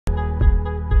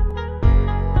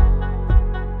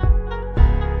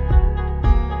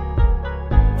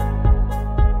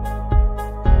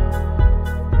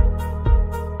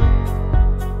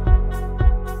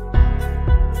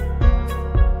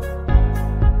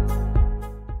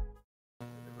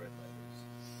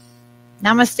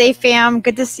Namaste, fam.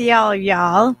 Good to see all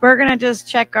y'all. We're going to just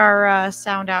check our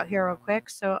sound out here real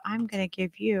quick. So I'm going to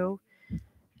give you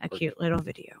a cute little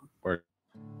video.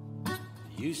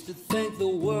 Used to think the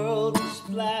world was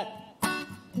flat.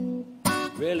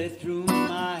 Really threw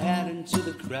my hat into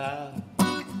the crowd.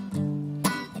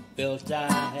 I felt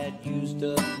I had used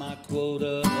up my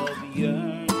quota of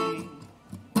yearning.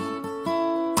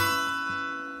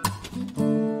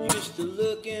 Used to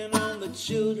looking on the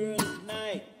children at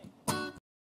night.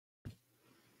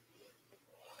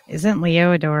 Isn't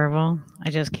Leo adorable? I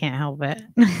just can't help it.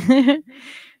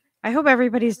 I hope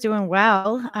everybody's doing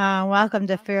well. Welcome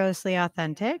to Fearlessly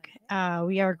Authentic.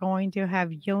 We are going to have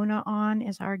Yona on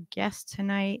as our guest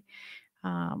tonight.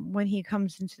 When he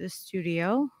comes into the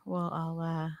studio,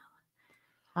 I'll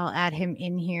add him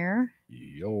in here.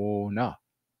 Yona.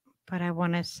 But I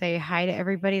want to say hi to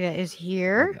everybody that is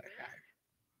here.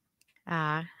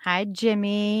 Hi,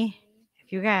 Jimmy.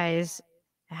 If you guys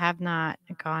have not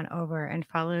gone over and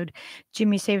followed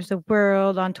Jimmy Saves the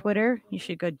World on Twitter, you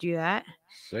should go do that.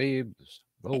 Saves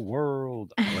the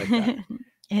world. I like that.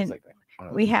 And like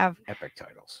we have epic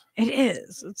titles. It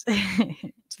is.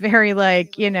 It's very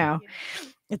like, you know,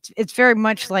 it's very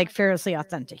much like Fearlessly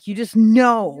Authentic. You just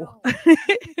know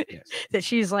Yes. that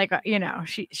she's like, you know,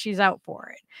 she's out for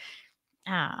it.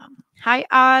 Hi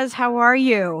Oz, how are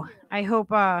you? I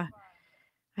hope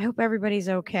everybody's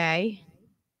okay.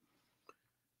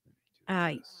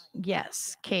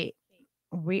 Yes, Kate,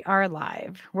 we are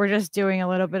live. We're just doing a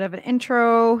little bit of an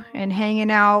intro and hanging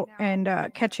out and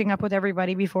catching up with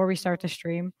everybody before we start the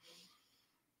stream.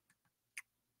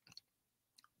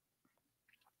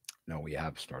 No, we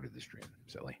have started the stream.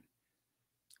 Silly.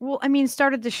 Well, I mean,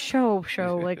 started the show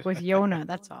like with Yona.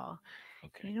 That's all.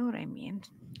 Okay. You know what I mean?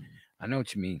 I know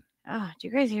what you mean. Oh, do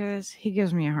you guys hear this? He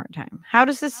gives me a hard time. How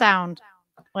does this sound?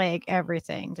 Like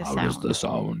everything. How does the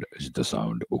sound? Is the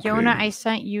sound okay? Yona, I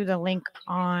sent you the link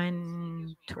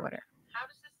on Twitter. How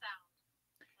does this sound?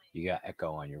 You got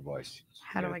echo on your voice.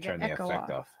 How do I get turn the echo effect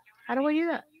off? How do I do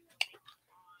that?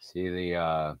 See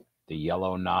the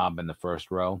yellow knob in the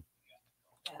first row?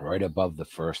 Right above the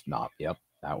first knob. Yep,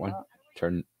 that one.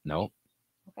 Turn no.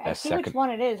 Okay, I see which one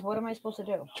it is. What am I supposed to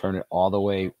do? Turn it all the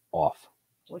way off.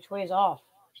 Which way is off?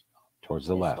 Towards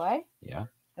the left. Way? Yeah.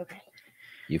 Okay.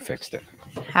 You fixed it.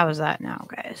 How is that now,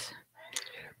 guys?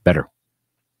 Better.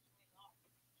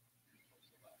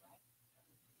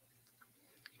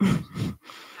 All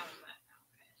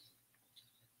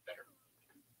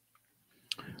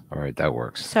right, that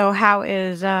works. So how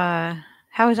is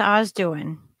Oz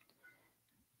doing?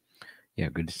 Yeah,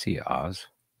 good to see you, Oz.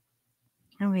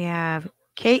 And we have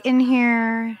Kate in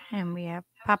here, and we have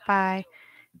Popeye.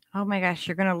 Oh my gosh,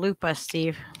 you're gonna loop us,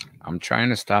 Steve. I'm trying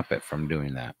to stop it from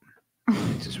doing that.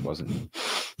 It just wasn't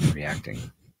reacting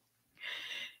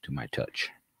to my touch.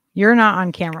 You're not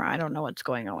on camera. I don't know what's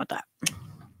going on with that.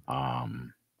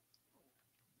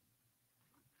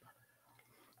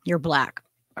 You're black.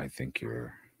 I think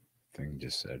your thing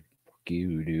just said, fuck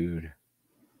you, dude.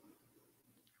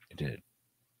 It did.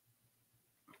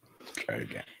 Try it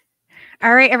again.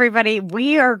 All right, everybody.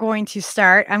 We are going to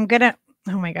start. Oh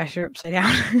my gosh, you're upside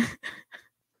down.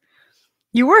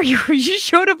 You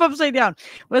showed up upside down.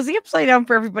 Was he upside down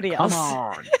for everybody else? Come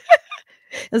on.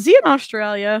 Is he in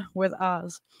Australia with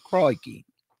Oz? Crikey.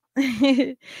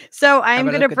 So I'm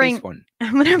gonna bring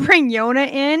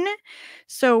Yona in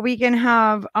so we can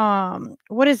have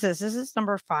what is this? Is this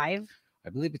number 5? I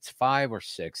believe it's 5 or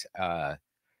 6.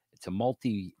 It's a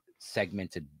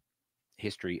multi-segmented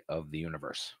history of the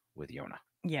universe with Yona.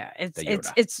 Yeah, it's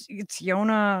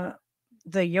Yona,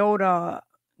 the Yoda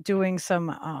doing some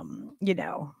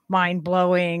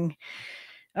mind-blowing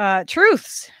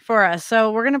truths for us.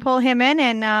 So we're gonna pull him in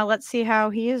and let's see how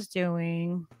he is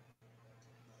doing.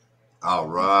 All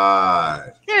right.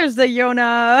 There's the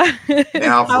Yona.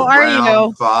 Now for how are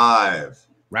round you? 5.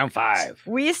 Round 5.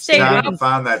 We stayed Time up. to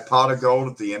find that pot of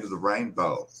gold at the end of the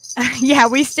rainbow. Yeah,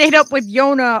 we stayed up with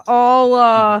Yona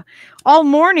all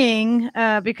morning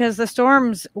because the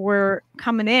storms were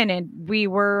coming in, and we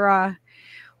were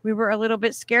a little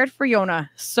bit scared for Yona.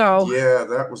 So yeah,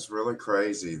 that was really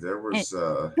crazy. There was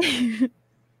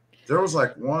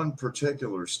like one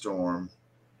particular storm.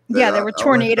 Yeah, there were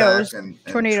tornadoes.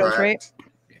 Tornadoes, right?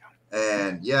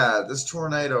 And yeah, this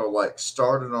tornado like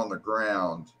started on the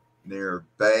ground near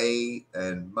Bay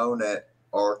and Monette,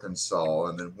 Arkansas,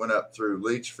 and then went up through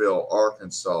Leachville,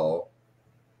 Arkansas,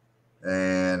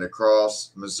 and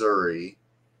across Missouri,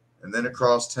 and then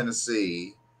across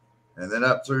Tennessee, and then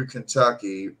up through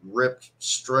Kentucky, ripped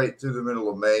straight through the middle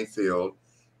of Mayfield,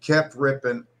 kept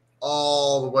ripping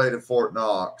all the way to Fort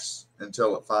Knox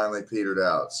until it finally petered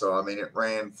out. So, I mean, it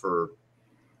ran for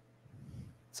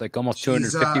It's like almost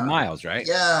 250 miles, right?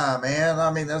 Yeah, man.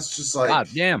 I mean, that's just like God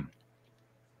damn.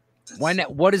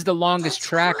 What is the longest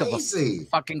track crazy. of a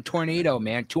fucking tornado,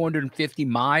 man? 250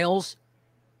 miles?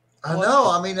 I know.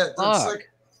 I mean, it's like,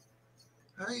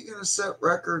 how are you going to set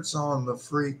records on the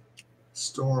freak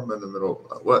storm in the middle?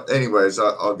 Well, anyways,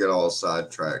 I'll get all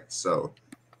sidetracked. So,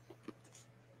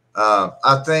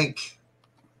 I think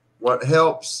what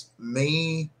helps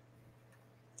me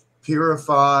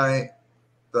purify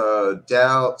the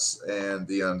doubts and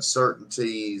the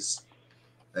uncertainties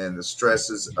and the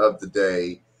stresses of the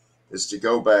day is to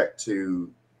go back to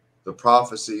the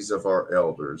prophecies of our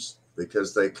elders,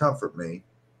 because they comfort me,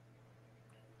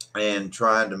 and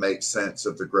trying to make sense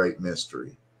of the great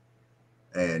mystery,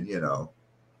 and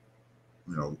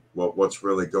what's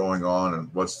really going on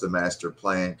and what's the master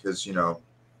plan, because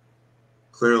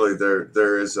clearly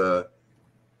there is a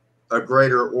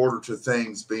greater order to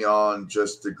things beyond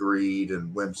just the greed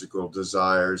and whimsical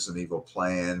desires and evil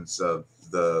plans of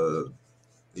the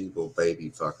evil baby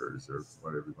fuckers, or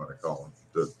whatever you want to call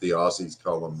them. The Aussies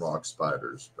call them rock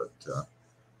spiders, but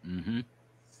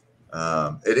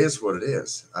it is what it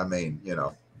is. I mean,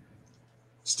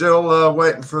 still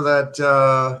waiting for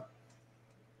that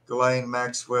Ghislaine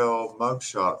Maxwell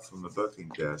mugshot from the booking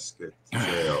desk at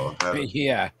jail.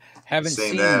 Haven't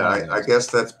seen that. I guess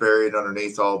that's buried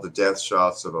underneath all the death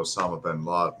shots of Osama bin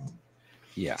Laden.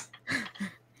 Yeah.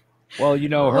 Well,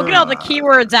 we'll get all the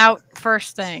keywords out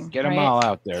first thing. Get them all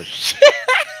out there.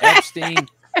 Epstein.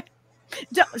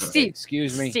 Steve.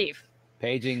 Excuse me. Steve.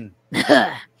 Paging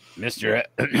Mr.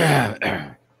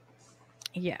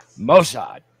 Yeah.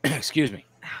 Mossad. Excuse me.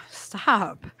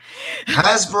 Stop.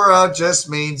 Hasbara just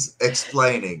means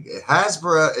explaining.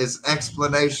 Hasbara is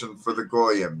explanation for the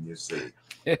Goyim, you see.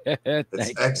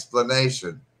 It's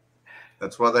explanation.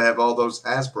 That's why they have all those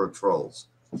Hasbara trolls.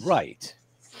 Right.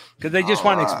 Because they just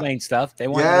want to explain stuff. They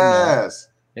want to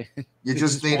know. You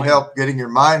just need help getting your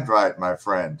mind right, my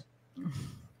friend.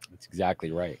 That's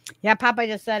exactly right. Yeah, Papa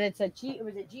just said it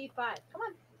was a G5. Come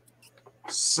on.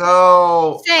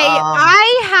 So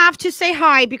I have to say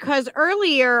hi, because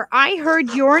earlier I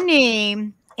heard your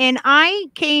name and I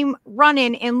came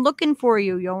running and looking for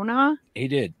you, Yona. He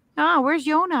did. Oh, where's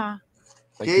Yona?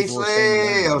 He's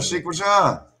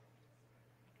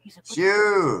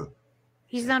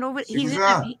not over.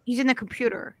 He's in the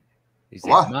computer. He's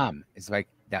like, Mom, it's like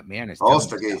that man is. Oh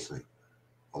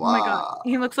my God.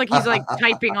 He looks like he's like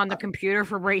typing on the computer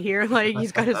from right here. Like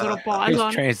he's got his little paws on.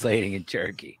 He's translating in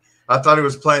Turkey. I thought he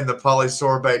was playing the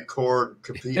polysorbate chord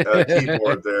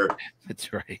keyboard there.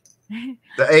 That's right.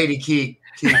 The 80 key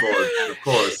keyboard, of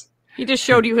course. He just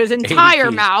showed you his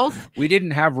entire mouth. We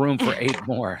didn't have room for 8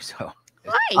 more, so.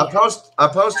 Right. I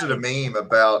posted a meme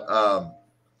about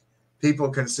people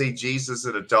can see Jesus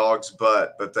in a dog's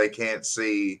butt, but they can't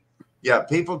see. Yeah,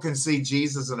 people can see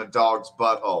Jesus in a dog's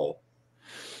butthole,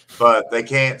 but they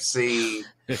can't see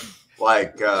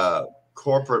like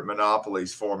corporate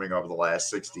monopolies forming over the last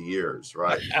 60 years,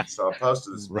 right? So I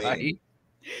posted this meme.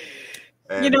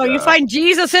 And, you find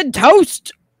Jesus in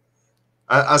toast.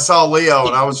 I saw Leo,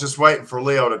 and I was just waiting for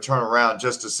Leo to turn around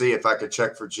just to see if I could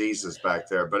check for Jesus back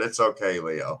there, but it's okay,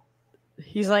 Leo.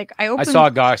 He's like, I saw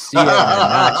Garcia and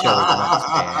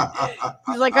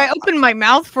He's like, I opened my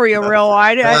mouth for you real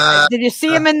wide. Did you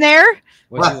see him in there?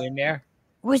 Was he in there?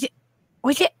 Was it?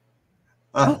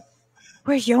 Oh,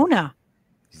 where's Yona?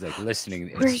 He's like listening.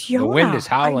 Where's Yona? The wind is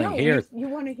howling here. You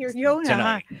want to hear Yona?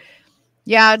 Tonight. Huh?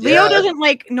 Yeah, Leo doesn't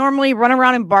like normally run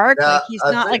around and bark. Like he's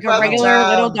not like a regular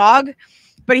little dog.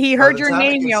 But he heard your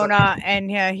name, Yona,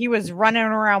 and he was running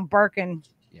around barking.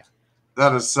 Yeah,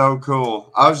 that is so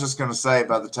cool. I was just going to say,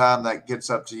 by the time that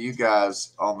gets up to you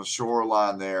guys on the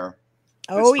shoreline there,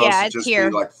 it's just here.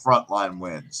 Be like frontline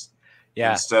winds,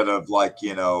 instead of like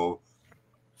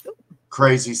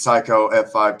crazy psycho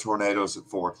F5 tornadoes at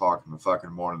 4:00 in the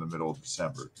fucking morning in the middle of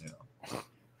December.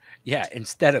 Yeah,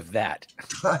 instead of that.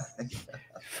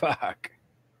 Fuck.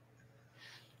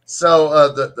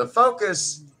 So the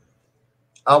focus.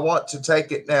 I want to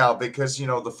take it now because,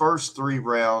 the first 3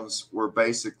 rounds were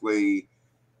basically,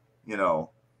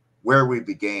 where we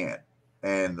began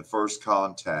and the first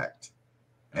contact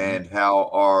and how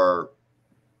our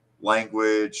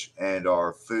language and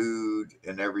our food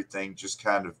and everything just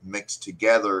kind of mixed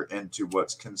together into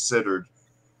what's considered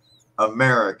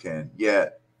American,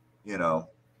 yet,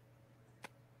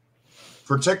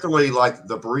 particularly like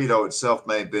the burrito itself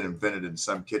may have been invented in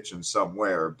some kitchen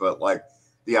somewhere, but like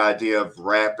the idea of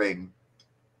wrapping,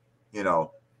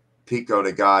 pico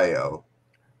de gallo,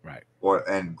 right,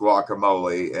 and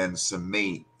guacamole and some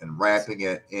meat and wrapping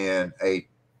it in a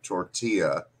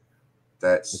tortilla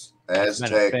That's It's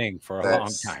been a Aztec. thing for a long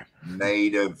That's time.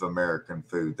 Native American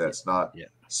food. That's not Yeah.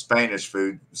 Spanish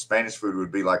food. Spanish food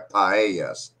would be like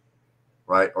paellas,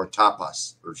 right? Or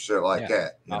tapas or shit like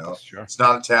that. You know, Sure. it's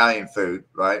not Italian food,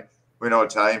 right? We know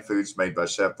Italian food's made by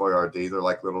Chef Boyardee. They're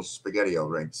like little spaghetti-o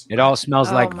rings. It all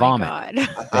smells like my vomit.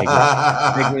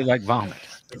 God. Vaguely like vomit.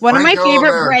 One of my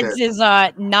favorite Franco-American. breads is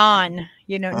naan.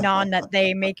 You know, naan that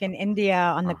they make in India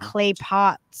on the clay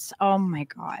pots. Oh my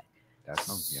God. That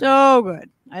sounds So good.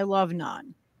 I love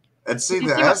naan. And see, Did you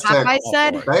the see what Aztec, Popeye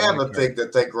said? they have a thing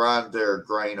that they grind their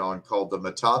grain on called the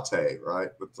metate, right?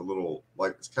 With the little,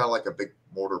 like, it's kind of like a big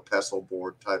mortar pestle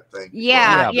board type thing.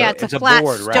 Yeah, Yeah, it's but a flat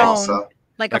board, right? stone. Masa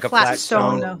Like Like a a flat flat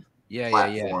stone. stone. Yeah.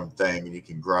 platform thing, and you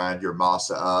can grind your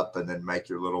masa up and then make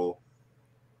your little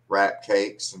wrap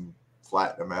cakes and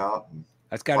flatten them out. And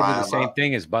That's got to be fry the 'em same up.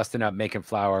 thing as busting up, making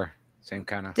flour. Same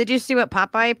kind of. Did you see what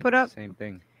Popeye put up? Same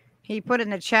thing. He put in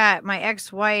the chat, my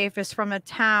ex-wife is from a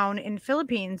town in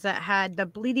Philippines that had the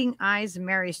Bleeding Eyes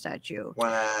Mary statue.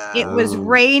 Wow. It was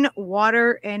rain,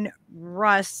 water, and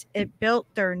rust. It built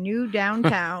their new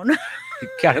downtown. You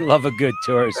gotta love a good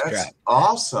tourist That's trap.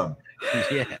 awesome.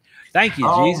 Yeah. Thank you,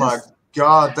 Oh Jesus. my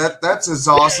God, that's as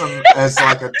awesome as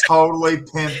like a totally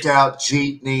pimped out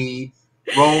jeepney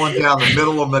rolling down the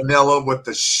middle of Manila with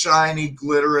the shiny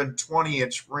glittering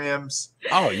 20-inch rims.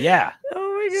 Oh yeah.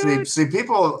 Oh my God. See,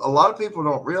 a lot of people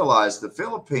don't realize the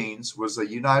Philippines was a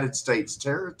United States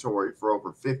territory for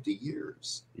over 50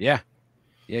 years. Yeah.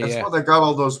 That's why they got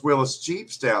all those Willys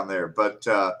Jeeps down there. But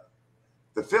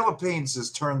the Philippines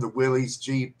has turned the Willys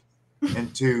Jeep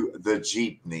into the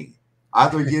Jeepney.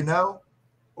 Either you know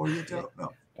or you don't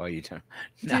know. Oh, you don't.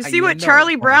 Do you see what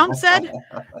Charlie Brown said?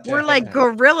 We're like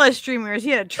guerrilla streamers. He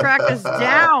had to track us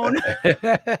down.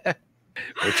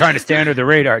 We're trying to stay under the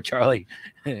radar, Charlie.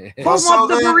 Well, so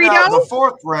the then burrito?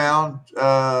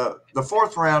 the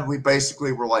fourth round, we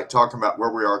basically were like talking about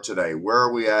where we are today. Where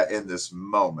are we at in this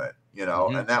moment? You know,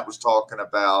 and that was talking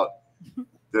about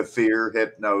the fear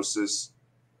hypnosis,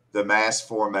 the mass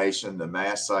formation, the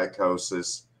mass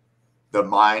psychosis, the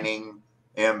mining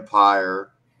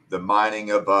empire, the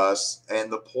mining of us,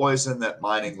 and the poison that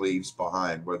mining leaves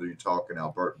behind, whether you're talking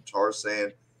Albertan tar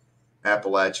sand,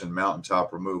 Appalachian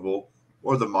mountaintop removal,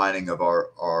 or the mining of our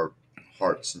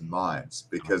hearts and minds.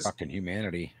 Because fucking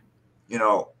humanity, you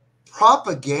know,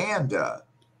 propaganda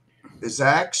is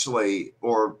actually,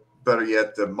 or better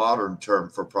yet, the modern term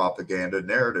for propaganda,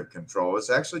 narrative control, is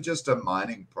actually just a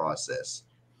mining process.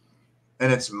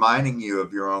 And it's mining you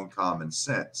of your own common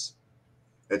sense.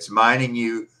 It's mining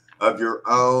you of your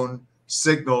own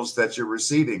signals that you're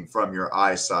receiving from your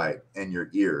eyesight and your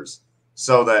ears,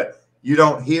 so that you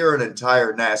don't hear an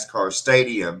entire NASCAR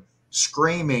stadium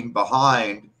screaming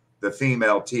behind the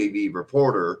female TV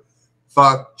reporter,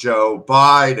 "Fuck Joe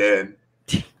Biden."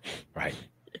 right?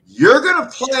 You're gonna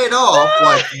play it off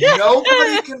like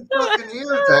nobody can fucking hear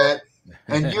that,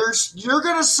 and you're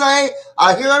gonna say,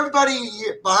 "I hear everybody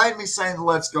behind me saying,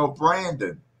 'Let's go,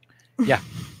 Brandon.'" Yeah,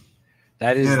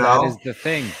 that is the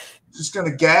thing. Just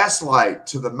gonna gaslight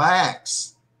to the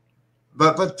max,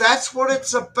 but that's what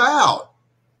it's about.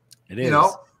 It is. You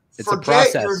know, it's a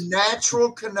forget process. your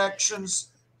natural connections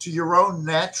to your own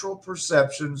natural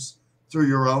perceptions through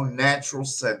your own natural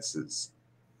senses.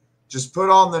 Just put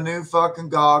on the new fucking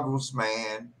goggles,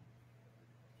 man.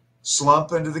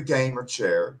 Slump into the gamer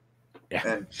chair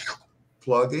and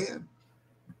plug in.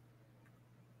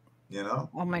 You know?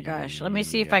 Oh my gosh. Let me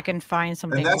see if I can find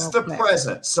something. And that's the quick.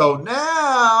 present. So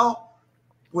now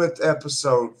with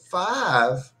episode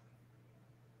 5,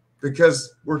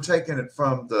 because we're taking it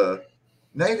from the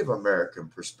Native American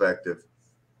perspective.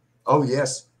 Oh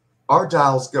yes, our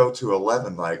dials go to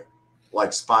 11 like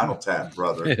Spinal Tap,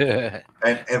 brother.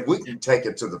 and we can take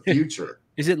it to the future.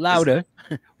 Is it louder?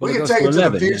 We can take it to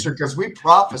the future because we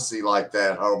prophecy like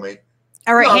that, homie.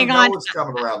 All right, hang on. It's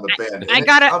coming around the bend. I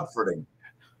gotta, it's comforting.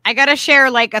 I gotta share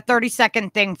like a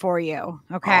 30-second thing for you.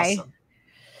 Okay. Awesome.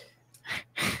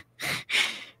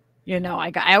 You know,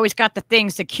 I always got the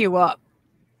things to queue up.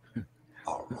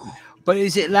 But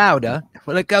is it louder?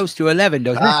 Well, it goes to 11,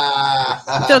 doesn't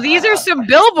it? So these are some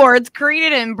billboards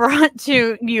created and brought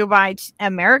to you by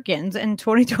Americans in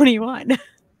 2021.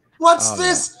 What's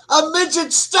this? A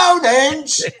midget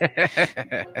Stonehenge?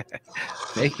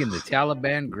 Making the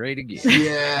Taliban great again.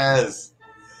 Yes.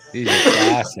 These are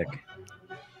classic.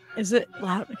 Is it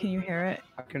loud? Can you hear it?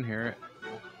 I can hear it.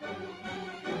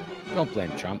 Don't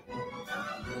blame Trump.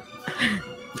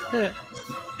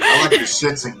 I like the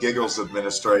shits and giggles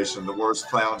administration, the worst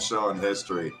clown show in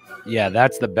history. Yeah,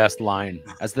 that's the best line.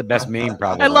 That's the best meme,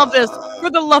 probably. I love this. For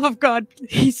the love of God,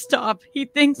 please stop. He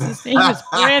thinks his name is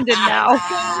Brandon now.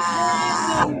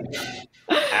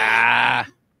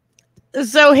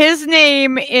 So his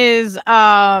name is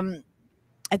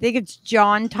I think it's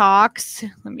John Talks.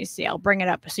 Let me see. I'll bring it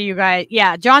up. So you guys,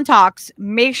 yeah, John Talks.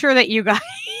 Make sure that you guys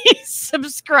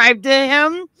subscribe to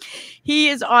him. He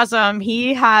is awesome.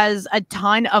 He has a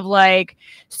ton of like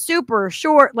super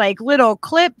short, like little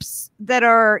clips that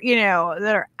are,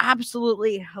 that are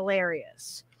absolutely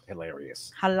hilarious.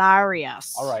 Hilarious.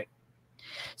 Hilarious. All right.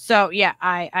 So yeah,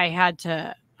 I had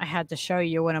to show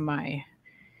you one of my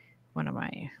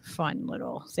fun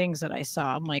little things that I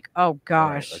saw. I'm like, oh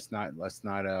gosh. Right, let's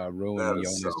not ruin That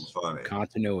is Yona's so funny.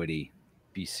 continuity.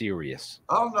 Be serious.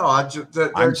 Oh no, I'm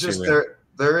serious.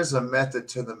 there is a method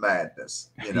to the madness,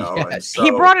 And Yes. so,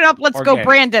 He brought it up. Let's go, Organic.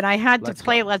 Brandon. I had to Let's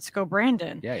play go. Let's Go,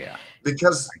 Brandon. Yeah.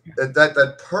 because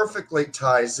that perfectly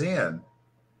ties in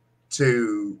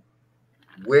to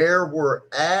where we're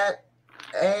at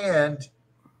and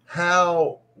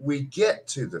how we get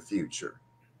to the future,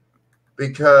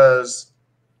 because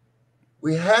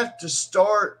we have to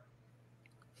start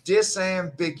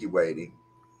disambiguating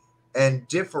and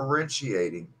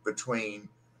differentiating between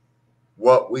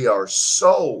what we are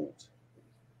sold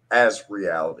as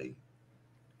reality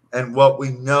and what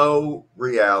we know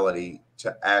reality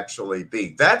to actually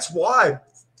be. That's why,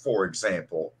 for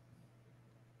example,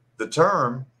 the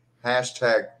term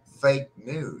hashtag fake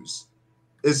news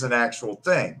is an actual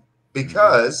thing,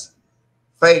 because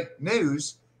fake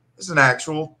news is an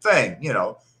actual thing.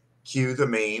 Cue the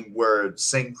meme where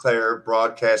Sinclair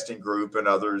Broadcasting Group and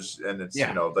others, and it's,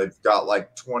 they've got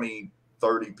like 20,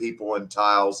 30 people in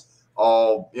tiles,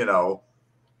 all,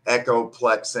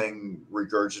 echoplexing,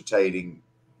 regurgitating,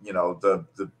 the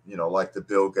like the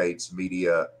Bill Gates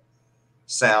media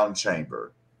sound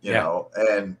chamber,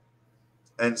 and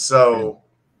so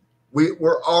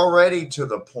we're already to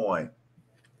the point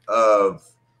of,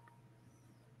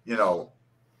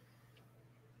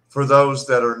 for those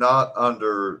that are not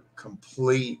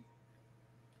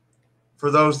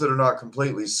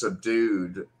completely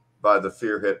subdued by the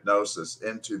fear hypnosis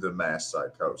into the mass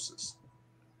psychosis,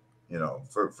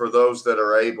 for those that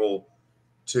are able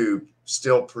to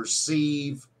still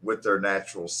perceive with their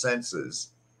natural senses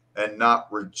and not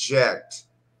reject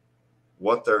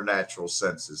what their natural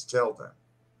senses tell them,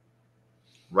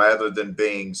 rather than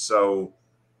being so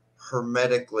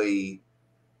hermetically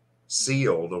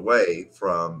sealed away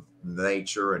from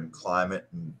nature and climate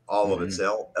and all of its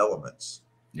elements.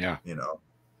 Yeah.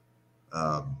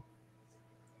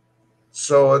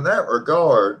 So in that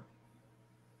regard,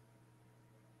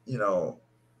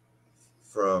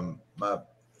 from my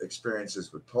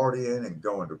experiences with partying and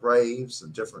going to raves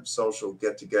and different social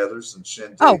get-togethers and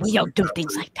shindigs. Oh, we don't do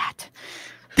things like that.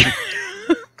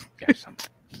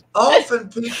 Often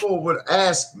people would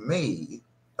ask me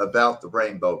about the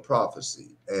rainbow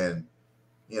prophecy, and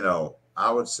I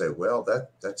would say, well,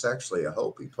 that's actually a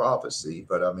Hopi prophecy,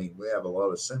 but I mean, we have a lot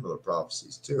of similar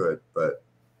prophecies to it. But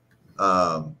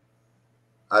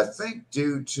I think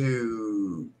due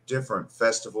to different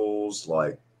festivals,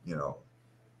 like I don't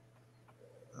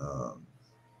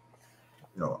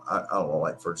know,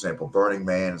 like for example, Burning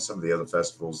Man and some of the other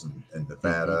festivals in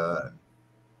Nevada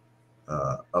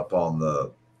and up on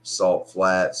the Salt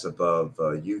Flats above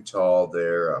Utah.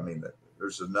 There, I mean,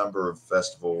 there's a number of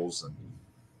festivals and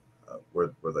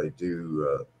where they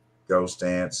do ghost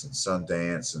dance and sun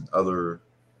dance and other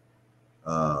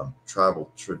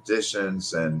tribal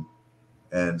traditions, and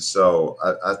so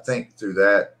I think through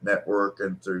that network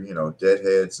and through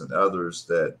Deadheads and others,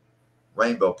 that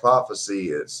rainbow prophecy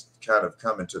is kind of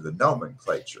come into the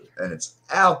nomenclature and it's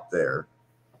out there,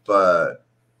 but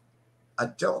I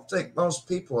don't think most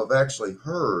people have actually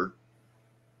heard,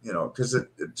 because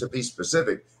to be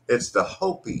specific, it's the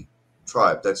Hopi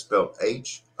tribe. That's spelled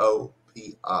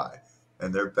Hopi,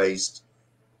 and they're based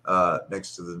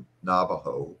next to the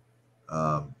Navajo,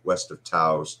 west of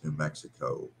Taos, New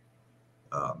Mexico,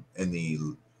 in the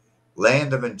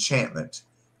land of enchantment.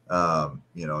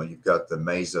 You've got the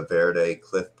Mesa Verde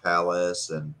Cliff Palace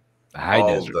and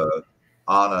all the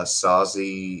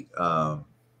Anasazi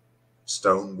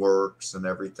stoneworks and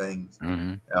everything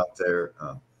out there.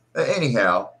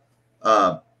 Anyhow,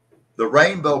 the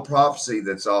rainbow prophecy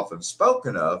that's often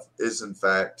spoken of is, in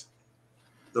fact,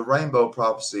 the rainbow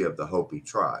prophecy of the Hopi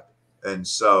tribe. And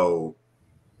so,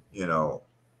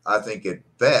 I think it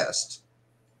best,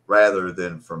 rather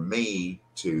than for me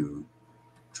to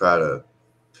try to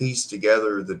piece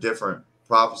together the different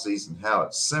prophecies and how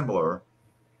it's similar,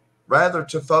 rather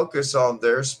to focus on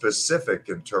their specific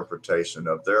interpretation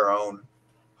of their own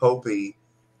Hopi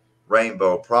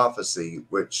rainbow prophecy,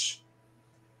 which,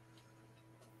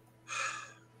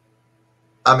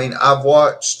 I mean, I've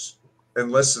watched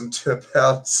and listened to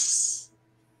about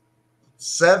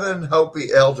 7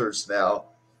 Hopi elders now,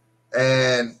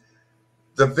 and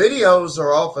the videos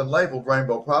are often labeled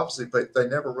Rainbow Prophecy, but they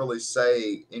never really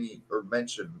say any or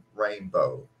mention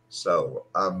rainbow. So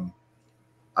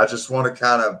I just want to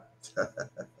kind of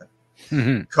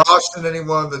caution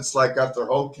anyone that's like got their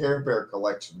whole Care Bear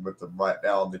collection with them right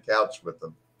now on the couch with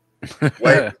them,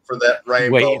 waiting for that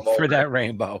rainbow Waiting moment. for that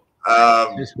rainbow.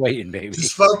 Just waiting, baby.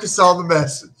 Just focus on the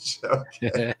message,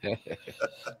 okay?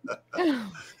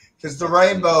 Because the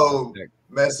rainbow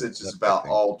message is about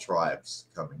all tribes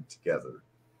coming together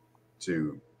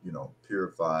to, you know,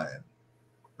 purify.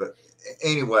 But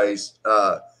anyways,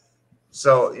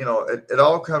 so, you know, it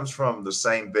all comes from the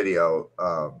same video.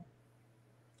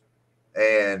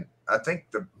 And I think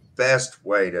the best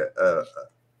way to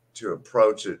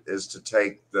approach it is to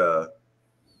take the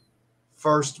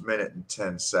first minute and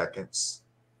 10 seconds,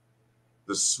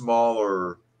 the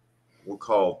smaller, we'll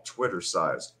call Twitter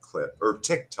sized clip or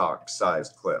TikTok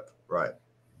sized clip, right?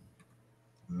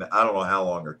 I don't know how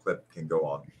long a clip can go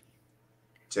on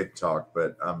TikTok,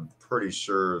 but I'm pretty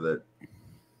sure that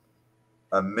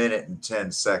a minute and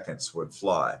 10 seconds would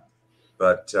fly.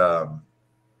 But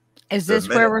is this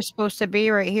where we're supposed to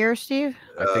be right here, Steve?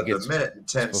 I think the minute and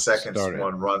 10 seconds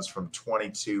one runs from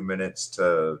 22 minutes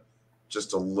to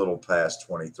just a little past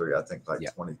 23. I think like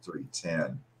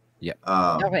 23:10. Yeah.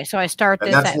 Okay, so I start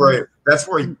and this. That's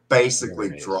where he basically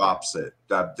drops it.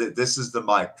 This is the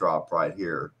mic drop right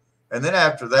here. And then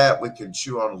after that, we can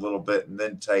chew on a little bit and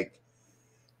then take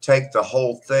the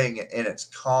whole thing in its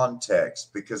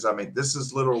context, because I mean, this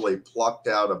is literally plucked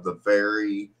out of the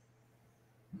very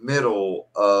middle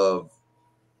of,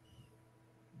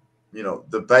 you know,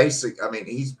 the basic. I mean,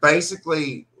 he's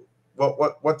basically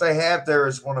what they have there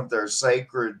is one of their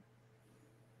sacred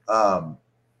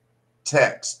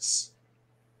texts,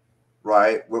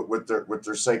 right? With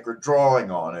their sacred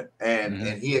drawing on it,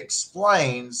 and he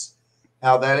explains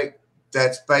how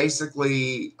that's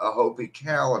basically a Hopi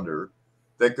calendar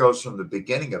that goes from the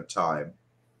beginning of time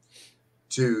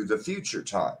to the future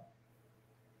time,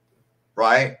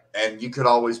 right? And you could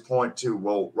always point to,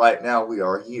 well, right now we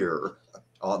are here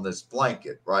on this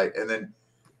blanket, right? And then,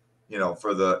 you know,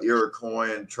 for the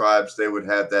Iroquois tribes, they would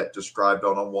have that described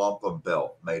on a wampum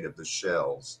belt made of the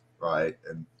shells, right?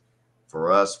 And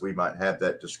for us, we might have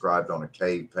that described on a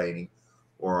cave painting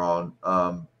or on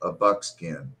a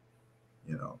buckskin,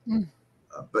 you know.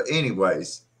 But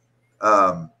anyways,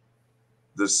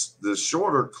 the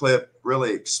shorter clip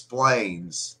really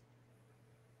explains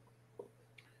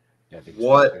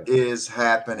what is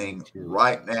happening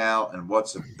right now and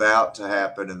what's about to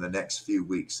happen in the next few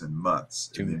weeks and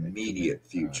months in the immediate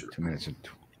future. 2 minutes and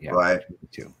right.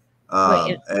 22.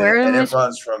 And it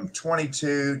runs from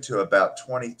 22 to about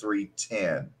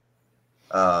 23:10,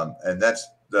 and that's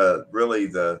the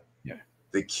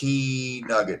key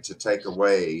nugget to take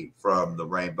away from the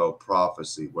Rainbow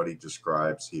Prophecy, what he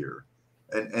describes here.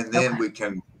 And then we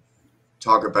can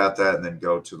talk about that and then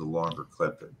go to the longer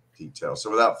clip in detail. So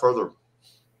without further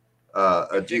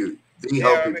ado, the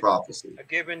Hopi Prophecy. I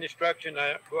give instruction,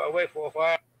 I go away for a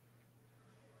while,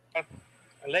 I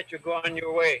let you go on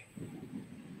your way.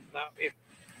 Now, if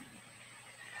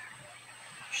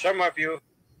some of you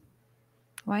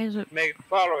may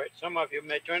follow it, some of you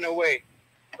may turn away,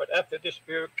 but after this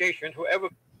purification, whoever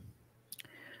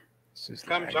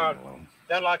comes out,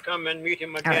 then I'll come and meet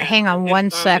him again. All right, hang on one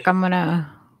sec. I'm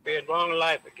gonna be a long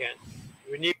life again.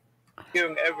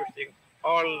 Renewing everything,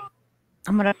 all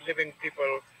living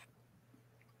people.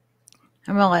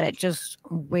 I'm gonna let it just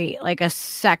wait like a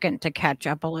second to catch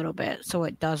up a little bit, so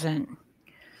it doesn't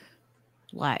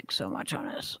lag so much on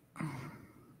us.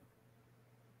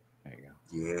 There you go.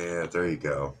 Yeah, there you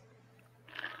go.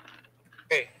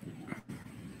 Okay.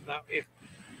 Now, if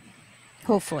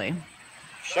hopefully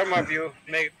some of you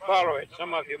may follow it,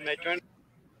 some of you may turn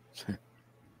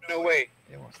away.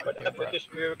 But after this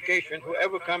purification,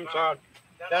 whoever comes out,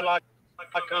 then I'll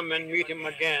come and meet him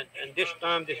again. And this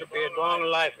time, this will be a long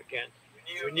life again.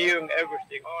 Renewing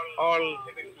everything, all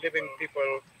living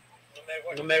people,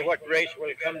 no matter what race,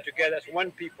 will come together as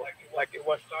one people, like it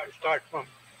was to start from.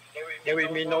 There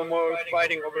will be no more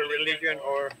fighting over religion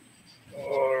or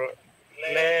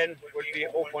land will be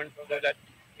open, so that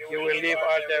you will live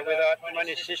out there without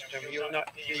money system. You will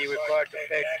not be required to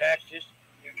pay taxes.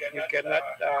 You cannot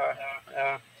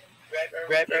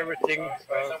grab everything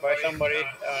by somebody.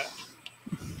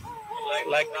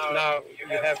 Like now, you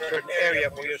have a certain area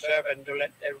for yourself, and to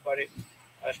let everybody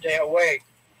stay away.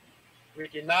 We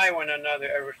deny one another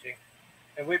everything,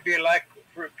 and we be like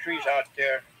fruit trees out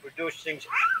there with those things,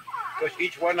 because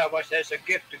each one of us has a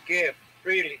gift to give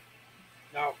freely.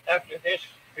 Now, after this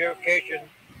purification,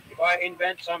 if I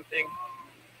invent something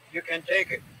you can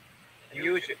take it and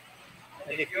use it.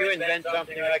 And if you invent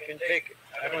something, I can take it.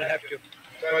 I don't have to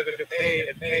struggle to pay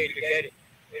and pay to get it.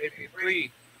 It'll be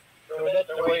free. So that's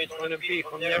the way it's going to be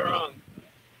from there on.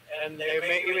 And they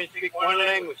may even speak one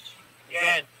language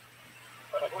again.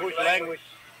 But whose language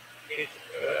is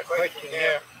a question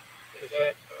there. Is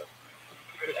that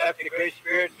because after the Great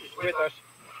Spirit is with us,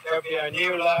 there'll be a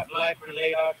new life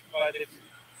laid out by the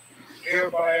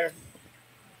purifier.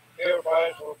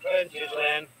 Purifiers will cleanse his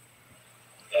land.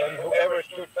 And whoever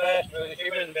stood fast with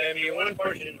him, and there be one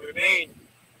person remain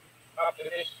up to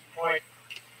this point.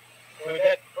 With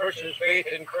that person's faith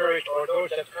and courage, or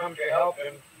those that come to help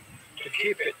him to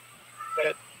keep it,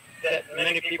 that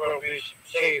many people will be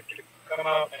saved to come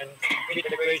out and meet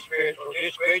the Great Spirit. So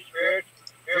this Great Spirit,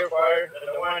 purifier,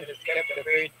 and the one who's kept the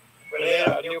faith, will lay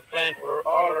out a new plan for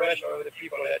all the rest of the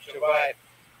people that survive.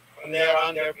 From there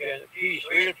on, there'll be peace,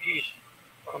 real peace.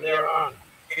 From there on,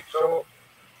 so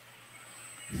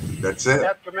That's it.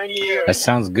 after many years That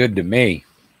sounds good to me.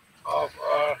 of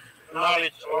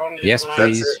knowledge along this Yes, line,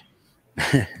 please.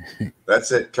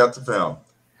 That's it. Cut the film.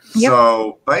 Yep.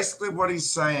 So basically, what he's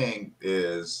saying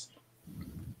is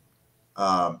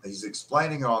he's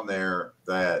explaining on there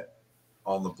that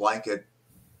on the blanket,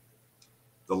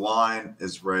 the line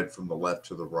is read from the left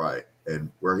to the right.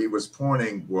 And where he was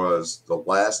pointing was the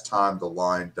last time the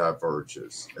line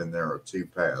diverges. And there are two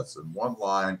paths. And one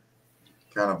line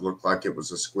kind of looked like it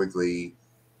was a squiggly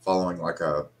following like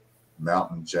a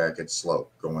mountain jacket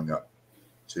slope going up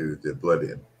to the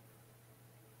oblivion.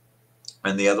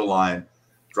 And the other line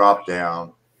dropped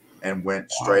down and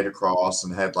went straight across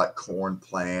and had like corn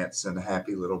plants and a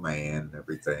happy little man and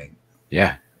everything.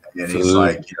 Yeah. And he's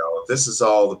like, this is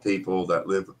all the people that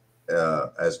live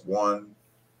as one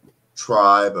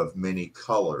tribe of many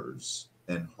colors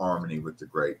in harmony with the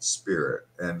Great Spirit.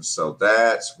 And so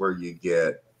that's where you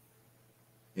get,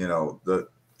 the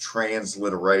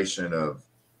transliteration of,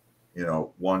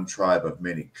 one tribe of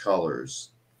many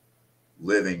colors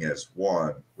living as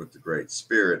one with the Great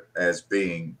Spirit as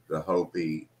being the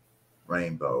Hopi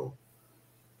rainbow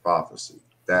prophecy.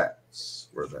 That's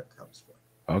where that comes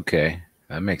from. Okay.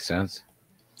 That makes sense.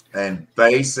 And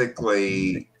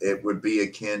basically, it would be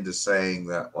akin to saying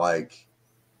that, like,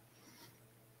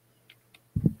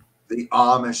 the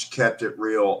Amish kept it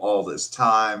real all this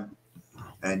time,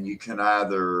 and you can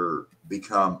either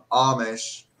become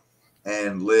Amish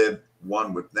and live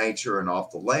one with nature and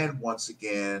off the land once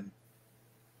again,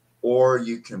 or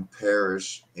you can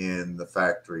perish in the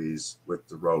factories with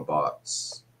the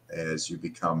robots as you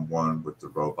become one with the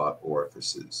robot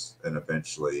orifices. And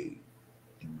eventually,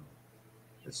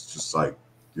 it's just like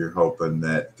you're hoping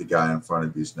that the guy in front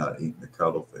of you is not eating the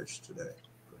cuttlefish today.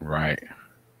 Right.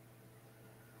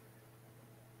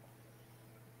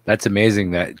 That's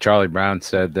amazing that Charlie Brown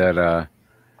said that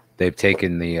they've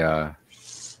taken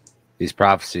these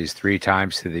prophecies 3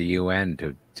 times to the UN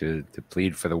to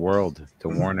plead for the world, to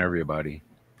warn everybody.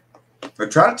 I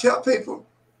try to tell people.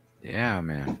 Yeah,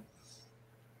 man.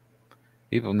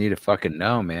 People need to fucking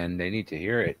know, man. They need to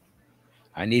hear it.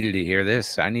 I needed to hear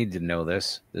this. I need to know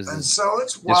this. This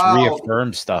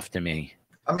reaffirms stuff to me.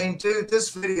 I mean, dude, this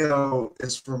video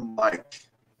is from like,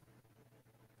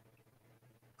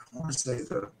 I want to say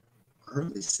the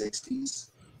early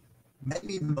 60s,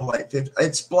 maybe even the late 50s.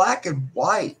 It's black and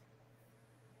white.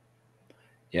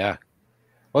 Yeah.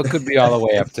 Well, it could be all the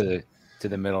way up to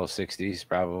the middle 60s,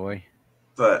 probably.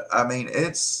 But I mean,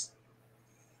 it's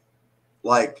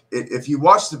like if you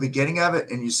watch the beginning of it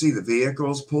and you see the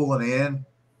vehicles pulling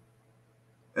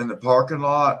in the parking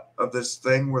lot of this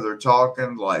thing where they're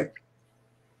talking, like,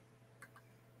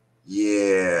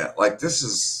 yeah, like this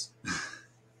is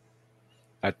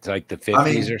That's like the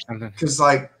 50s or something. Because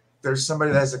like there's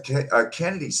somebody that has a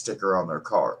Kennedy sticker on their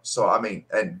car. So I mean,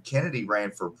 and Kennedy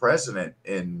ran for president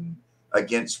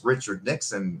against Richard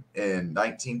Nixon in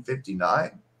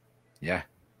 1959. Yeah.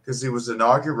 Because he was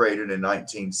inaugurated in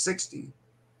 1960,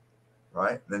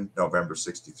 right? Then November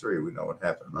 63, we know what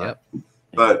happened, right? Yep.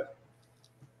 But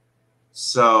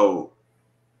so,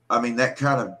 I mean, that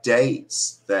kind of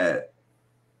dates that,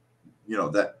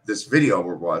 that this video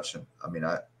we're watching. I mean,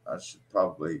 I should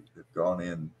probably have gone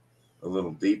in a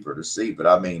little deeper to see, but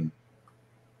I mean,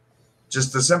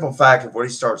 just the simple fact of what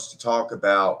he starts to talk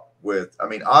about with, I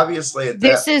mean, obviously at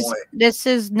that point. This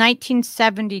is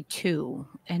 1972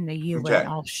 in the UN. Okay.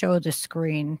 I'll show the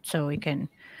screen so we can,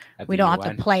 At we the don't UN?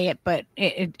 have to play it, but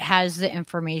it has the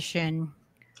information.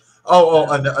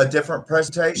 A different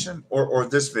presentation or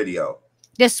this video?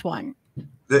 This one.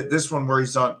 This one where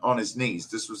he's on his knees.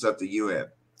 This was at the UN.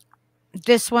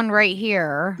 This one right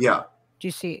here. Yeah. Do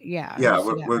you see? Yeah. Yeah, you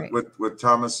see that, right? with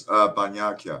Thomas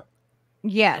Banyakia.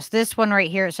 Yes, this one right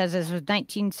here, it says this was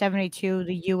 1972,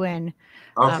 the UN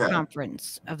Okay.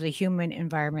 Conference of the Human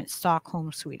Environment,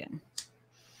 Stockholm, Sweden.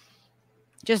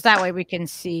 Just that way we can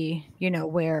see,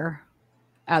 where.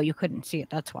 Oh, you couldn't see it.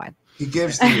 That's why. He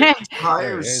gives the There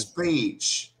entire it is.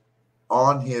 speech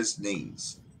on his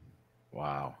knees.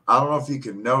 Wow. I don't know if you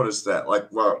can notice that. Like,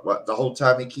 what the whole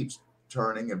time he keeps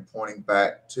turning and pointing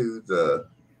back to the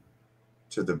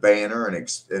banner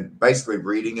and basically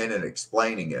reading it and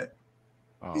explaining it.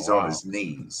 Oh, He's on wow. his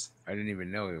knees. I didn't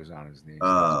even know he was on his knees.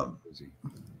 Um, Crazy.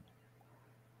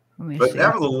 Let me but see.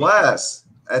 nevertheless,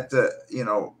 at the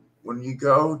when you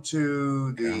go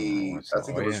to what's I that?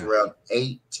 think Oh, it was yeah. around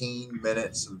 18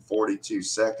 minutes and 42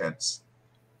 seconds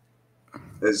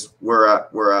is where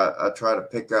I try to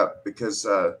pick up because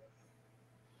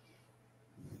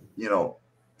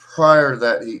prior to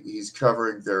that he's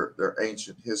covering their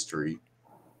ancient history,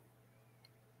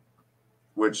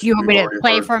 which You want we've me to already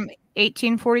play heard. from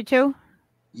 1842?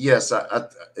 Yes,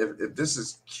 if this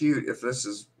is cute, if this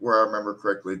is where I remember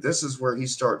correctly, this is where he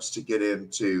starts to get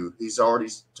into. He's already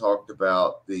talked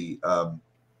about the. I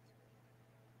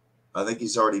think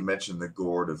he's already mentioned the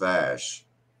gourd of ash,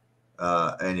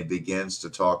 and he begins to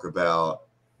talk about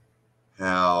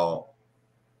how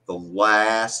the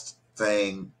last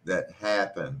thing that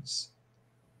happens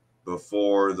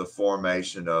before the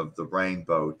formation of the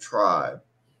rainbow tribe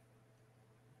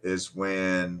is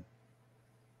when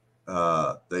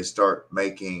they start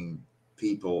making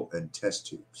people in test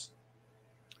tubes.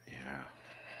 Yeah.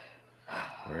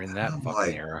 We're in that I'm fucking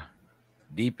like, era.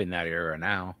 Deep in that era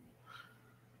now.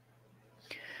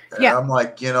 Yeah. I'm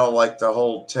like, like the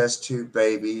whole test tube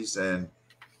babies and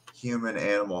human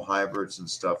animal hybrids and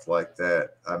stuff like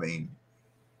that. I mean,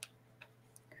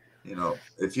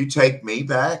 if you take me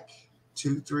back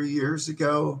 2, 3 years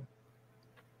ago,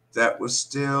 that was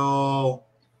still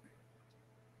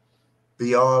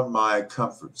beyond my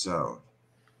comfort zone.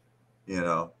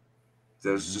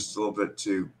 There's Mhm. just a little bit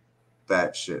too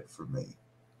batshit for me.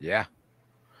 Yeah.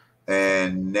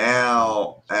 And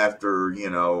now, after,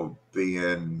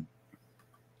 being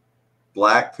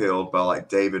blackpilled by like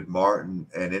David Martin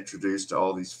and introduced to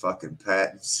all these fucking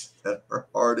patents that are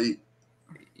already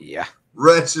Yeah.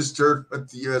 registered with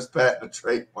the U.S. Patent and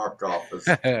Trademark Office.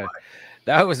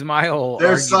 That was my whole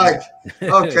There's argument.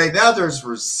 like, okay, now there's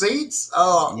receipts.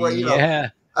 Oh, well, Yeah.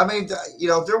 I mean,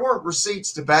 there weren't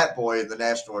receipts to Bat Boy in the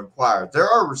National Enquirer. There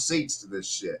are receipts to this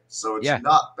shit, so it's Yeah.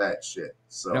 not bat shit.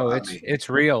 So No, I it's mean, it's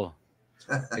real.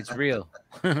 It's real.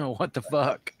 What the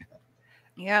fuck?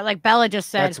 Yeah, like Bella just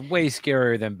said. That's way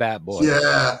scarier than Bat Boy.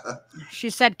 yeah. She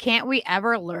said, "Can't we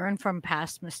ever learn from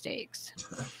past mistakes?"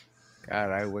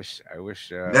 God, I wish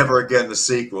Never again the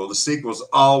sequel. The sequel's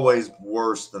always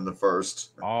worse than the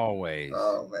first. always.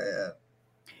 Oh man.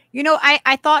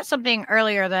 I thought something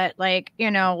earlier that, like,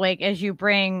 like as you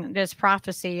bring this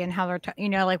prophecy and how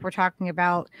they're, like we're talking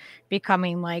about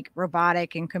becoming like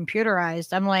robotic and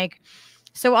computerized. I'm like,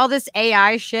 so all this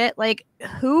AI shit, like,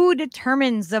 who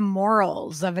determines the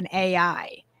morals of an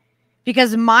AI?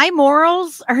 Because my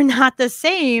morals are not the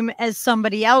same as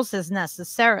somebody else's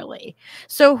necessarily.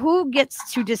 So who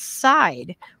gets to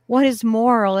decide what is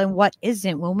moral and what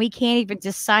isn't when we can't even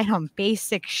decide on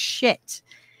basic shit?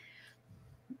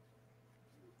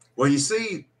 Well, you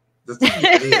see, the thing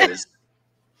that is,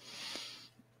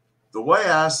 the way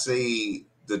I see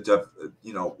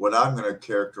what I'm going to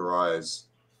characterize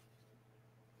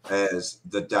as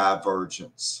the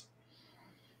divergence,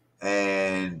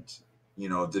 and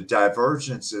the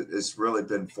divergence has really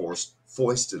been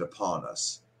foisted upon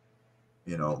us.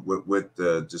 With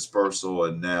the dispersal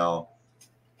and now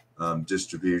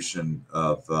distribution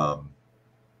of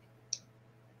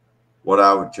what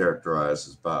I would characterize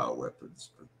as bioweapons,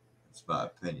 but it's my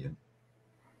opinion.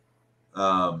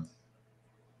 Um,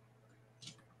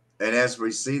 and as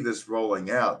we see this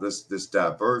rolling out, this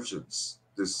divergence,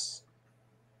 this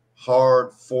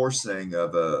hard forcing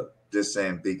of a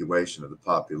disambiguation of the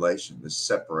population, this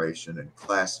separation and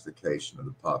classification of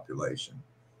the population,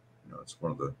 it's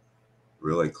one of the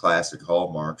really classic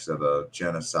hallmarks of a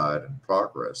genocide in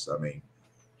progress. I mean,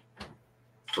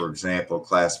 for example,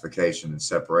 classification and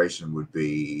separation would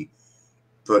be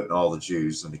putting all the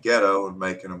Jews in the ghetto and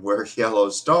making them wear yellow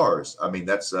stars. I mean,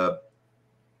 that's a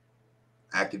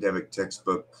academic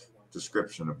textbook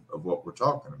description of what we're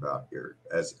talking about here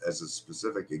as a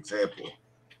specific example.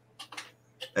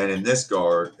 And in this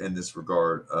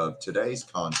regard of today's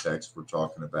context, we're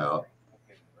talking about,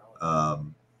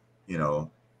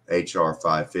 HR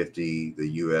 550, the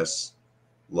U.S.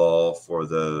 law for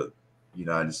the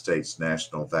United States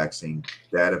National Vaccine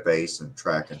Database and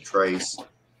Track and Trace,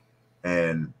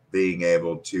 and being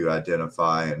able to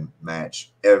identify and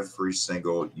match every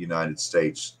single United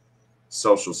States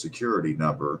Social Security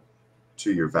number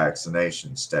to your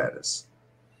vaccination status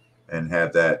and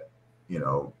have that,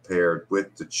 paired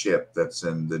with the chip that's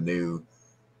in the new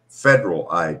federal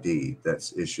ID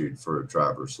that's issued for a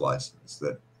driver's license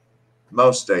that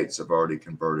most states have already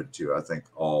converted to. I think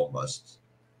all must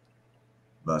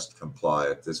comply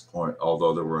at this point,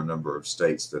 although there were a number of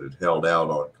states that had held out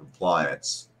on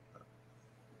compliance.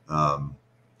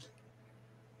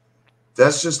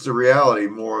 That's just the reality,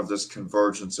 more of this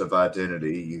convergence of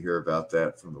identity. You hear about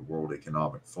that from the World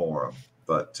Economic Forum.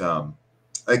 But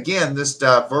again, this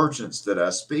divergence that I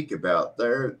speak about,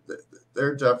 their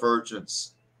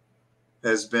divergence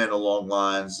has been along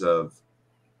lines of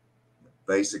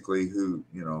basically who,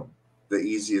 the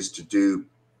easiest to do,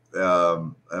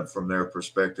 from their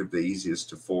perspective, the easiest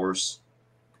to force.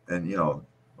 And,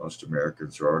 most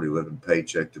Americans are already living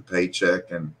paycheck to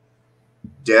paycheck and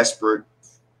desperate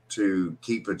to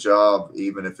keep a job,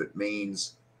 even if it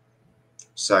means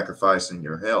sacrificing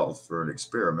your health for an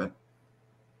experiment,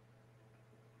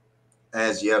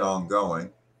 as yet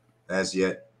ongoing, as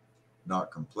yet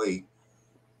not complete.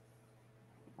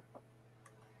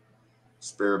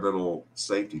 Experimental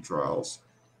safety trials.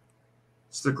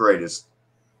 It's the greatest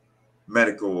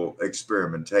medical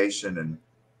experimentation in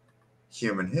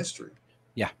human history.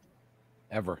 Yeah,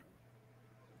 ever.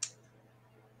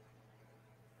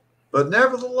 But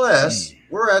nevertheless,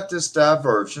 we're at this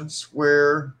divergence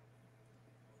where,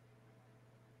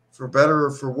 for better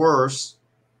or for worse,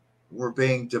 we're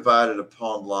being divided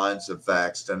upon lines of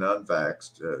vaxxed and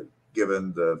unvaxxed,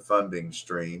 given the funding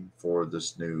stream for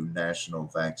this new national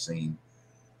vaccine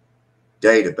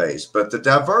database. But the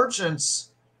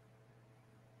divergence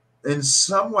in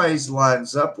some ways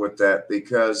lines up with that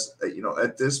because,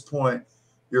 at this point,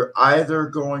 you're either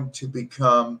going to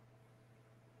become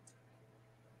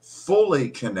fully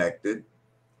connected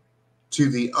to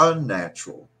the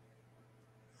unnatural,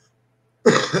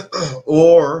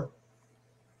 or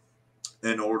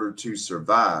in order to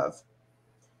survive,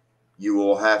 you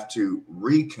will have to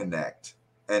reconnect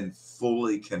and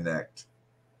fully connect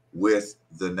with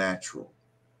the natural.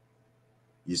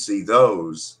 You see,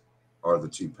 those are the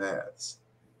two paths.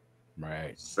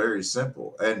 Right. It's very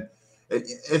simple. And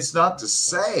it's not to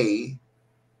say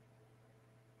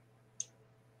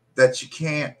that you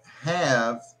can't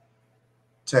have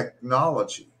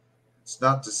technology. It's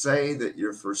not to say that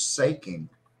you're forsaking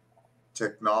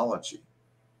technology.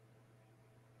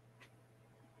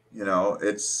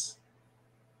 It's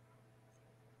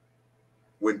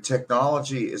when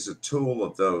technology is a tool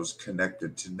of those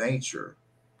connected to nature,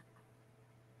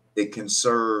 it can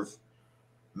serve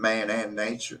man and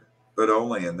nature, but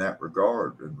only in that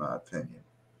regard, in my opinion.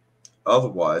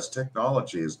 Otherwise,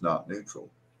 technology is not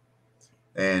neutral.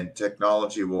 And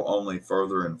technology will only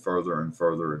further and further and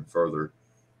further and further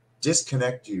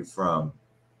disconnect you from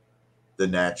the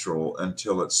natural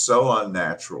until it's so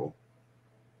unnatural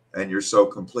and you're so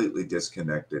completely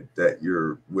disconnected that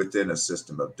you're within a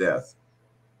system of death.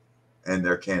 And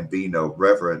there can be no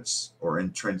reverence or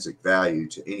intrinsic value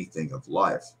to anything of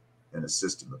life in a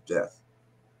system of death.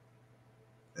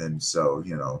 And so,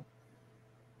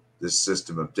 this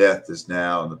system of death is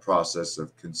now in the process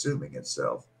of consuming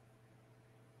itself.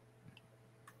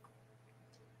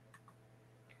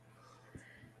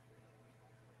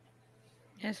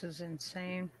 This is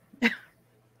insane.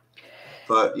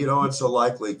 But, it's a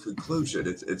likely conclusion.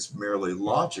 It's merely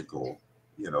logical.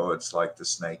 It's like the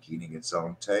snake eating its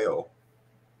own tail.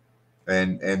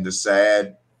 And the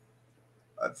sad,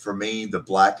 for me, the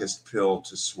blackest pill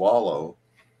to swallow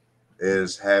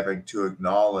is having to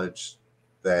acknowledge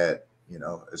that,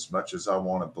 as much as I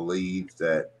want to believe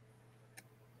that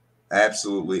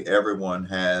absolutely everyone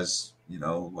has,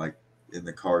 like in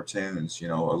the cartoons,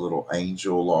 a little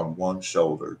angel on one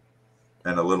shoulder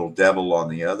and a little devil on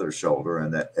the other shoulder,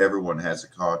 and that everyone has a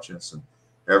conscience and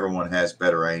everyone has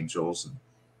better angels and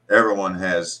everyone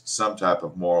has some type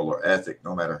of moral or ethic,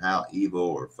 no matter how evil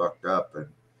or fucked up. And,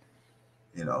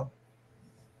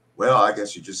 well, I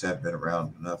guess you just haven't been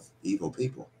around enough evil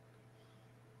people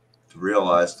to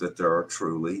realize that there are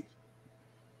truly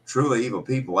evil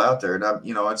people out there. And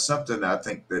it's something I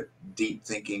think that deep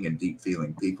thinking and deep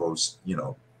feeling people,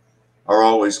 are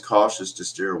always cautious to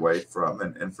steer away from,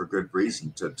 and for good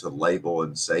reason. To label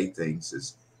and say things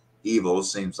as evil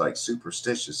seems like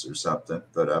superstitious or something,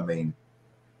 but I mean,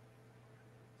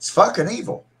 it's fucking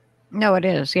evil. No, it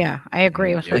is. Yeah, I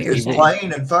agree with what you're It's saying.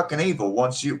 plain and fucking evil.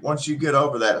 Once you get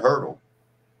over that hurdle,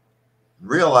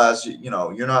 realize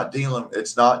you're not dealing.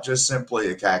 It's not just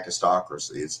simply a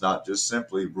kakistocracy. It's not just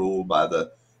simply ruled by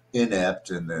the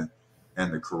inept and the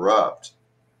and the corrupt.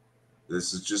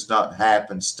 This is just not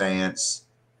happenstance,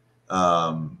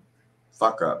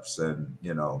 fuck ups and,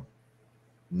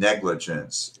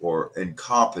 negligence or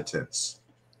incompetence.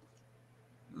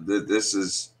 This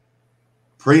is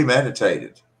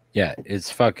premeditated. Yeah, it's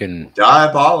fucking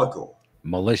diabolical.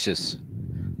 malicious.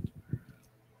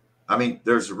 I mean,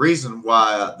 there's a reason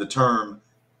why the term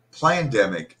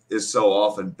plandemic is so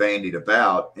often bandied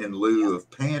about in lieu of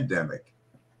pandemic.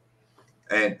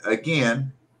 And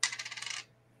again,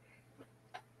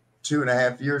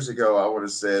 2.5 years ago, I would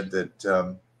have said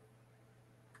that,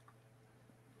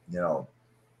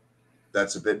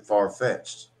 that's a bit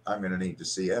far-fetched. I'm going to need to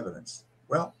see evidence.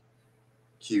 Well,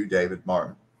 cue David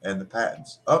Martin and the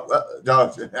patents.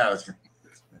 No,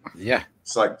 Yeah.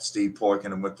 It's like Steve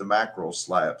Poikonen with the mackerel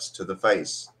slaps to the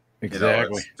face.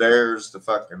 Exactly. There's the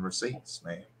fucking receipts,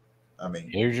 man. I mean,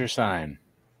 here's your sign.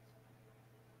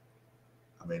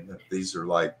 I mean, these are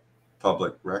like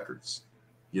public records.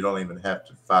 You don't even have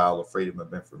to file a Freedom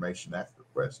of Information Act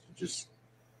request. You just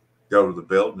go to the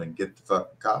building and get the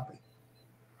fucking copy.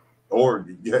 Or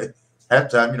half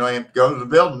the time, you don't have to go to the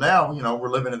building now. We're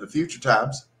living in the future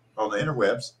times on the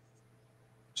interwebs.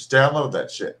 Just download that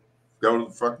shit. Go to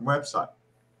the fucking website.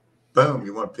 Boom.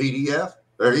 You want a PDF?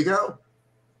 There you go.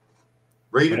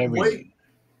 Read it and wait.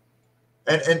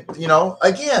 And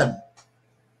again,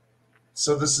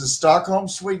 so this is Stockholm,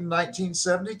 Sweden,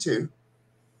 1972.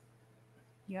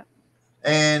 Yep.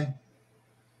 And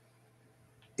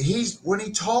when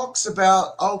he talks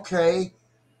about, okay,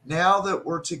 now that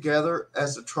we're together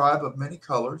as a tribe of many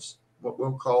colors, what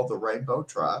we'll call the Rainbow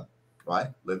Tribe, right?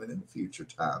 Living in the future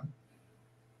time.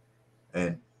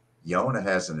 And Yona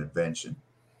has an invention.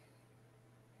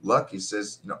 Lucky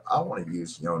says, I want to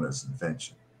use Yona's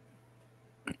invention.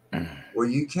 Well,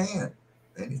 you can.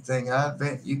 Anything I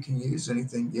invent, you can use.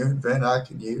 Anything you invent, I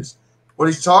can use. What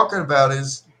he's talking about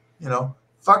is,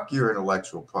 fuck your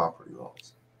intellectual property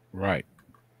laws. Right.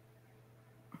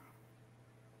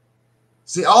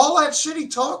 See, all that shit he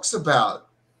talks about,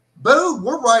 boom,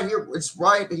 we're right here. It's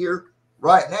right here,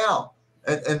 right now.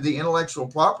 And the intellectual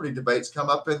property debates come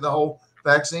up in the whole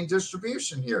vaccine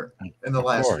distribution here in the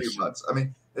last few months. I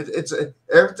mean, it's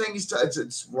everything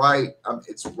it's right.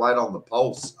 It's right on the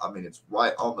pulse. I mean, it's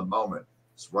right on the moment.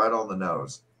 It's right on the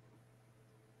nose.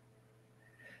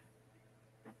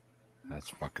 That's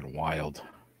fucking wild.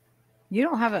 You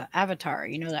don't have an avatar.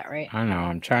 You know that, right? I know.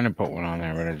 I'm trying to put one on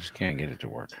there, but I just can't get it to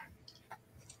work.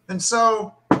 And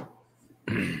so,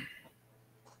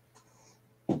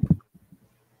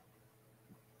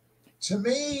 to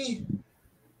me,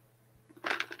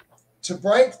 to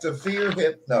break the fear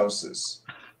hypnosis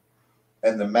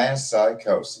and the mass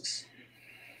psychosis,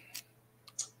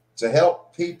 to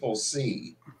help people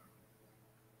see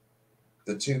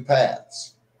the two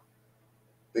paths,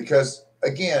 because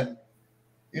again,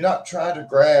 you're not trying to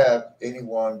grab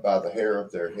anyone by the hair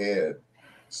of their head,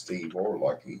 Steve or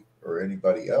Lucky or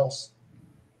anybody else.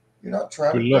 You're not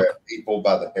trying to grab people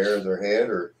by the hair of their head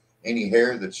or any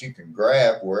hair that you can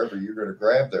grab wherever you're going to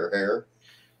grab their hair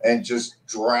and just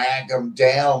drag them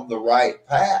down the right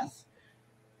path,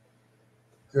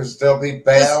 because they'll be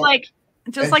bound.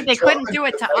 Just like they couldn't do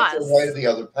it to us. Way to the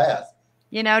other path.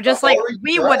 Just like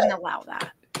we wouldn't allow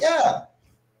that. Yeah.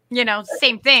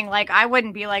 Same thing. Like I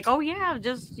wouldn't be like, oh yeah,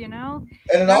 just And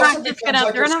they're not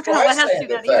gonna let us do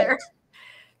that either.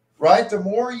 Right? The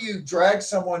more you drag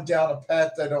someone down a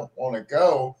path they don't want to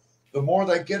go, the more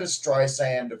they get a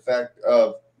Streisand effect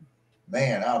of,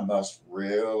 man, I must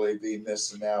really be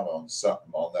missing out on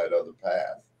something on that other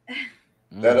path.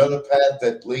 That other path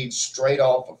that leads straight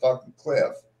off a fucking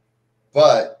cliff.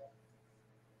 But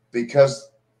because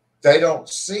they don't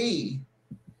see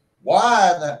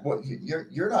why that,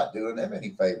 you're not doing them any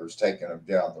favors taking them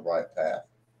down the right path.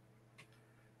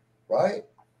 Right?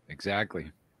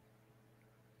 Exactly.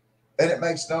 And it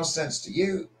makes no sense to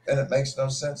you, and it makes no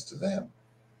sense to them.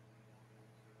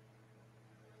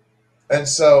 And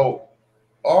so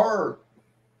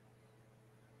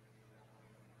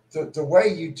the way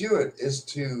you do it is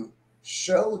to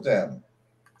show them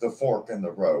the fork in the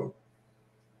road,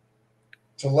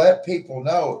 to let people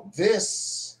know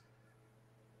this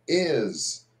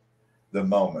is the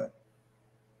moment.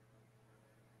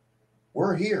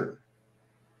 We're here,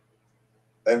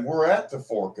 and we're at the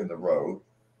fork in the road,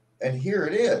 and here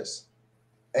it is.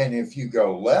 And if you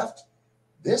go left,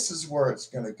 this is where it's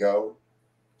going to go.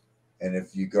 And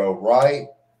if you go right,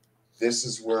 this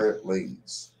is where it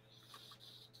leads.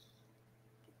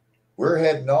 We're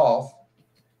heading off,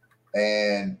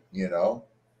 and,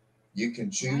 you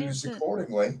can choose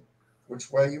accordingly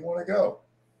which way you want to go.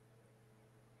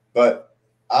 But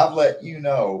I've let you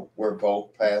know where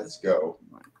both paths go.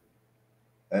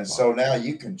 And so now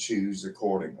you can choose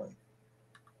accordingly.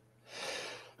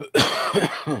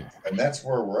 And that's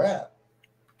where we're at.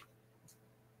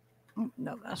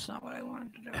 No, that's not what I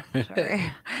wanted to do.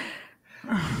 Sorry.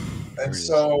 And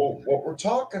so what we're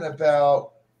talking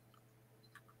about,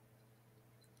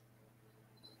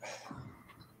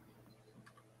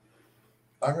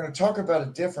 I'm going to talk about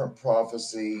a different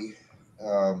prophecy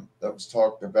that was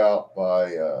talked about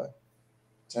by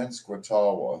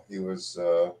Tenskwatawa. He was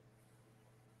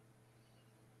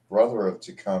brother of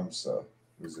Tecumseh,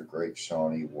 who's a great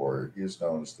Shawnee warrior. He is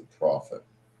known as the prophet.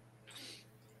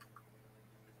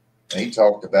 And he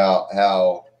talked about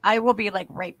how... I will be like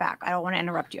right back. I don't want to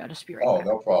interrupt you. I'll just be right back. Oh,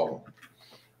 no problem.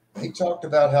 He talked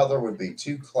about how there would be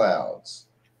two clouds.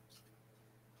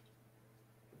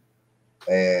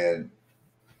 And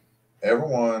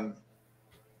everyone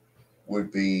would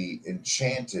be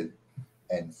enchanted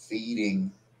and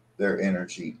feeding their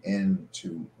energy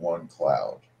into one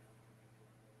cloud.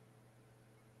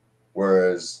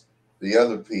 Whereas the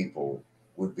other people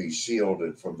would be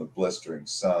shielded from the blistering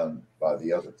sun by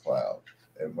the other cloud.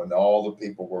 And when all the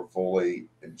people were fully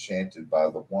enchanted by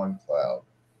the one cloud,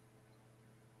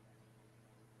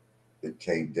 it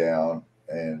came down,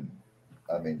 and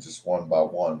I mean, just one by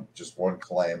one, just one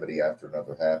calamity after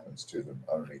another happens to them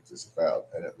underneath this cloud.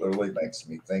 And it literally makes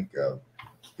me think of,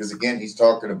 because again, he's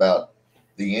talking about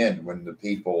the end when the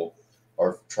people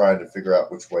are trying to figure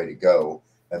out which way to go,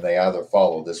 and they either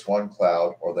follow this one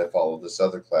cloud or they follow this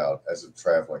other cloud as it's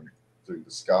traveling through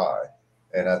the sky.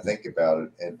 And I think about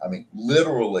it, and I mean,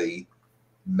 literally,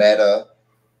 Meta,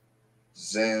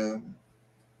 Zoom,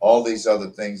 all these other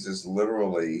things is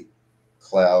literally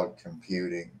cloud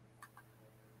computing,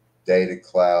 data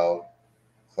cloud,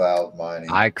 cloud mining,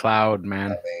 iCloud,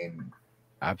 man. I mean,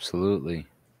 absolutely.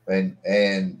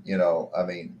 And you know, I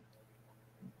mean,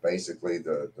 basically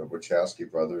the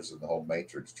Wachowski brothers and the whole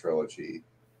Matrix trilogy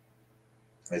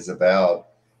is about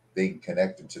being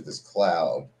connected to this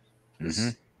cloud,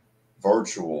 this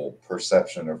virtual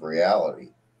perception of reality.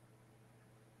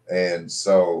 And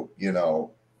so, you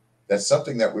know, that's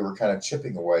something that we were kind of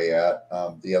chipping away at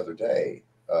the other day.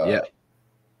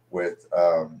 With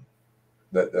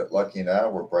that Lucky and I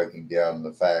were breaking down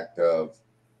the fact of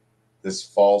this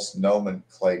false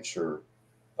nomenclature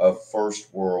of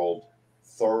first world,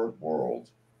 third world,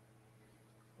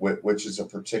 which is a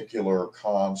particular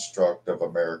construct of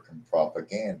American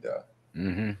propaganda.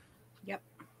 Yep.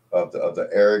 Of the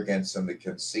arrogance and the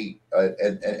conceit,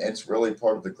 and it's really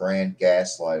part of the grand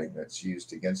gaslighting that's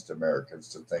used against Americans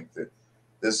to think that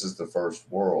this is the first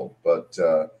world. But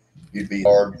you'd be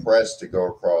hard pressed to go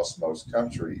across most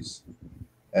countries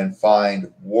and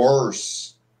find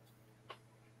worse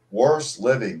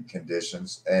living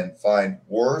conditions and find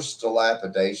worse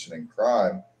dilapidation and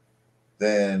crime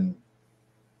than,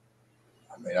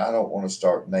 I mean, I don't want to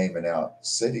start naming out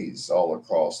cities all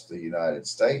across the United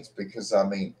States because, I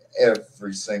mean,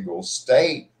 every single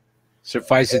state.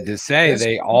 Suffice it to say,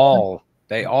 they all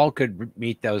could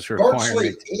meet those requirements.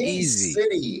 Virtually any easy.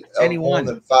 city of more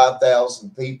than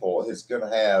 5,000 people is going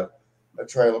to have a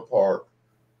trailer park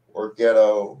or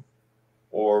ghetto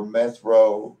or meth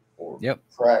row or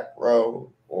crack row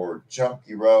or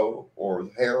junkie row or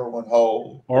heroin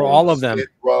hole or all of them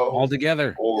row all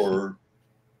together, or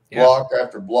block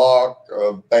after block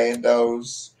of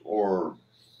bandos or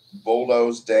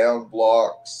bulldoze down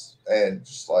blocks, and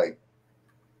just like,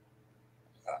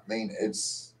 I mean,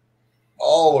 it's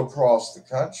all across the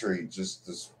country, just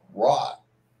this rot.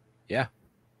 Yeah.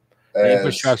 The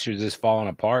infrastructure is just falling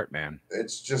apart, man.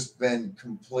 It's just been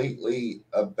completely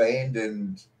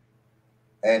abandoned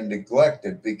and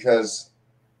neglected because,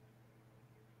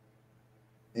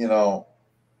 you know,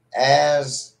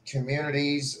 as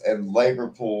communities and labor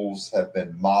pools have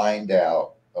been mined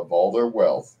out of all their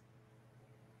wealth,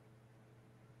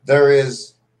 there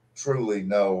is truly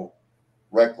no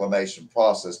reclamation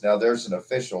process. Now, there's an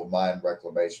official mine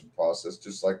reclamation process,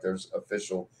 just like there's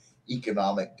official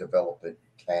economic development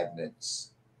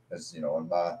cabinets. As you know, in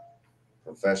my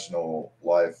professional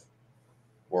life,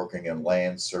 working in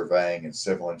land surveying and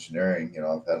civil engineering, you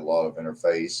know, I've had a lot of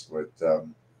interface with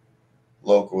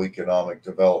local economic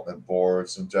development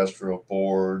boards, industrial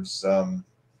boards,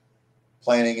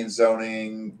 planning and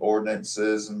zoning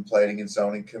ordinances, and planning and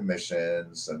zoning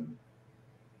commissions, and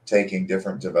taking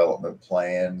different development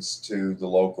plans to the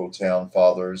local town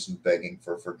fathers and begging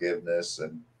for forgiveness,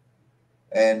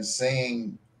 and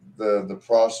seeing the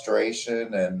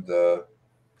prostration and the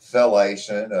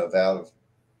fellation of out of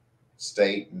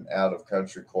state and out of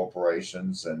country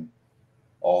corporations and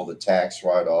all the tax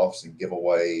write-offs and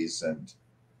giveaways, and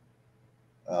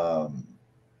um,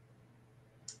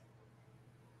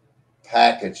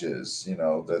 packages,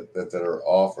 that are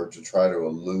offered to try to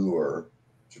allure,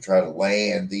 to try to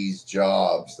land these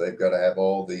jobs. They've got to have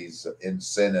all these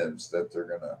incentives that they're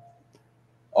going to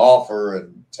offer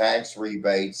and tax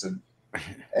rebates and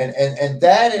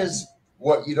that is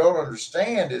what you don't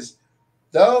understand is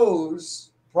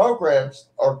those programs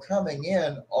are coming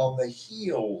in on the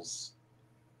heels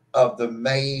of the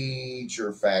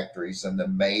major factories and the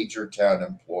major town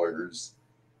employers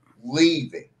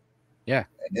leaving. Yeah.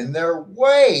 And in their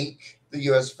wake, the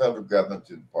U.S. federal government,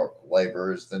 through the Department of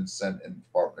Labor, has then sent, and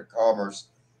Department of Commerce,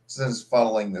 since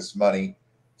funneling this money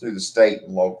through the state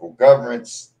and local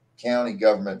governments, county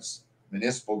governments,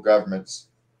 municipal governments,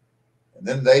 and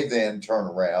then they then turn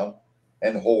around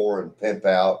and whore and pimp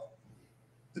out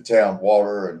the town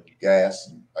water and gas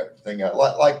and everything,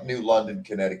 like New London,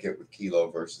 Connecticut, with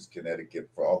Kelo versus Connecticut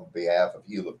on behalf of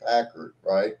Hewlett Packard,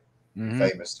 right? Mm-hmm.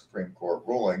 Famous Supreme Court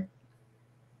ruling.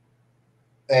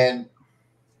 And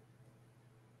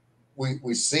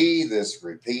we see this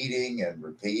repeating and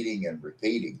repeating and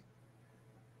repeating.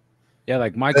 Yeah,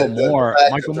 like Michael Moore.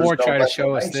 fact Michael that there's Moore no tried to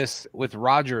show us reclamation. this with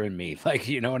Roger and Me. Like,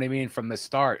 you know what I mean? From the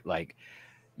start, like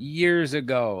years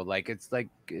ago. Like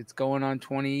it's going on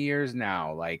 20 years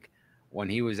now. Like when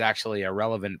he was actually a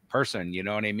relevant person, you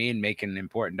know what I mean? Making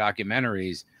important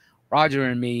documentaries. Roger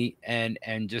and Me and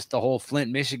just the whole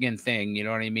Flint, Michigan thing, you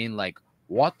know what I mean? Like,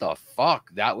 what the fuck?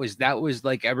 That was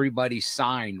like everybody's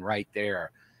sign right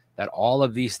there that all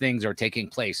of these things are taking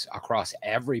place across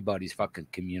everybody's fucking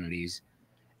communities.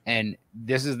 And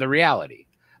this is the reality.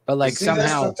 But like See, that's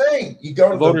somehow the thing. You go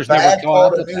to the voters never bad caught up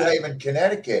part of with New that. Haven,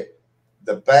 Connecticut.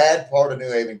 The bad part of New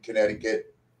Haven,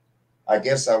 Connecticut. I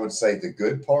guess I would say the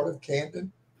good part of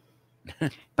Camden.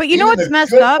 But you know Even what's the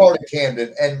messed good up? part of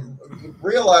Camden, and you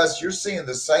realize you're seeing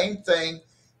the same thing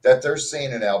that they're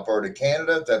seeing in Alberta,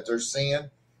 Canada, that they're seeing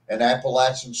in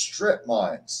Appalachian strip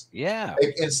mines. Yeah.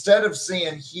 Instead of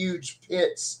seeing huge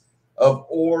pits of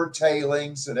ore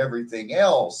tailings and everything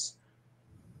else,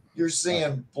 you're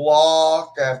seeing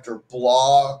block after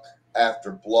block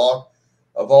after block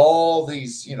of all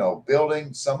these,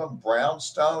 buildings, some of them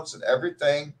brownstones and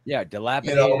everything, Yeah, with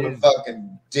dilapidated.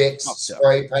 fucking dicks Fucked up.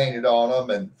 spray painted on them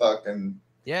and fucking,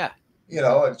 Yeah.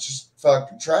 it's just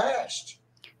fucking trashed.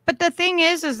 But the thing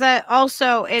is that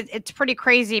also it's pretty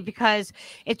crazy because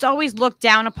it's always looked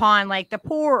down upon, like the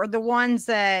poor are the ones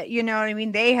that, you know what I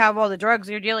mean, they have all the drugs,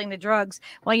 they're dealing the drugs.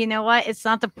 Well, you know what? It's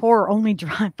not the poor only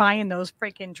buying those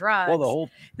freaking drugs. Well, the whole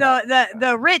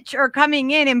the rich are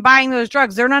coming in and buying those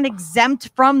drugs. They're not exempt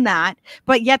from that,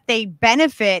 but yet they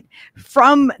benefit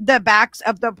from the backs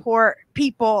of the poor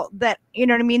people that, you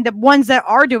know what I mean, the ones that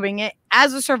are doing it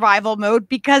as a survival mode,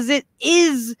 because it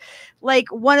is like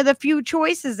one of the few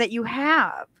choices that you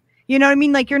have. You know what I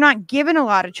mean? Like, you're not given a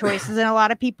lot of choices, and a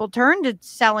lot of people turn to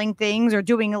selling things or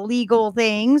doing illegal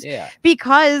things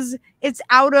because it's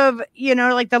out of,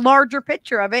 like the larger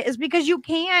picture of it is because you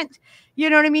can't, you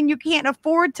know what I mean? You can't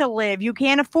afford to live. You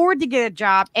can't afford to get a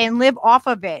job and live off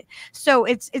of it. So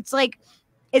it's like,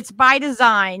 it's by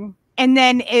design. And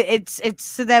then it's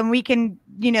so then we can,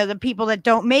 the people that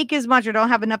don't make as much or don't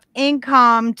have enough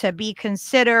income to be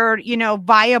considered,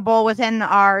 viable within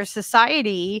our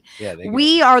society.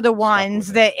 We are the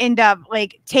ones that end up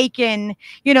like taking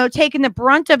the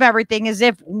brunt of everything, as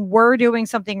if we're doing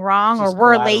something wrong or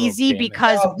we're lazy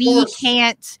because we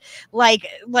can't like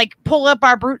pull up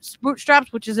our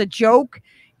bootstraps, which is a joke.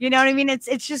 You know what I mean?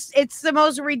 It's the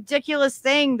most ridiculous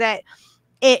thing that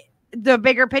the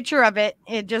bigger picture of it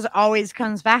just always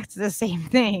comes back to the same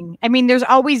thing. I mean, there's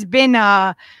always been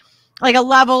a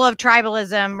level of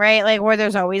tribalism, right? Like where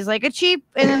there's always like a chief,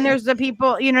 and then there's the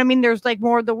people, you know what I mean? There's like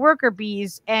more of the worker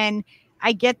bees, and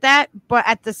I get that, but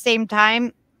at the same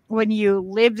time, when you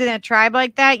lived in a tribe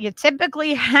like that, you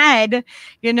typically had,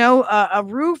 a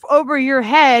roof over your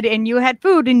head, and you had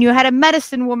food, and you had a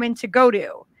medicine woman to go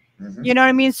to. Mm-hmm. You know what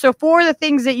I mean? So for the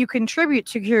things that you contribute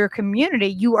to your community,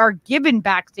 you are giving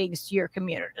back things to your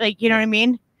community. Like, you know what I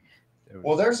mean?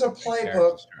 Well, there's a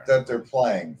playbook that they're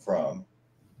playing from,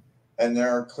 and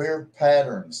there are clear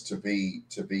patterns to be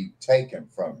taken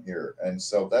from here. And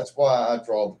so that's why I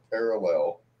draw the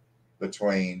parallel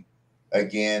between,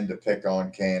 again, to pick on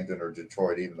Camden or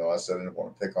Detroit, even though I said I didn't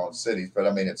want to pick on cities, but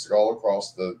I mean, it's all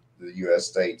across the U.S.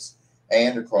 states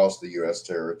and across the U.S.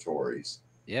 territories.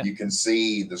 Yeah. You can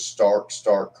see the stark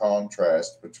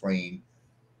contrast between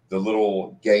the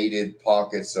little gated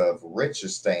pockets of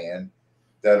Richistan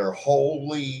that are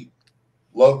wholly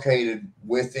located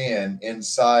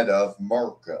inside of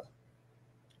Merca.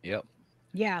 Yep.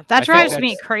 Yeah, that I think drives that's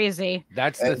me crazy.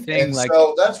 that's the And thing. Like,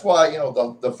 so that's why,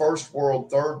 the first world,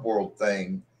 third world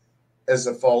thing is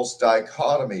a false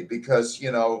dichotomy, because,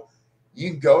 you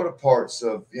can go to parts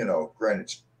of,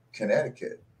 Greenwich,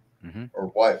 Connecticut, mhm. or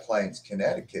White Plains,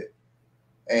 Connecticut,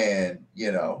 and,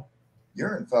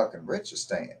 you're in fucking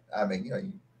Richistan. I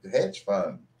mean, the hedge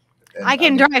fund. I And I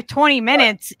can mean, drive 20 right,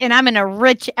 minutes and I'm in a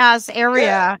rich ass yeah.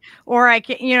 area, or I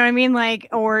can, you know what I mean? Like,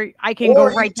 or I can go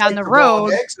Or you right down take the the wrong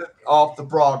road. exit off the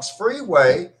Bronx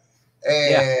Freeway,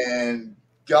 Yeah. and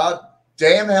God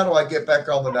damn, how do I get back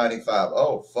on the 95?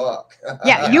 Oh, fuck.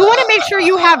 Yeah, you want to make sure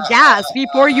you have gas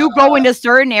before you go into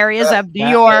certain areas of New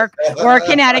That York or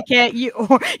Connecticut. You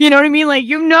know what I mean? Like,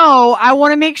 I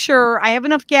want to make sure I have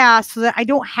enough gas so that I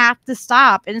don't have to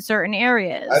stop in certain I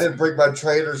areas. didn't bring my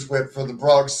trader's whip for the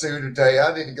Bronx Zoo today.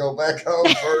 I need to go back home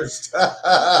first. that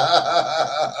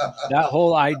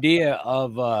whole idea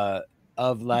of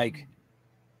like,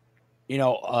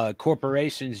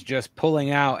 corporations just pulling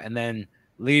out and then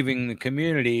leaving the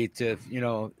community to,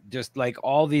 just like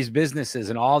all these businesses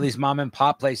and all these mom and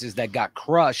pop places that got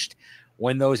crushed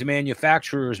when those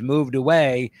manufacturers moved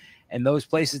away, and those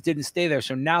places didn't stay there.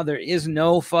 So now there is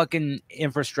no fucking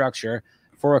infrastructure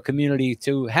for a community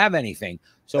to have anything.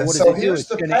 So And what does so it do? here's It's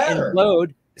the going to pattern.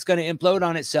 implode. It's going to implode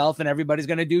on itself, and everybody's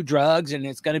going to do drugs, and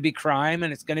it's going to be crime,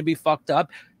 and it's going to be fucked up,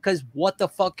 because what the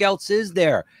fuck else is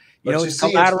there? But you It's see,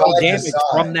 it's collateral by damage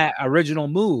from design. that original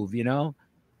move.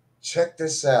 Check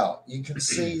this out. You can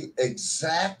see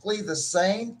exactly the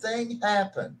same thing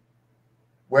happen,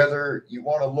 whether you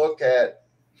want to look at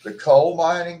the coal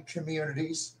mining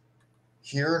communities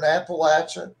here in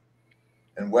Appalachia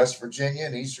and West Virginia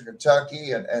and Eastern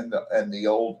Kentucky, and the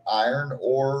old iron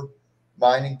ore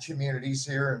mining communities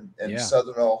here in Yeah.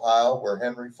 Southern Ohio, where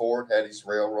Henry Ford had his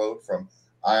railroad from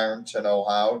Ironton,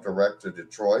 Ohio, direct to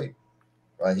Detroit.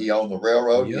 Right? He owned the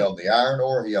railroad, he Yep. owned the iron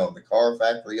ore, he owned the car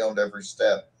factory, he owned every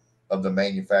step of the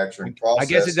manufacturing I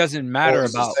guess it process doesn't for matter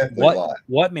his about assembly what line.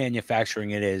 what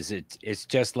manufacturing it is. It's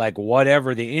just like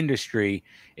whatever the industry,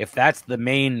 if that's the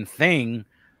main thing,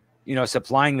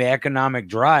 supplying the economic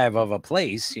drive of a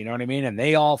place, you know what I mean? And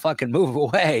they all fucking move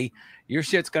away, your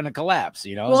shit's gonna collapse,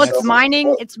 Well, and it's So,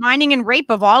 mining. It's mining and rape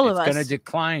of all of it's gonna us.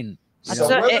 decline. That's so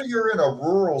whether you're in a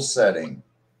rural setting,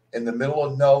 in the middle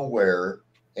of nowhere,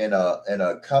 in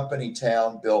a company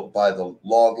town built by the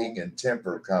logging and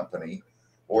timber company,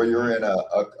 or you're in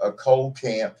a coal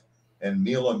camp in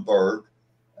Muhlenberg,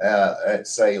 at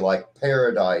say like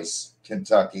Paradise,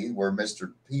 Kentucky, where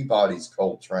Mr. Peabody's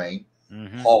coal train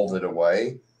Mhm. hauled it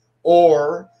away,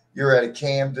 or you're at a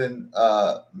Camden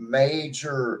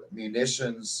major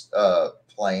munitions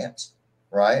plant,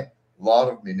 right? A lot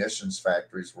of munitions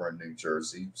factories were in New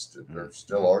Jersey. There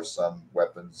still are some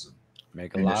weapons and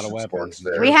Make a lot of munitions weapons. works in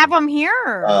we there, have Jersey. them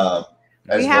here.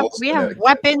 as well as We have Connecticut.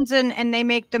 weapons, and they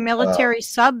make the Uh, military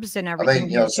subs and I everything mean,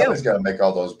 here somebody's too. got to make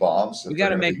all those bombs We if they're got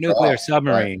to going to make be nuclear dropped, right?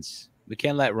 submarines. We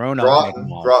can't let Roanoke make them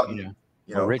Groton, all, Groton,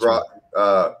 or Richmond.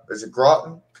 Is it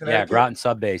Groton, Yeah, Connecticut? Groton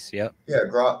sub base. Yep. Yeah,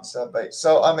 Groton sub base.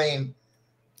 So I mean,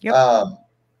 Yep.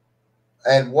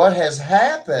 And what has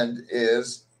happened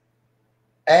is,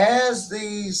 as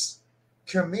these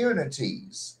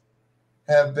communities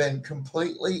have been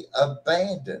completely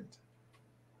abandoned,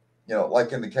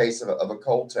 like in the case of a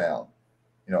coal town,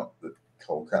 the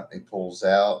coal company pulls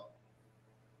out,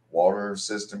 water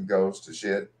system goes to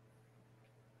shit,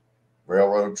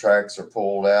 railroad tracks are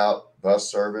pulled out, bus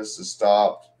service is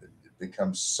stopped, it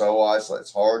becomes so isolated,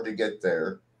 it's hard to get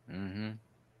there. Mm-hmm.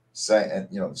 And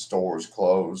the stores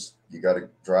closed. You got to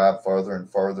drive further and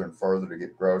further and further to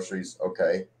get groceries.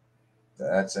 Okay,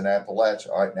 that's in Appalachia.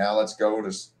 All right, now let's go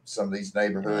to some of these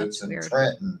neighborhoods in weird.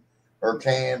 Trenton or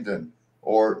Camden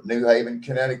or New Haven,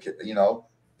 Connecticut.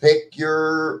 Pick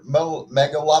your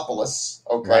megalopolis.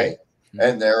 Okay, Right.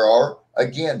 and there are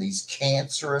again these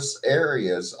cancerous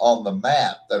areas on the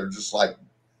map that are just like,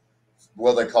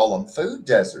 well, they call them food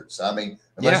deserts. I mean,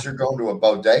 unless you're going to a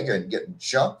bodega and getting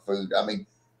junk food. I mean,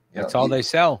 That's all they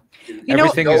sell. You know-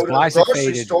 Everything go is to the grocery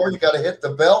glycified. store, you got to hit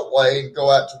the beltway and go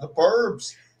out to the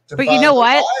burbs to But find you know the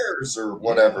what? buyers or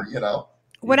whatever.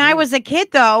 When I was a kid,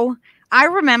 though, I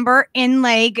remember in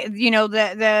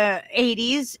the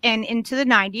 80s and into the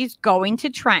 90s going to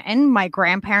Trenton. My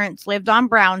grandparents lived on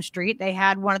Brown Street. They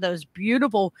had one of those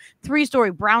beautiful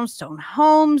 3-story brownstone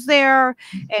homes there,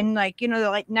 and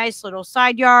the nice little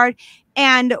side yard.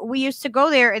 And we used to go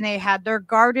there, and they had their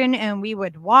garden, and we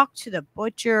would walk to the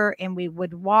butcher, and we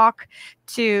would walk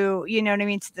to,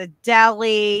 to the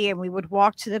deli, and we would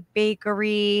walk to the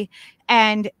bakery.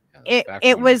 And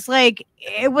it was like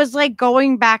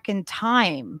going back in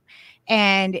time,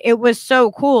 and it was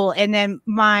so cool. And then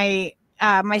my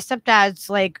my stepdad's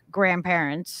like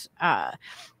grandparents,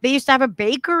 they used to have a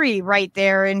bakery right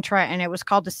there in Trenton. It was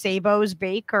called the Sabo's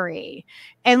Bakery.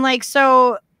 And like,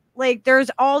 so like there's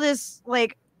all this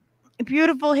like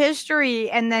beautiful history,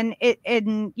 and then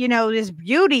and you know, this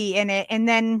beauty in it. And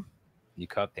then You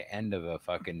caught the end of a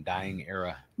fucking dying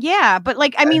era. yeah, but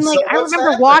like I mean, And like so I what's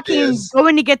remember happened walking, is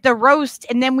going to get the roast,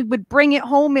 and then we would bring it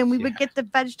home, and we would Yeah. get the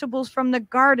vegetables from the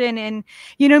garden, and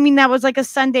you know what I mean, that was like a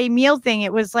Sunday meal thing.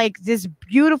 It was like this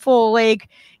beautiful, like,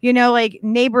 you know, like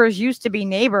neighbors used to be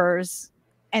neighbors,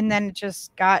 and then it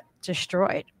just got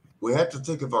destroyed. we have to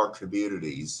think of our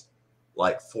communities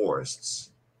like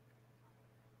forests,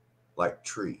 like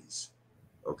trees.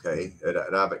 Okay.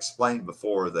 And I've explained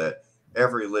before that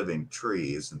every living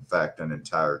tree is, in fact, an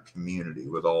entire community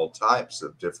with all types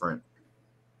of different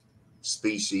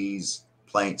species,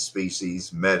 plant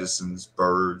species, medicines,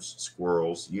 birds,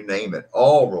 squirrels, you name it,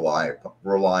 all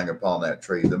relying upon that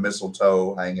tree. The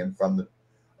mistletoe hanging from the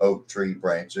oak tree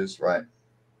branches, right?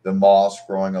 The moss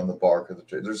growing on the bark of the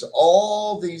tree. There's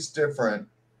all these different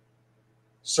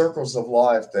circles of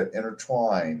life that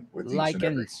intertwine with each and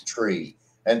every Lichens. tree.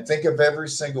 And think of every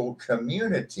single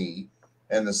community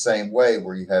in the same way,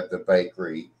 where you have the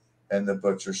bakery and the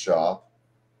butcher shop,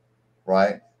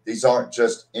 right? These aren't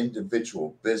just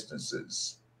individual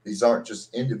businesses. These aren't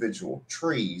just individual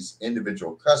trees,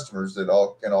 individual customers that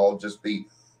all can all just be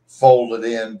folded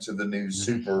into the new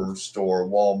superstore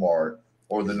Walmart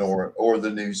or the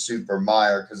new Super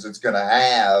Meyer, because it's going to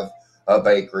have a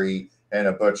bakery and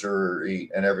a butchery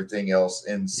and everything else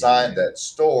inside Yeah. that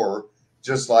store.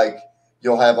 Just like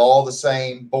you'll have all the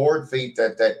same board feet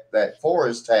that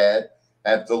Forrest had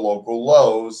at the local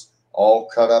Lowe's, all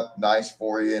cut up nice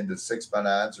for you into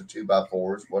 6x9s or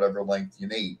 2x4s, whatever length you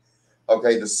need.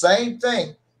 Okay, the same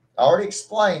thing. I already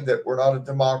explained that we're not a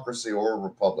democracy or a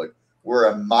republic. We're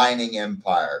a mining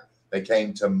empire. They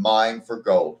came to mine for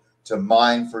gold, to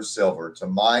mine for silver, to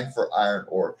mine for iron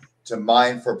ore, to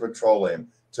mine for petroleum,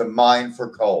 to mine for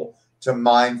coal, to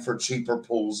mine for cheaper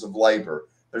pools of labor.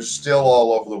 They're still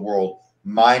all over the world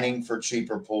mining for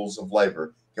cheaper pools of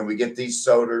labor. Can we get these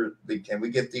Can we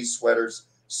get these sweaters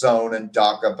sewn in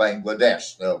Dhaka,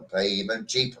 Bangladesh? They'll pay even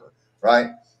cheaper,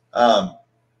 right? Um,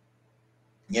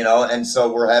 and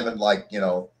so we're having, like,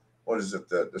 what is it?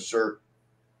 The shirt,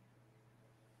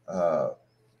 uh,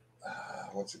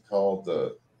 what's it called?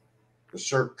 The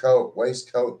shirt coat,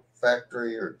 waistcoat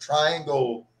factory, or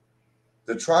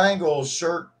the Triangle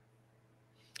shirt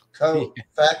coat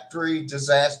factory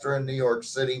disaster in New York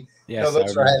City. Yes, I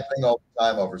Those are remember. happening all the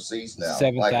time overseas now.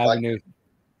 Seventh Avenue.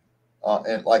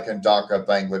 Like in Dhaka,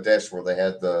 Bangladesh, where they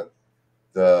had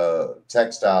the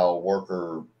textile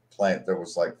worker plant that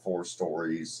was like 4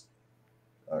 stories,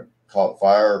 caught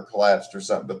fire or collapsed or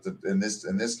something. But in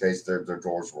this case, their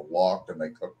doors were locked and they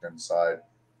cooked inside.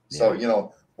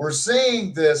 So we're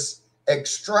seeing this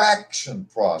extraction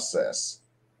process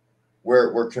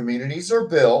where communities are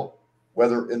built,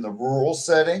 whether in the rural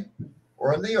setting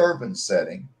or in the urban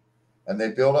setting, and they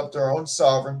build up their own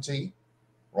sovereignty,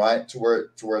 right, to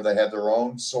where they have their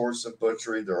own source of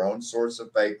butchery, their own source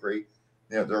of bakery,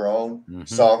 their own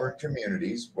sovereign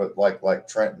communities, with like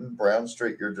Trenton, Brown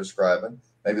Street you're describing,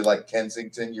 maybe like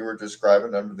Kensington you were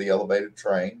describing under the elevated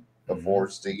train before,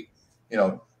 Steve.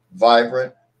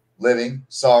 Vibrant, living,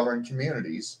 sovereign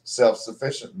communities,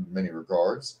 self-sufficient in many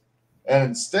regards. And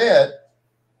instead,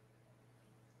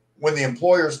 when the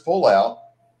employers pull out,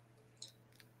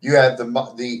 you have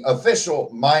the official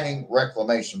mining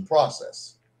reclamation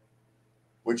process,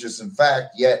 which is in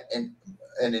fact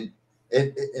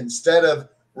instead of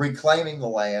reclaiming the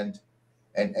land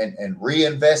and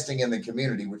reinvesting in the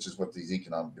community, which is what these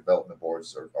economic development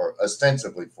boards are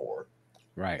ostensibly for.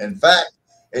 Right. In fact,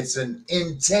 it's an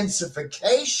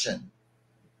intensification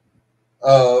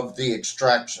of the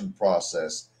extraction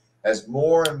process as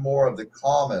more and more of the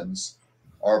commons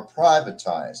are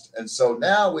privatized. And so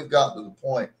now we've gotten to the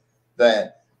point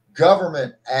that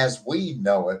government as we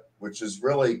know it, which is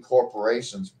really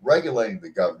corporations regulating the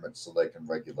government so they can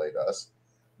regulate us,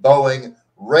 Boeing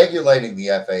regulating the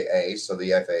FAA so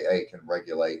the FAA can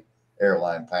regulate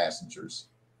airline passengers,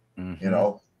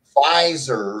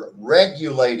 Pfizer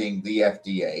regulating the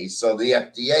FDA so the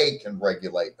FDA can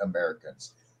regulate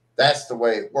Americans. That's the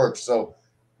way it works. So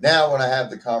now when I have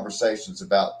the conversations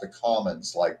about the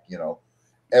commons, like,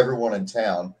 everyone in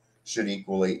town should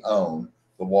equally own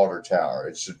the water tower.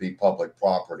 It should be public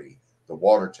property. The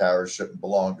water tower shouldn't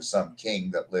belong to some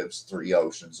king that lives 3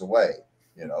 oceans away.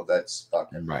 That's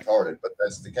fucking retarded. But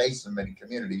that's the case in many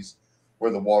communities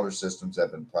where the water systems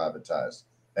have been privatized.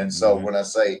 And so when I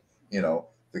say,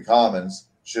 the commons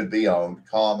should be owned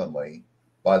commonly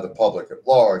by the public at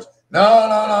large, No,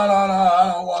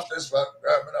 I don't want this fucking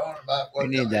government owning my. We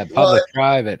need that Well,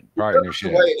 public-private that's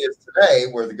partnership. the way it is today,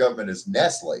 where the government is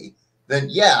Nestle. Then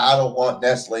yeah, I don't want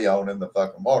Nestle owning the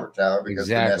fucking water tower because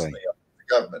the Nestle Exactly. owns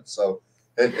the government. So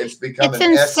it's become It's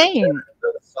an esoteric insane.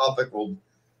 philosophical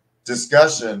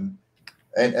discussion,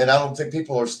 and I don't think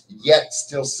people are yet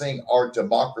still seeing our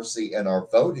democracy and our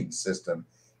voting system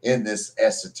in this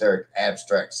esoteric,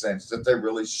 abstract sense that they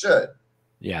really should.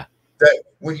 Yeah. That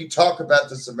when you talk about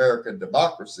this American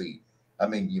democracy, I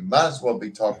mean, you might as well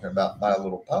be talking about My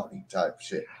Little Pony type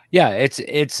shit. Yeah, it's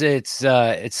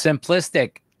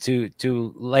simplistic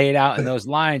to lay it out in those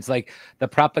lines, like the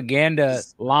propaganda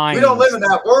lines. We don't live in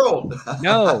that world.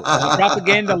 No, the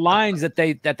propaganda lines that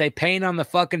they paint on the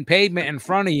fucking pavement in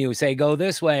front of you, say go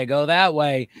this way, go that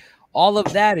way. All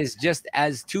of that is just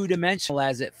as two-dimensional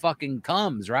as it fucking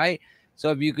comes, right?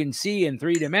 So if you can see in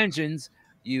 3 dimensions,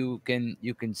 you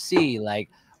can see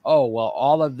like, oh, well,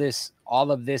 all of this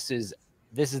is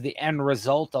the end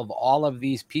result of all of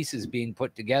these pieces being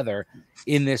put together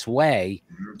in this way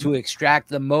to extract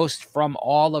the most from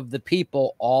all of the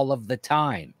people all of the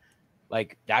time.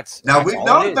 Like that's we've all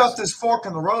known it about is. this fork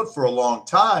in the road for a long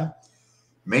time.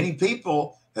 Many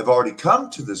people have already come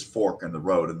to this fork in the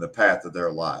road in the path of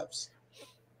their lives.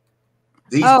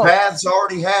 These paths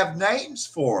already have names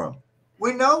for them.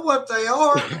 We know what they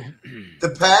are.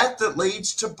 The path that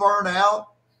leads to burnout,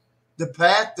 the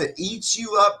path that eats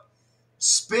you up,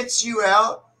 spits you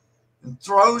out, and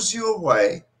throws you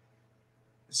away.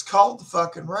 It's called the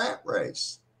fucking rat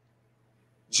race.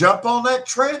 Jump on that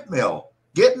treadmill.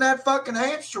 Get in that fucking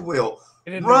hamster wheel.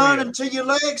 Run until your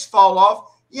legs fall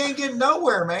off. You ain't getting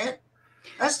nowhere, man.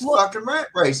 That's the fucking rat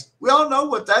race. We all know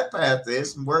what that path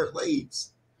is and where it leads.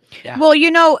 Yeah. Well,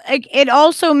 it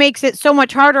also makes it so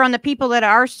much harder on the people that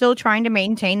are still trying to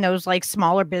maintain those like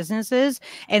smaller businesses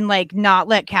and like not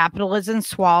let capitalism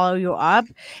swallow you up.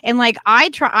 And like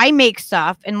I make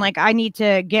stuff and like I need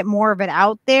to get more of it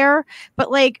out there. But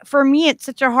like for me, it's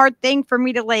such a hard thing for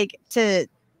me to like to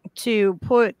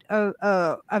put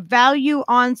a value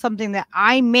on something that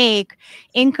I make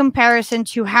in comparison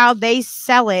to how they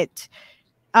sell it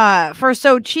for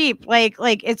so cheap. Like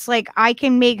it's like I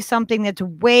can make something that's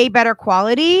way better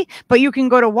quality, but you can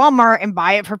go to Walmart and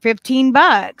buy it for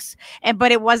 $15,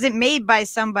 but it wasn't made by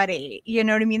somebody, you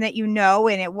know what I mean, that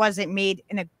and it wasn't made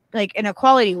in a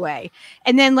quality way.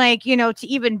 And then like to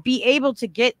even be able to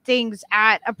get things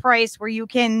at a price where you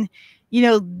can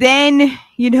then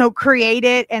create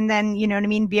it and then what I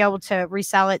mean, be able to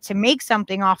resell it to make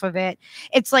something off of it.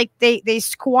 It's like they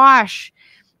squash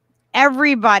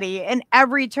everybody in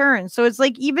every turn. So it's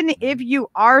like, even if you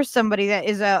are somebody that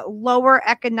is a lower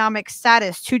economic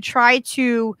status, to try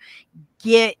to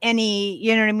get any,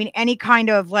 any kind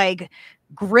of like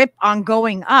grip on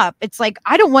going up, it's like,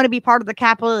 I don't want to be part of the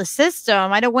capitalist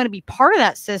system. I don't want to be part of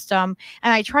that system.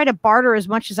 And I try to barter as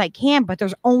much as I can, but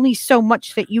there's only so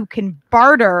much that you can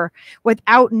barter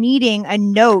without needing a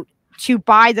note to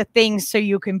buy the things. So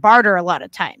you can barter a lot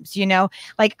of times,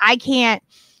 like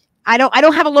I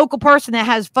don't have a local person that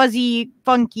has fuzzy,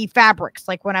 funky fabrics,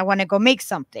 like when I want to go make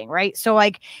something, right? So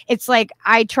like, it's like,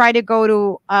 I try to go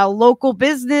to a local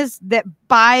business that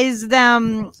buys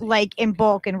them like in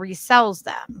bulk and resells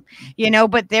them,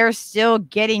 but they're still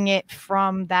getting it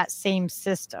from that same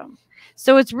system.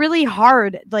 So it's really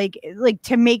hard, like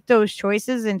to make those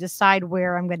choices and decide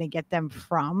where I'm going to get them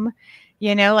from.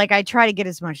 Like I try to get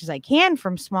as much as I can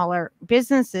from smaller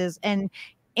businesses, and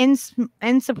in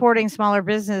supporting smaller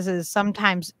businesses,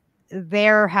 sometimes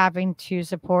they're having to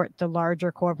support the larger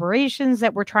corporations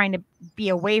that we're trying to be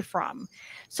away from.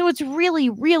 So it's really,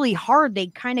 really hard. They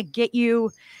kind of get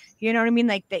you, you know what I mean?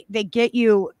 Like they get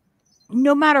you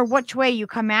no matter which way you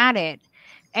come at it.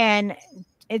 And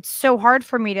it's so hard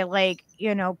for me to like,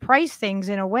 price things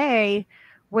in a way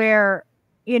where,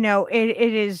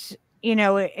 it is,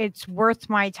 it's worth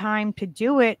my time to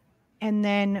do it. And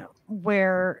then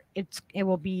where it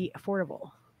will be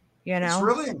affordable, It's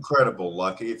really incredible,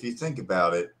 Lucky, if you think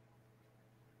about it.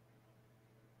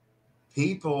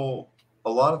 A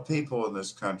lot of people in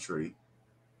this country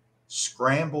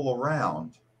scramble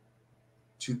around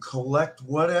to collect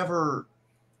whatever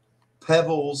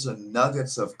pebbles and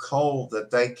nuggets of coal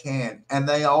that they can, and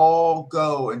they all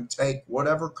go and take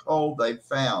whatever coal they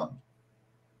found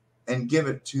and give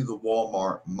it to the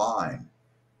Walmart mine.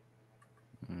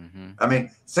 I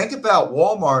mean, think about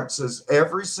Walmart says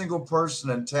every single person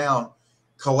in town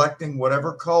collecting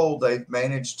whatever coal they've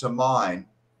managed to mine,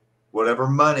 whatever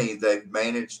money they've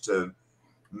managed to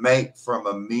make from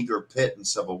a meager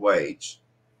pittance of a wage,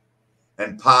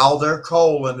 and pile their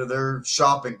coal into their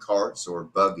shopping carts, or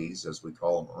buggies as we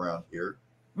call them around here,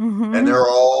 And Mhm. they're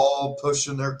all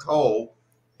pushing their coal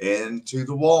into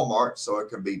the Walmart so it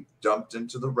can be dumped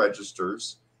into the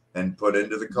registers and put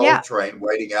into the coal Yeah. train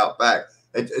waiting out back.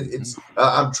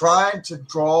 I'm trying to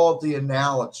draw the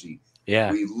analogy.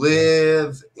 Yeah. We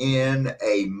live in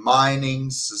a mining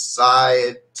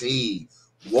society.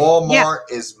 Yeah.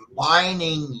 Walmart is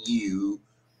mining you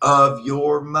of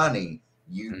your money.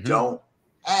 You don't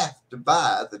have to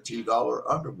buy the $2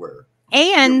 underwear. You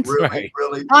And really, Right.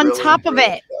 really, on really, top of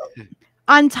really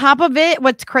it,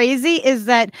 what's crazy is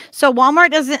that so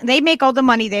Walmart doesn't they make all the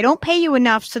money. They don't pay you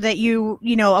enough so that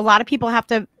a lot of people have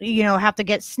to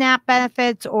get SNAP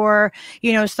benefits or,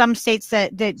 some states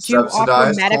that do offer subsidized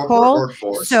corporate medical.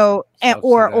 workforce. So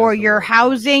or Subsidize the your workforce.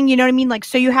 housing, you know what I mean? Like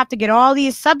so you have to get all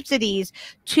these subsidies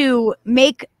to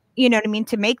make, you know what I mean,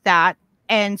 to make that.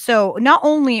 And so not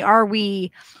only are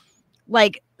we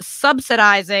like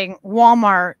subsidizing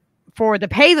Walmart for the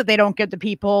pay that they don't give the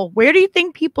people, where do you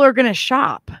think people are going to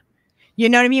shop? You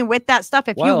know what I mean? With that stuff,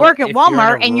 if you Well, work at if you're in a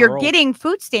Walmart and you're rural, getting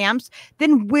food stamps,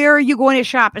 then where are you going to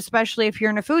shop? Especially if you're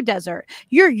in a food desert,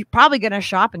 you're probably going to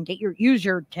shop and use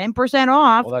your 10%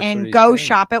 off well, that's what and he's go saying.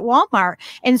 shop at Walmart.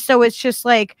 And so it's just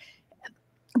like,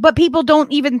 but people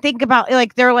don't even think about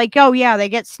like they're like, oh yeah, they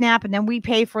get SNAP and then we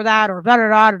pay for that or da da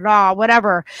da da da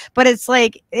whatever. But it's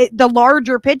like the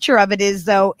larger picture of it is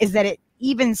that it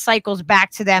even cycles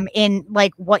back to them in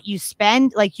like what you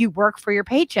spend, like you work for your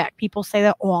paycheck. People say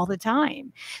that all the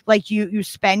time. Like you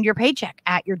spend your paycheck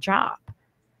at your job.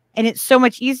 And it's so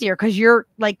much easier because you're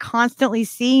like constantly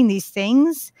seeing these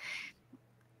things.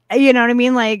 You know what I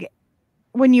mean? Like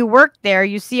when you work there,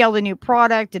 you see all the new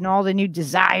product and all the new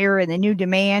desire and the new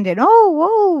demand, and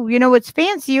oh, whoa, it's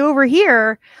fancy over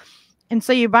here. And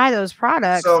so you buy those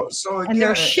products So and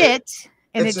they're again, shit.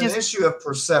 And it's it an just, issue of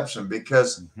perception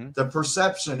because Hmm. the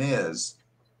perception is,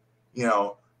 you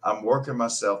know, I'm working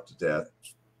myself to death.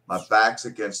 My back's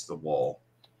against the wall.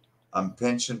 I'm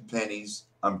pinching pennies.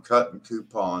 I'm cutting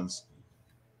coupons.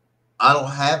 I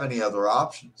don't have any other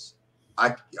options.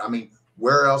 I mean,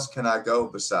 where else can I go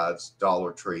besides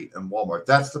Dollar Tree and Walmart?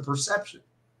 That's the perception,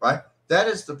 right? That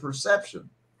is the perception.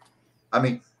 I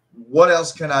mean, what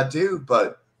else can I do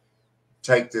but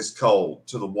take this coal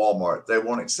to the Walmart? They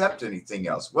won't accept anything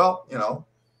else. Well,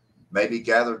 maybe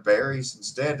gather berries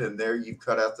instead, and there you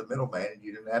cut out the middleman, and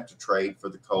you didn't have to trade for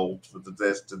the coal, for the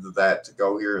this, to the that, to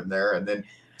go here and there, and then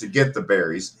to get the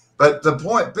berries. But the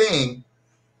point being,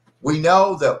 we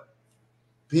know that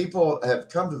people have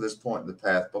come to this point in the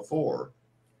path before,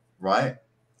 right?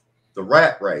 The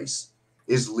rat race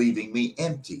is leaving me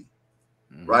empty,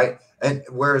 Hmm. right? And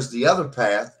whereas the other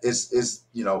path is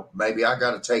maybe I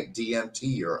got to take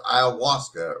DMT or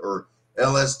ayahuasca or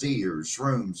LSD or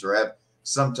shrooms or have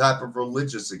some type of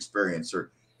religious experience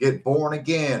or get born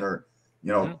again or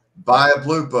Hmm. buy a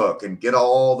blue book and get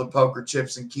all the poker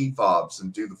chips and key fobs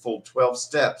and do the full 12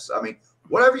 steps. I mean,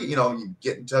 whatever you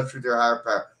get in touch with your higher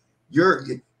power. You're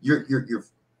you're you're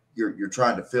you're you're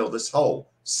trying to fill this hole,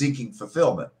 seeking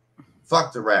fulfillment.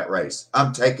 Fuck the rat race.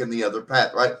 I'm taking the other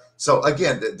path, right? So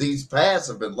again, these paths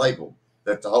have been labeled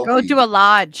that the go Hopi to a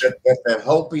lodge. that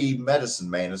Hopi medicine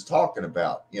man is talking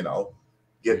about.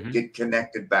 Get Hmm. get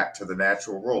connected back to the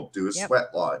natural world. Do a Yep. sweat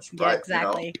lodge, Yeah, right?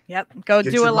 exactly. Yep. Go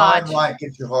Get do a your mind lodge. right,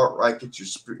 get your heart right, get your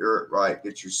spirit right,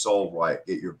 get your soul right,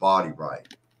 get your body right.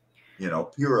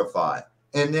 Purify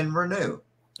and then renew.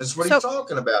 That's what he's So,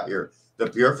 talking about here. The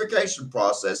purification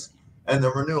process and the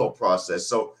renewal process.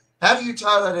 So how do you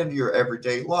tie that into your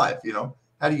everyday life?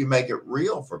 How do you make it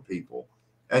real for people?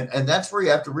 And that's where you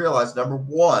have to realize, number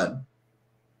one,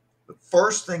 the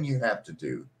first thing you have to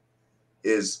do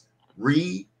is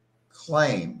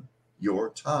reclaim your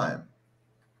time.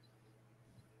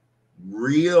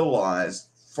 Realize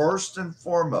first and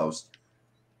foremost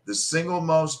the single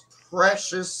most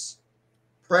precious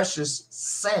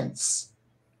sense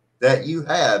that you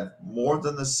have, more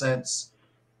than the sense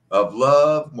of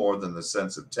love, more than the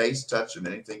sense of taste, touch, and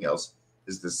anything else,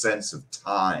 is the sense of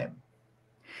time.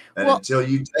 And well, until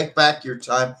you take back your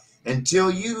time,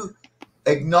 until you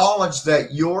acknowledge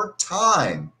that your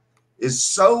time is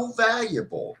so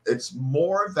valuable, it's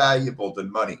more valuable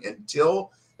than money,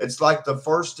 until it's like the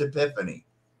first epiphany,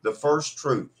 the first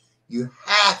truth. You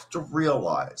have to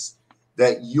realize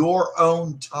that your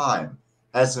own time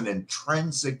has an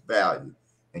intrinsic value,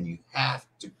 and you have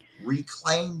to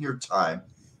reclaim your time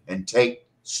and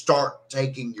start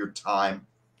taking your time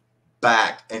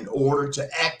back in order to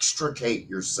extricate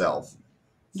yourself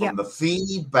from yep. the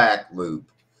feedback loop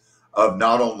of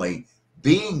not only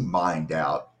being mined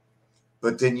out,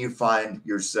 but then you find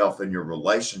yourself in your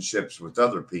relationships with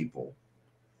other people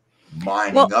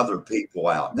Well, mining other people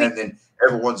out, we and then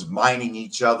everyone's mining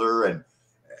each other, and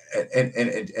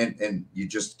and you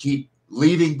just keep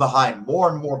leaving behind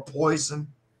more and more poison,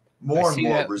 more and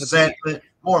more resentment,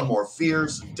 more and more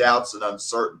fears and doubts and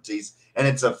uncertainties. And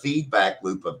it's a feedback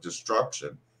loop of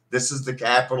destruction. This is the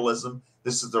capitalism.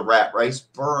 This is the rat race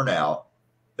burnout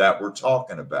that we're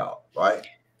talking about, right?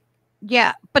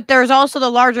 Yeah, but there's also the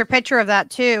larger picture of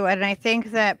that too. And I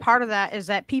think that part of that is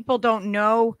that people don't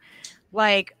know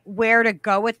like where to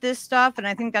go with this stuff. And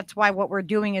I think that's why what we're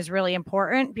doing is really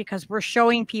important, because we're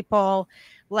showing people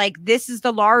like this is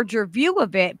the larger view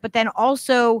of it. But then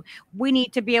also we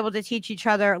need to be able to teach each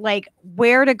other like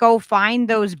where to go find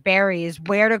those berries,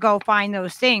 where to go find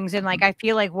those things. And like I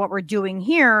feel like what we're doing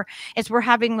here is we're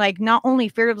having like not only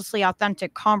fearlessly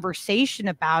authentic conversation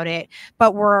about it,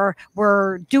 but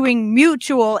we're doing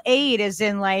mutual aid, as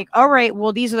in like, all right,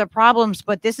 well, these are the problems,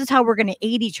 but this is how we're going to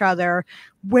aid each other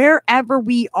wherever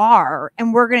we are,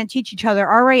 and we're going to teach each other,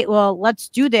 all right, well, let's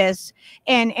do this.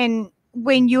 And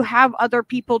when you have other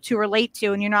people to relate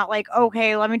to, and you're not like,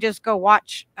 okay, let me just go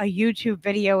watch a YouTube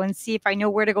video and see if I know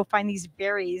where to go find these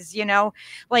berries, you know,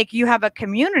 like you have a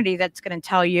community that's going to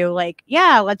tell you like,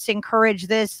 yeah, let's encourage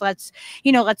this, let's,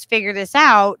 you know, let's figure this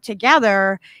out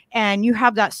together. And you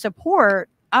have that support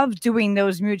of doing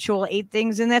those mutual aid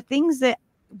things, and the things that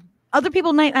other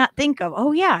people might not think of.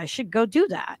 Oh yeah, I should go do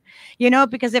that, you know,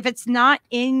 because if it's not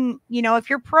in, you know, if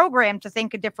you're programmed to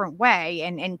think a different way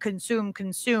and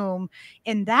consume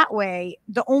in that way,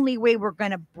 the only way we're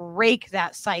going to break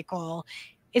that cycle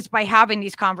is by having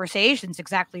these conversations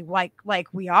exactly like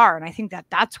we are. And I think that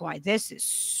that's why this is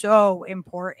so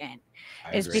important,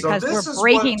 is because we're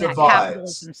breaking that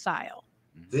capitalism style.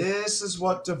 This is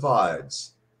what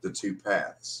divides the two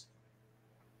paths.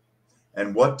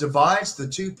 And what divides the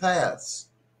two paths,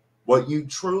 what you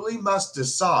truly must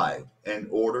decide in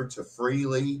order to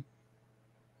freely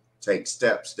take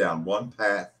steps down one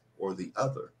path or the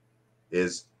other,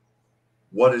 is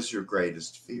what is your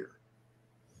greatest fear?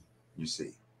 You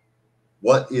see,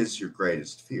 what is your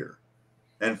greatest fear?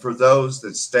 And for those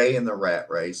that stay in the rat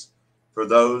race, for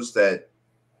those that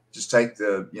just take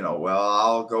the, you know, well,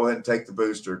 I'll go ahead and take the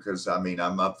booster because I mean,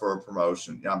 I'm up for a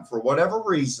promotion. For whatever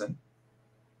reason,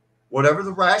 whatever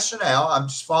the rationale, I'm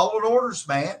just following orders,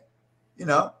 man. You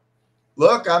know,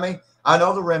 look, I mean, I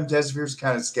know the remdesivir is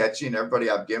kind of sketchy and everybody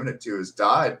I've given it to has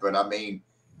died, but I mean,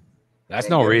 that's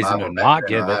no reason to not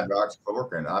give it.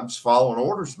 I'm just following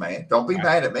orders, man. Don't be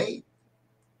mad at me,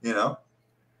 you know?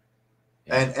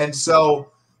 Yeah. And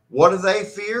so what do they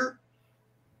fear?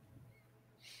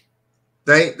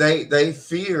 They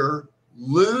fear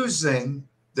losing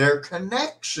their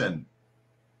connection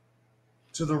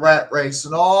to the rat race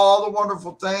and all the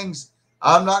wonderful things.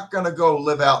 I'm not going to go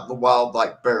live out in the wild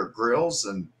like Bear Grylls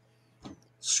and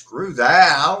screw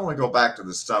that. I want to go back to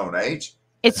the Stone Age.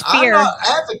 It's fear. I'm not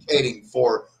advocating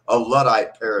for a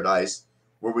Luddite paradise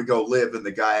where we go live in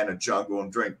the Guyana jungle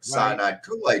and drink cyanide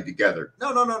Kool-Aid together. No.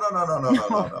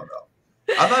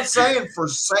 I'm not saying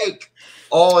forsake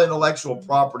all intellectual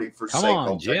property, forsake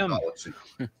all technology.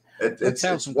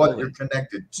 It's what you're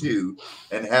connected to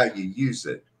and how you use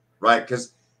it. Right,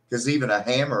 because even a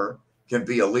hammer can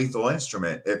be a lethal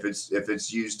instrument if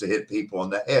it's used to hit people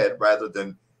in the head rather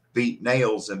than beat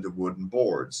nails into wooden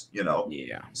boards. You know.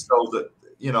 Yeah. So that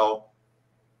you know,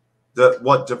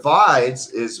 what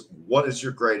divides is what is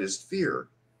your greatest fear,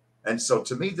 and so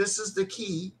to me this is the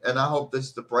key, and I hope this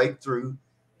is the breakthrough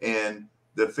in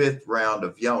the 5th round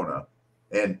of Yona,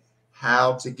 and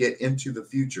how to get into the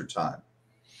future time,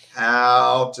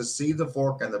 how to see the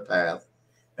fork in the path.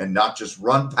 And not just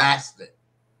run past it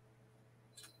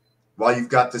while you've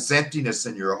got this emptiness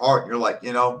in your heart. You're like,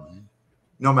 you know,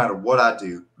 no matter what I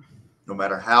do, no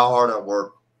matter how hard I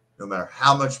work, no matter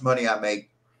how much money I make,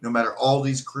 no matter all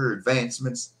these career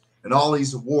advancements and all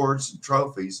these awards and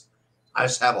trophies, I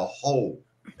just have a hole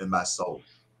in my soul.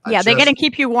 Yeah, they're going to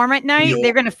keep you warm at night.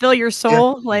 They're going to fill your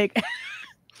soul. Yeah. Like,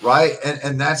 right.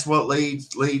 And that's what leads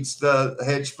the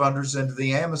hedge funders into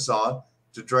the Amazon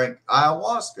to drink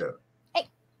ayahuasca.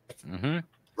 Mm-hmm.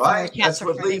 Right. That's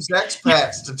what leads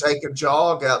expats to take a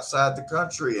jog outside the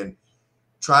country and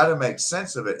try to make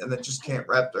sense of it. And they just can't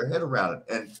wrap their head around it.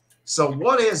 And so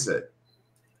what is it?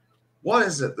 What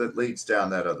is it that leads down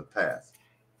that other path?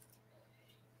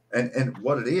 And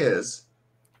what it is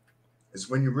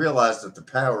when you realize that the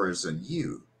power is in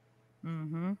you.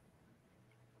 Mm-hmm.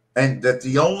 And that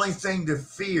the only thing to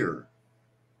fear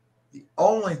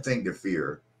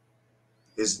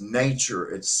is nature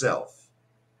itself.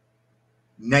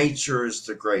 Nature is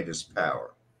the greatest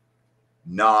power,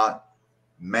 not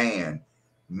man.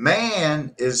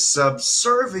 Man is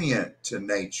subservient to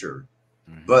nature.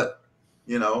 Mm-hmm. But,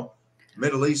 you know,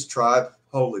 Middle East tribe,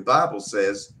 Holy Bible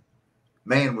says,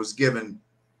 man was given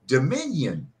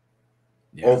dominion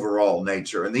over all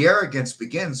nature. And the arrogance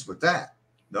begins with that.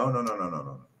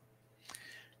 No.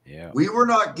 Yeah. We were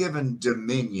not given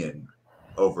dominion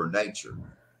over nature.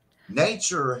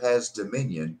 Nature has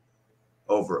dominion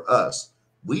over us.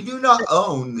 We do not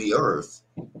own the earth.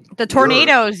 The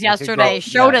tornadoes yesterday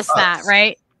showed us that,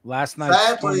 right? Last night's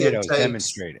Sadly, tornadoes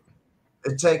demonstrated.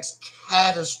 It takes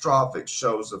catastrophic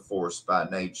shows of force by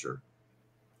nature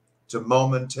to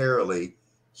momentarily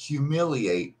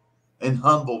humiliate and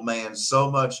humble man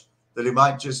so much that he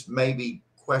might just maybe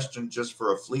question just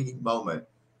for a fleeting moment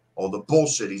all the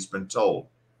bullshit he's been told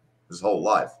his whole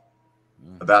life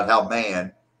about how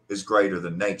man is greater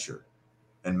than nature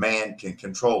and man can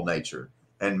control nature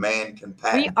and man can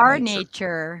patent We are nature.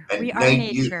 nature. And We are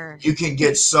nature. You can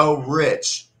get so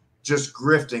rich just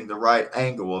grifting the right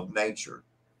angle of nature.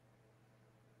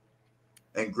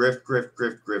 And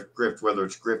grift, whether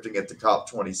it's grifting at the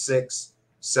COP26,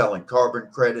 selling carbon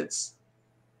credits,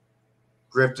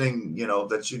 grifting,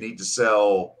 that you need to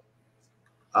sell,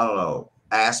 I don't know,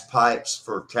 ass pipes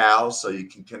for cows so you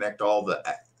can connect all the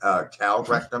cow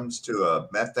rectums to a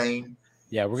methane.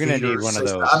 Yeah, we're going to need one of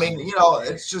those. I mean,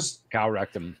 it's just cow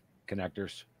rectum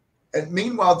connectors. And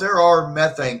meanwhile, there are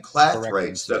methane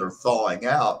clathrates that are thawing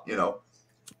out.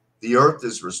 The earth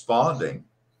is responding,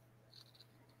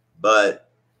 but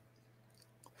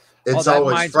it's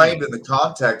always framed in the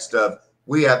context of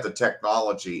we have the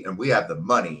technology and we have the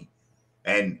money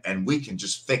and we can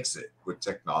just fix it with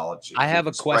technology. I have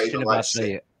a question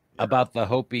about the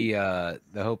Hopi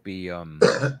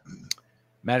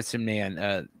medicine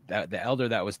man, the elder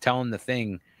that was telling the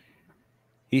thing.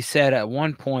 He said at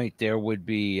one point there would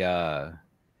be there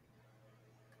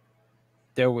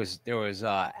was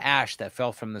ash that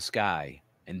fell from the sky,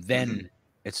 and then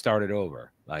it started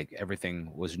over, like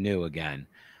everything was new again.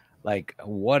 Like,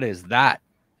 what is that?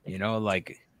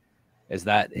 Like, is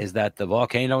that the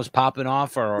volcanoes popping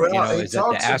off, or is it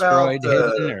the asteroid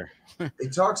hitting? Or he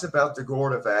talks about the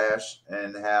gourd of ash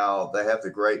and how they have the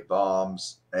great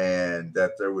bombs, and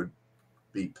that there would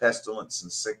be pestilence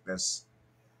and sickness,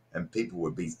 and people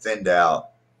would be thinned out,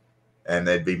 and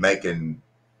they'd be making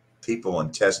people in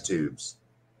test tubes.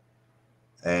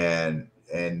 And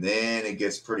then it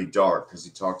gets pretty dark because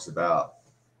he talks about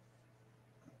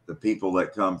the people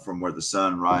that come from where the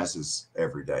sun rises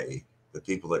every day, the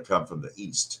people that come from the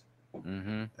east.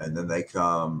 And then they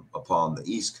come upon the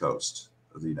east coast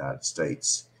of the United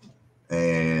States,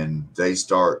 and they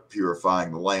start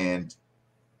purifying the land.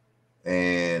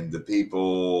 And the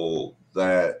people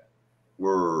that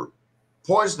were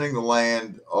poisoning the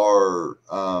land are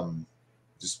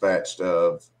dispatched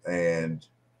of, and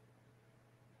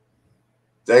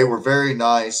they were very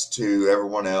nice to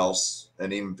everyone else,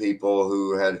 and even people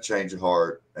who had a change of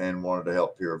heart and wanted to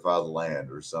help purify the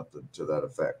land or something to that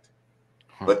effect.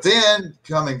 But then,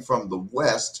 coming from the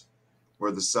west,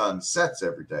 where the sun sets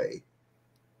every day,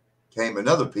 came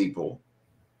another people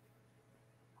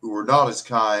who were not as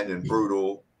kind and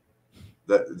brutal.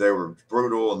 That they were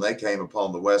brutal, and they came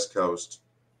upon the west coast,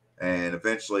 and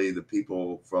eventually the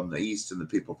people from the east and the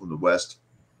people from the west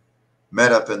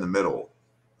met up in the middle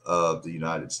of the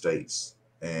United States,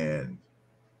 and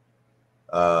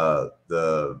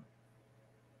the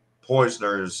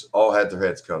poisoners all had their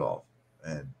heads cut off.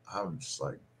 And I'm just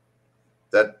like,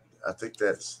 that. I think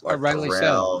that's like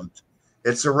around.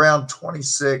 It's around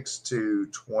 26 to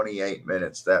 28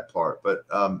 minutes, that part, but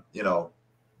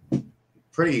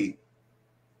pretty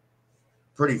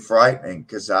frightening,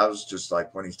 because I was just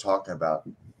like, when he's talking about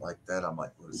like that, I'm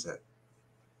like, what is that?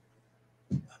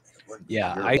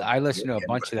 Yeah, I listened to a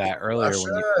bunch of that earlier when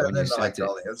you sent it.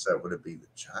 On the inside, would it be the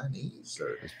Chinese?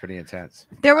 Or? It was pretty intense.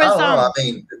 There was I don't know. I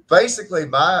mean, basically,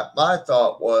 my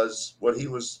thought was what he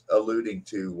was alluding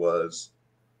to was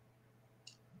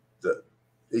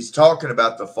he's talking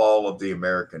about the fall of the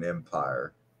American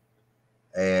Empire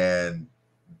and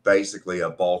basically a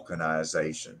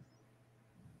balkanization,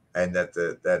 and that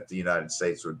the United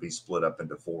States would be split up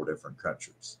into 4 different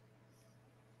countries.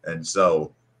 And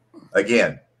so,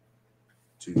 again,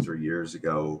 2-3 years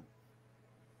ago,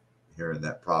 hearing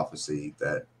that prophecy,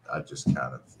 that I just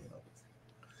kind of,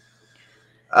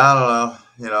 I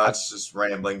don't know, it's just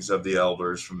ramblings of the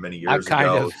elders from many years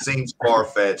ago. It seems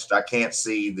far-fetched. I can't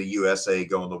see the USA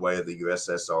going the way of the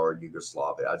USSR and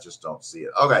Yugoslavia. I just don't see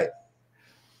it. Okay.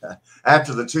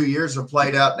 After the 2 years have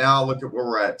played out, now look at where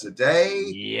we're at today.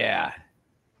 Yeah.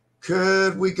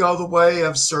 Could we go the way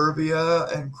of Serbia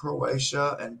and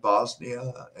Croatia and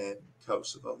Bosnia and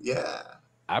Kosovo? Yeah.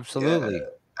 Absolutely. Yeah,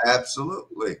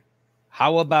 absolutely.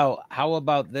 How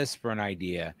about this for an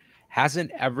idea? Hasn't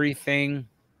everything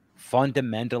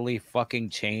fundamentally fucking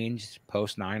changed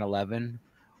post 9/11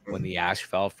 when the ash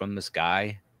fell from the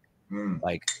sky?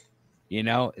 Like, you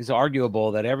know, it's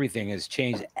arguable that everything has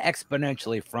changed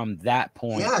exponentially from that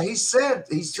point. Yeah, he said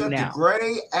the now.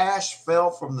 gray ash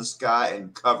fell from the sky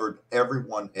and covered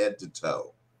everyone head to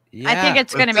toe. I think Yeah,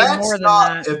 it's going to be more than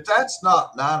that. If that's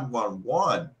not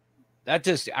 911, that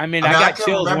just, I mean, I I got can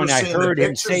chills remember when I seeing the heard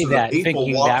him pictures say of the that, people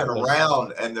thinking walking that was,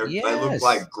 around, and they look yes,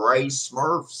 like gray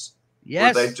Smurfs, where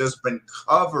yes, they've just been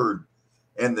covered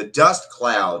in the dust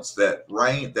clouds that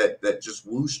rain that just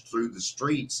whooshed through the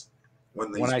streets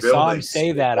when these when I saw him buildings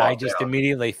say that, I walked just down.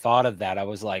 immediately thought of that. I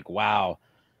was like, wow,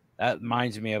 that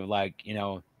reminds me of, like, you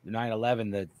know,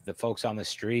 9/11, the folks on the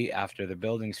street after the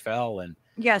buildings fell, and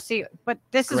Yeah, see, but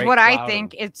this is great what I cloud of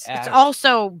think. It's ash.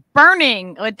 also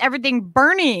burning, like everything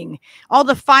burning, all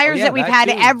the fires yeah, that we've that had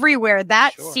too. everywhere.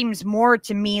 That Sure. seems more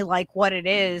to me like what it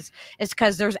is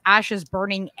because there's ashes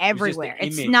burning everywhere.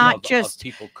 It's It's not of just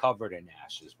people covered in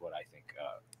ashes. What I think.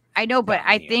 I know, but got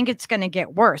I me think on it's going to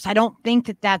get worse. I don't think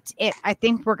that that's it. I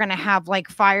think we're going to have like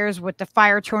fires with the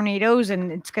fire tornadoes, and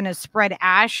it's going to spread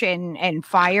ash and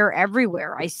fire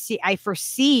everywhere. I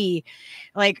foresee,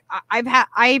 like I've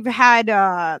had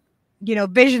you know,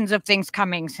 visions of things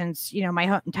coming since, you know,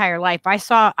 my entire life.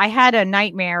 I had a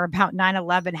nightmare about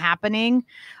 9/11 happening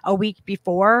a week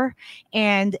before,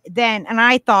 and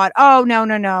I thought, oh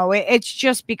no, it's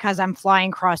just because I'm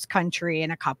flying cross country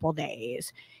in a couple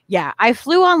days. Yeah, I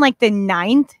flew on like the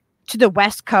 9th to the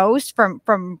West Coast from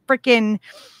freaking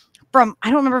from I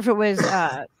don't remember if it was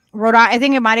Rhode Island. I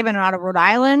think it might have been out of Rhode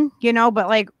Island, you know, but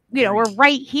like, you know, we're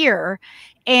right here.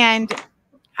 And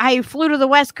I flew to the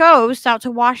West Coast out to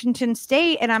Washington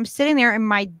State, and I'm sitting there in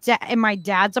my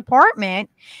dad's apartment,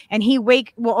 and he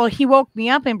woke me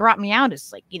up and brought me out.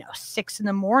 It's like, you know, 6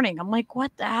 a.m. I'm like,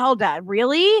 what the hell, Dad?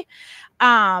 Really?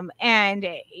 And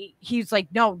he's like,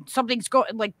 no, something's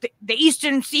going, like the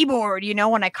Eastern Seaboard, you know.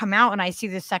 When I come out and I see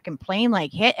the second plane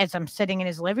like hit as I'm sitting in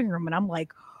his living room, and I'm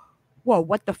like, whoa,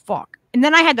 what the fuck? And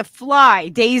then I had to fly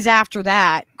days after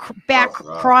that back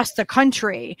across the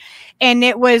country, and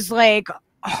it was like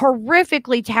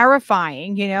horrifically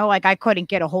terrifying, you know. Like I couldn't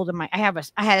get a hold of I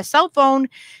had a cell phone,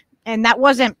 and that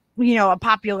wasn't, you know, a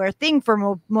popular thing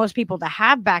for most people to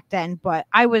have back then, but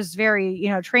I was very, you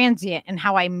know, transient in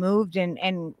how I moved and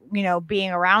you know,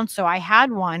 being around, so I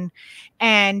had one.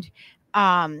 And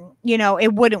you know,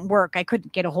 it wouldn't work. I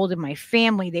couldn't get a hold of my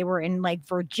family. They were in like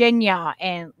Virginia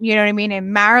and, you know what I mean,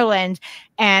 in Maryland,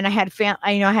 and I had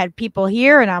I had people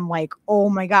here, and I'm like, oh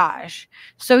my gosh.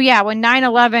 So yeah, when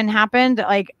 9/11 happened,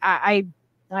 like I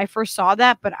first saw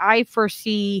that, but I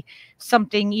foresee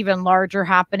something even larger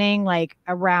happening, like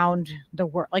around the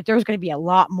world. Like there's going to be a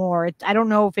lot more. I don't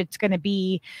know if it's going to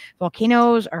be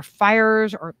volcanoes or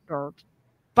fires or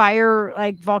fire,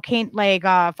 like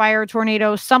fire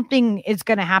tornadoes. Something is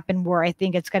going to happen where I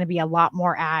think it's going to be a lot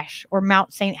more ash, or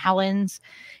Mount St. Helens.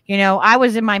 You know, I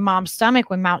was in my mom's stomach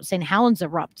when Mount St. Helens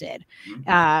erupted.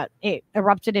 It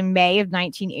erupted in May of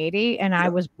 1980, and I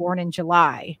was born in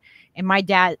July. And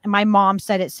my mom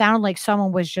said it sounded like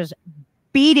someone was just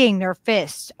beating their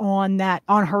fists on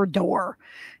her door.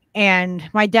 And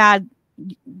my dad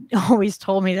always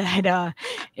told me that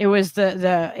it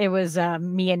was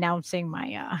me announcing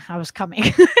I was coming.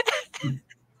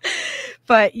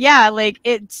 But yeah, like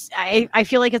I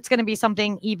feel like it's going to be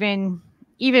something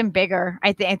even bigger.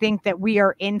 I think that we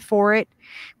are in for it.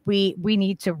 We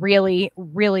need to really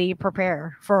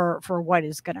prepare for what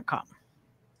is going to come.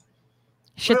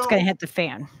 Shit's going to hit the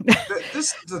fan.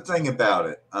 This is the thing about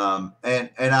it.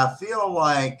 And I feel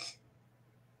like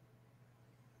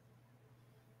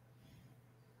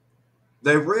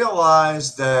they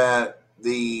realize that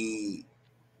the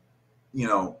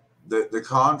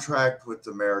contract with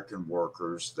the American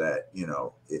workers, that, you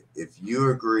know, if you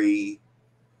agree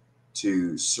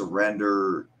to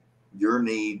surrender your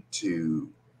need to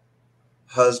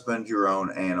husband your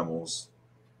own animals,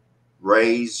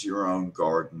 raise your own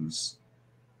gardens,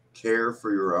 care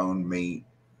for your own meat,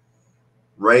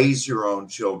 raise your own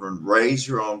children, raise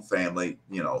your own family,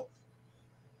 you know,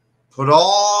 put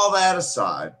all that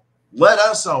aside. Let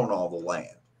us own all the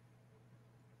land.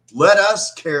 Let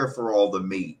us care for all the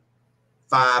meat,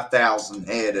 5,000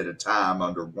 head at a time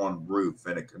under one roof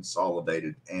in a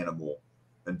consolidated animal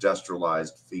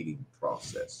industrialized feeding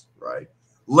process, right?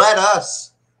 Let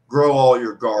us grow all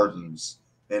your gardens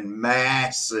in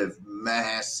massive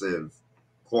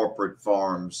corporate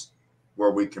farms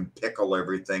where we can pickle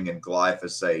everything in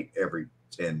glyphosate every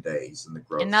 10 days in the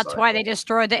growth And that's cycle. why they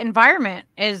destroy the environment,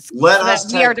 is Let so us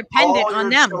that we are take dependent all on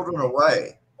your them. children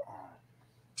away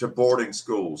to boarding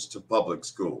schools, to public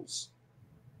schools.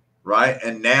 right?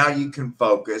 And now you can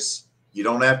focus. You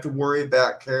don't have to worry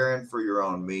about caring for your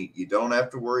own meat. You don't have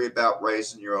to worry about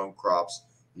raising your own crops.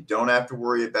 You don't have to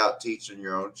worry about teaching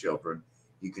your own children.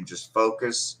 You can just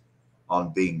focus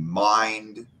on being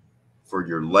mined for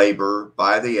your labor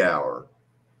by the hour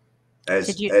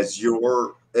as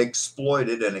you're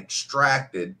exploited and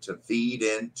extracted to feed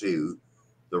into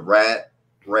the rat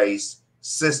race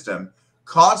system,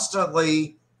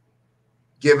 constantly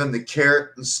given the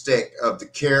carrot and stick of the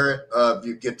carrot of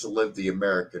you get to live the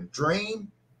American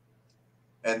dream,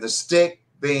 and the stick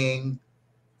being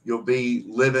you'll be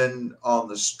living on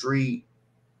the street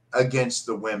against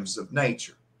the whims of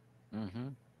nature. Mm-hmm.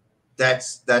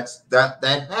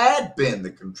 That had been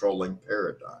the controlling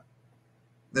paradigm.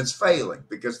 That's failing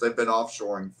because they've been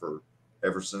offshoring for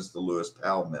ever since the Lewis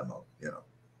Powell memo.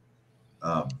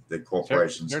 The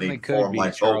corporations Certainly need to form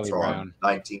like Charlie Ultron, Brown.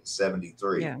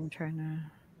 1973. Yeah, I'm trying to.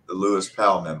 The Lewis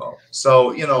Powell memo.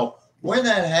 So, when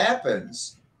that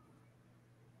happens,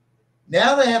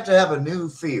 now they have to have a new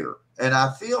fear. And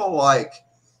I feel like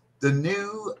the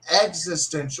new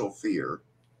existential fear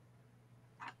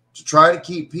to try to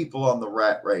keep people on the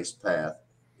rat race path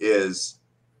is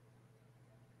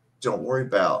don't worry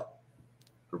about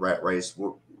the rat race.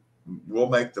 We'll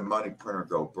make the money printer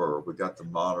go burr. We got the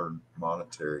modern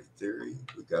monetary theory.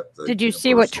 We got the. Did you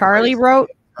see what Charlie wrote?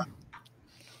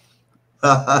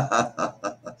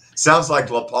 Sounds like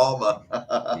La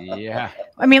Palma. Yeah.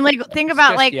 I mean, like, think It's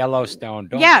about just like Yellowstone.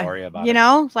 Don't worry about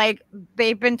it. Like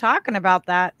they've been talking about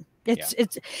that.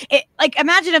 It's like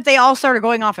imagine if they all started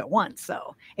going off at once.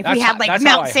 So if we had like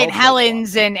Mount St.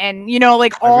 Helens and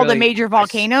like all the major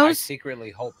volcanoes. I secretly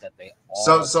hope that they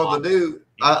all. So the new,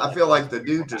 I feel like the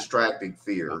new distracting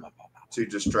fear to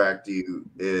distract you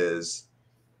is,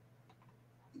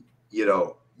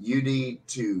 you need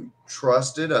to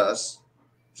trust in us.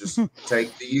 Just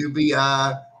take the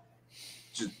UBI.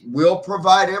 We'll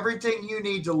provide everything you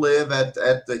need to live at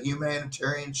the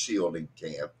humanitarian shielding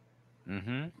camp.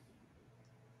 Mm-hmm.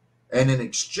 And in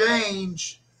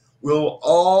exchange, we'll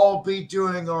all be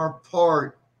doing our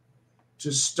part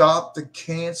to stop the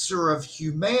cancer of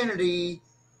humanity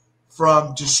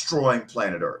from destroying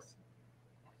planet Earth.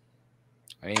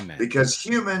 Amen. Because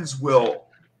humans will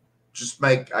just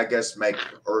make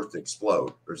Earth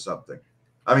explode or something.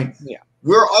 I mean,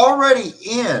 we're already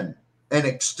in an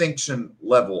extinction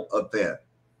level event.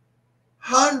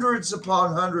 Hundreds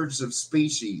upon hundreds of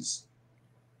species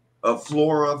of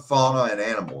flora, fauna, and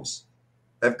animals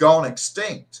have gone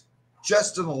extinct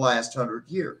just in the last 100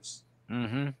 years.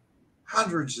 Mm-hmm.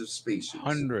 Hundreds of species.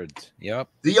 Hundreds. Yep.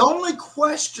 The only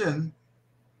question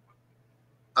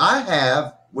I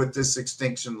have with this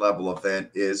extinction level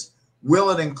event is, will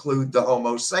it include the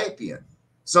Homo sapien?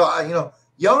 So,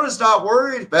 Yona's not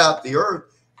worried about the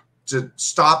Earth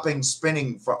stopping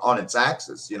spinning on its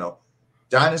axis.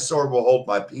 Dinosaur will hold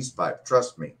my peace pipe.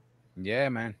 Trust me. Yeah,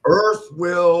 man. Earth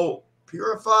will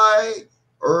purify.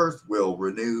 Earth will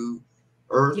renew.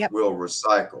 Earth will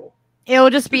recycle. It'll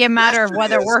just be a matter of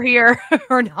whether we're here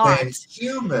or not. And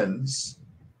humans,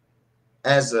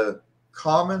 as a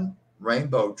common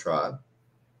rainbow tribe,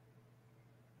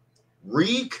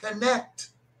 reconnect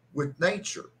with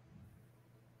nature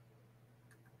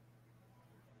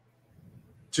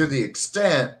to the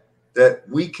extent that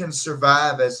we can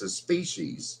survive as a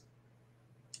species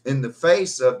in the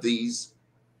face of these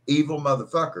evil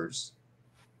motherfuckers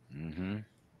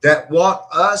that want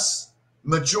us,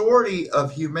 majority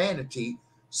of humanity,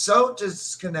 so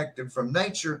disconnected from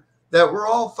nature that we're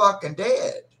all fucking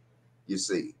dead. You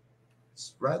see,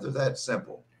 it's rather that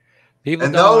simple. People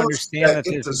and don't those understand that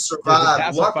get to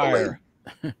survive, luckily,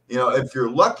 if you're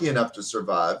lucky enough to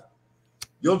survive,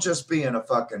 you'll just be in a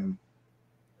fucking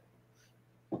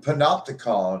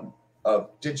panopticon of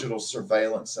digital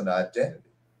surveillance and identity.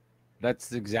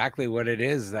 That's exactly what it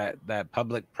is. That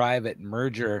public-private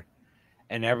merger,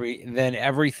 and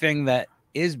everything that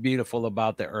is beautiful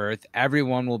about the Earth,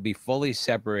 everyone will be fully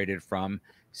separated from,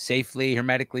 safely,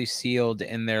 hermetically sealed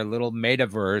in their little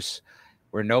metaverse,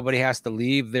 where nobody has to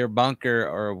leave their bunker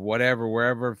or whatever,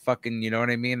 wherever fucking, you know what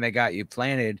I mean? They got you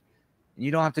planted.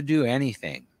 You don't have to do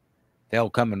anything. They'll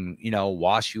come and,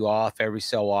 wash you off every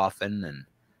so often and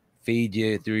feed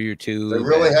you through your tube. They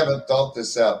really haven't thought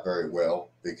this out very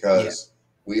well, because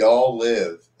we all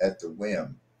live at the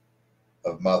whim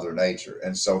of Mother Nature.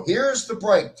 And so here's the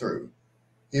breakthrough.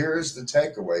 Here's the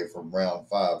takeaway from round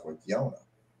 5 with Yona.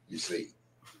 You see,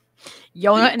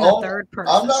 Yona in the third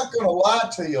person. I'm not going to lie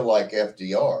to you like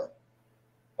FDR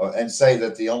and say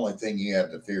that the only thing you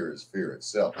have to fear is fear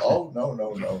itself. Oh, no.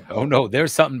 Oh, no,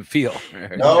 there's something to feel.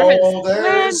 No,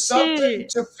 there's something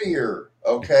to fear,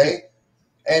 okay?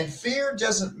 And fear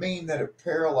doesn't mean that it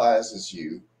paralyzes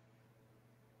you.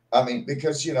 I mean,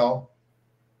 because, you know,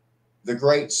 the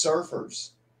great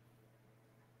surfers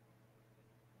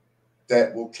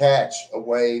that will catch a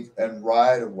wave and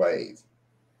ride a wave,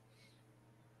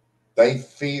 they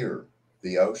fear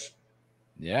the ocean.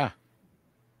 Yeah.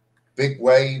 Big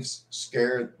waves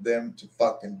scare them to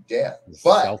fucking death.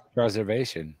 But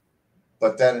Self-preservation.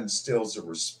 But that instills a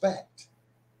respect.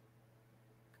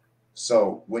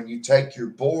 So when you take your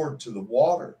board to the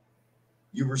water,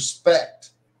 you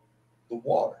respect the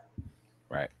water.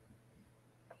 Right.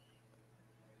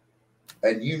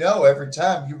 And you know, every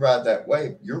time you ride that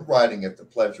wave, you're riding at the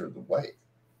pleasure of the wave.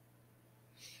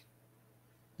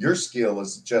 Your skill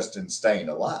is just in staying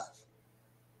alive.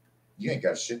 You ain't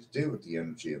got shit to do with the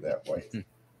energy of that wave.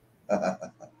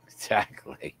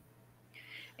 Exactly.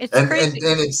 It's and crazy.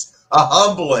 and it's a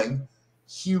humbling,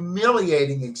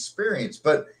 humiliating experience.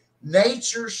 But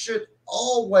nature should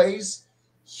always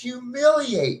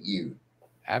humiliate you.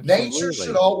 Absolutely. Nature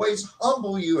should always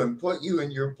humble you and put you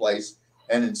in your place.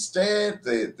 And instead,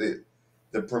 the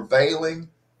prevailing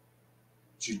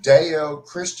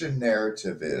Judeo-Christian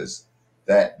narrative is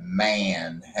that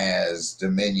man has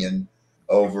dominion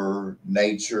over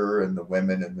nature and the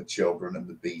women and the children and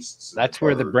the beasts. And That's the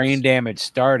where the birds. brain damage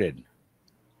started.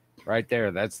 Right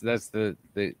there. That's the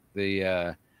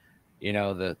you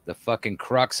know, the fucking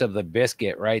crux of the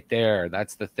biscuit right there.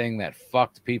 That's the thing that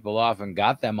fucked people off and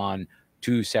got them on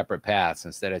two separate paths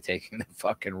instead of taking the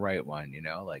fucking right one, you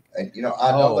know? Like, And you know,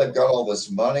 I know they've got all this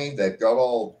money, they've got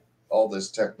all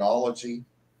this technology,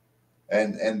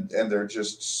 and they're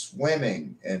just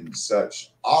swimming in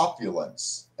such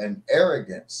opulence and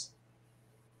arrogance.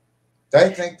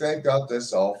 They think they've got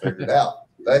this all figured out.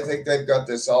 They think they've got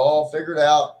this all figured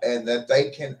out, and that they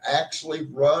can actually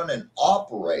run and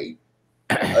operate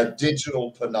a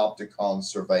digital panopticon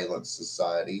surveillance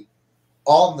society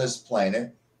on this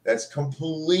planet that's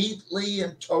completely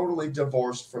and totally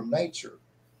divorced from nature.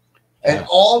 And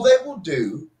all they will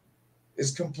do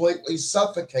is completely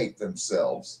suffocate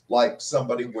themselves like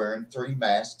somebody wearing 3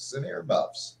 masks and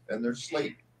earmuffs in their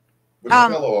sleep with a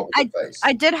pillow over their face.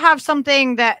 I did have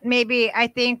something that maybe I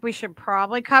think we should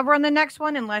probably cover on the next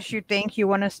one, unless you think you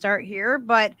want to start here.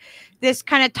 But this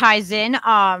kind of ties in.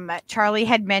 Charlie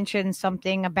had mentioned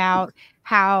something about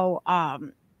how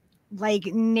like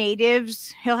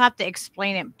natives, he'll have to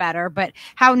explain it better, but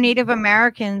how Native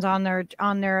Americans on their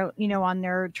you know, on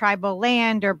their tribal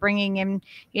land are bringing in,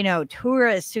 you know,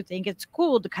 tourists who think it's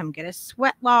cool to come get a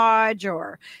sweat lodge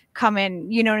or come in,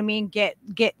 you know what I mean, get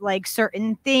like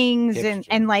certain things,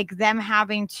 and like them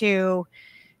having to,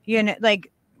 you know, like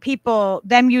people,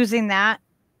 them using that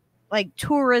like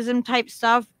tourism type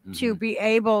stuff to be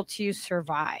able to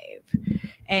survive,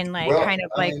 and like kind of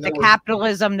like the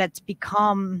capitalism that's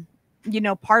become, you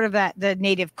know, part of that, the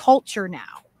native culture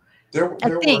now. There I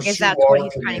were think is that's what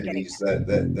he's Shuar kind of getting communities at.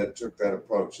 that took that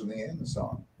approach in the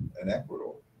Amazon and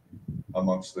Ecuador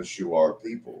amongst the Shuar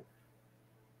people.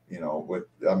 You know, with,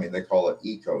 I mean, they call it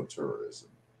ecotourism.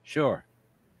 Sure.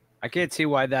 I can't see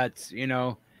why that's, you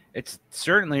know, it's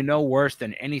certainly no worse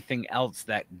than anything else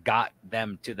that got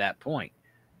them to that point.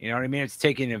 You know what I mean? It's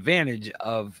taking advantage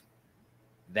of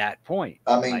that point.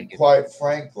 I mean, like quite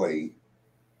frankly,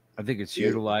 I think it's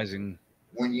utilizing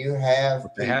when you have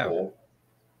people,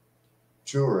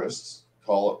 tourists,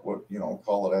 call it what, you know,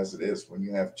 call it as it is. When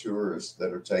you have tourists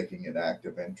that are taking an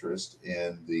active interest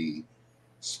in the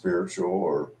spiritual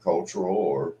or cultural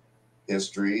or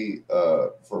history,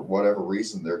 for whatever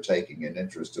reason, they're taking an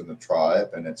interest in the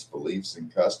tribe and its beliefs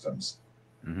and customs.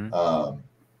 I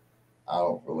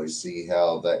don't really see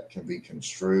how that can be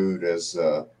construed as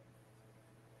a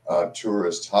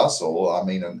tourist hustle. I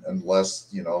mean, unless,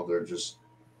 you know, they're just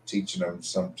teaching them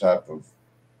some type of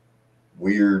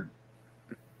weird,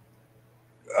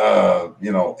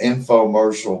 you know,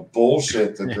 infomercial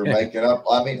bullshit that they're making up.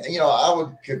 I mean, you know,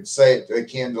 I could say it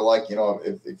akin to, like, you know,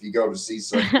 if you go to see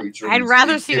some preacher, I'd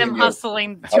rather see them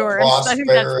hustling tourists. I think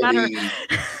that's better.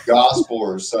 Gospel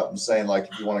or something, saying like,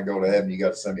 if you want to go to heaven, you got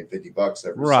to send me $50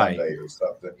 every Sunday or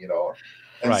something, you know.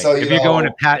 And so, if you're going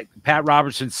to Pat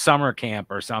Robertson's summer camp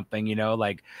or something, you know,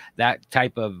 like that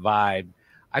type of vibe,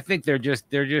 I think they're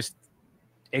just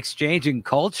exchanging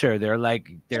culture. They're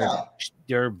like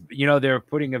they're you know, they're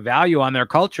putting a value on their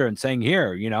culture and saying,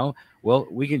 here, you know, well,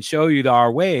 we can show you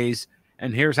our ways,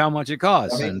 and here's how much it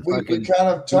costs. I mean, and we kind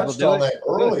of touched on that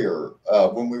earlier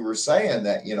when we were saying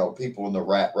that, you know, people in the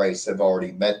rat race have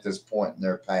already met this point in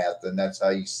their path, and that's how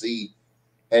you see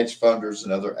hedge funders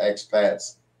and other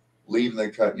expats leaving the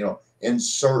cut, you know, in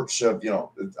search of, you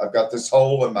know, I've got this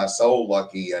hole in my soul,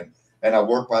 Lucky, and I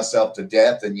work myself to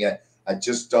death, and yet I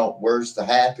just don't. Where's the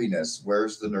happiness?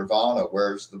 Where's the nirvana?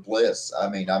 Where's the bliss? I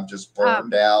mean, I'm just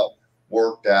burned out,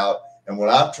 worked out. And what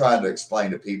I'm trying to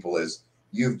explain to people is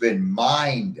you've been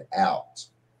mined out,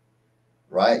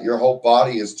 right? Your whole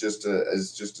body is just a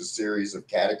series of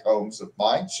catacombs of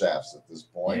mine shafts at this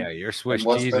point. Yeah, you're And Swiss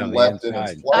what's cheese been on the left in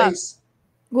its inside. place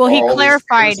Well, are he all these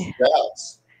clarified. fears and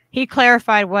doubts. He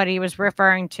clarified what he was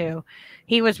referring to.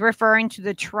 He was referring to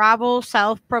the tribal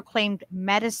self-proclaimed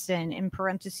medicine in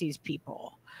parentheses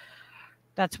people.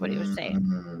 That's what he was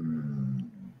saying.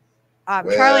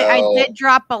 Charlie, I did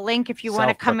drop a link if you want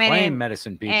to come in and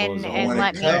medicine people and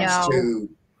let me when it know comes to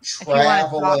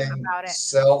traveling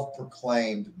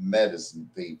self-proclaimed medicine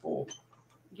people.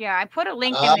 Yeah, I put a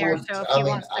link in there, so if he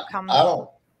wants to come.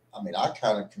 I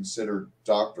kind of consider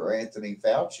Dr. Anthony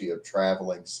Fauci a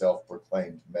traveling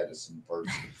self-proclaimed medicine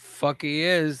person. Fuck, he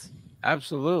is.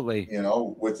 Absolutely. You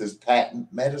know, with his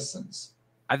patent medicines.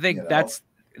 I think that's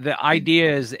the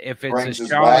idea. Is if it's brings a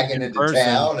his wagon charlatan into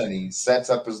town and he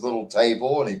sets up his little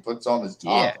table and he puts on his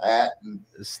top hat and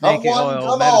come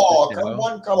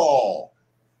on.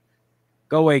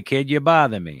 Go away, kid. You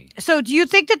bother me. So do you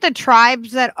think that the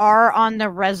tribes that are on the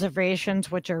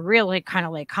reservations, which are really kind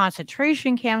of like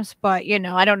concentration camps, but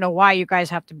I don't know why you guys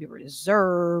have to be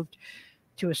reserved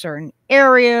to a certain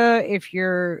area if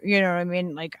you're, what I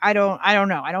mean? Like, I don't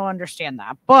know. I don't understand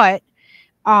that. But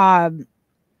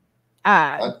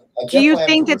do you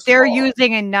think that they're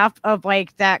using enough of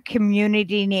like that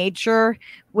community nature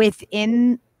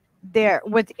within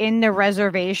the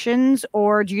reservations,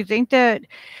 or do you think that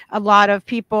a lot of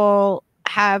people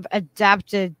have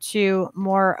adapted to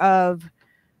more of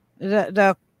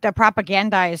the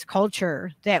propagandized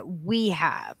culture that we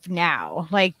have now?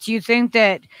 Like, do you think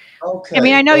that I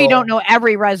mean, I know you don't know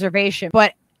every reservation,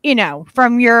 but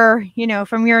from your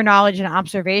knowledge and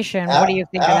observation, what do you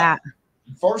think of that?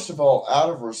 First of all, out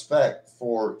of respect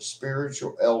for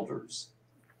spiritual elders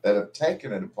that have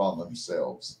taken it upon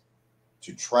themselves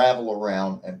to travel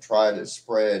around and try to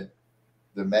spread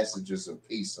the messages of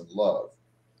peace and love.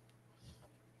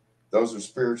 Those are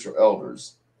spiritual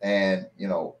elders. And,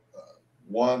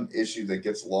 one issue that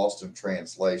gets lost in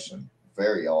translation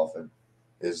very often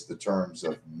is the terms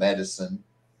of medicine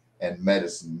and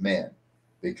medicine men,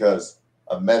 because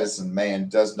a medicine man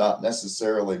does not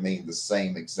necessarily mean the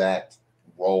same exact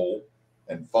role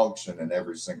and function in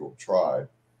every single tribe.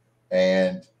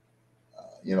 And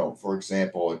for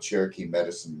example, a Cherokee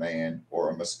medicine man or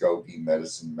a Muskogee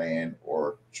medicine man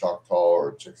or Choctaw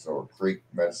or Chickasaw or Creek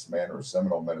medicine man or a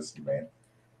Seminole medicine man,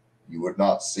 you would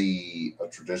not see a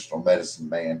traditional medicine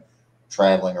man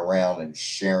traveling around and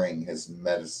sharing his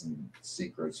medicine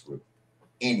secrets with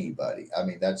anybody. I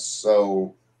mean, that's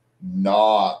so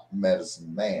not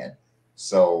medicine man.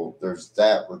 So there's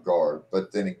that regard.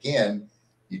 But then again,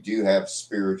 you do have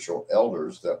spiritual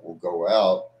elders that will go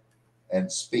out and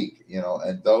speak,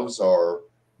 and those are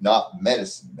not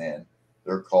medicine men.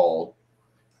 They're called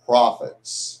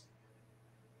prophets,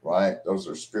 right? Those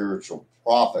are spiritual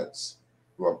prophets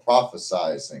who are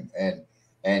prophesizing,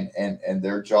 and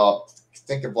their job.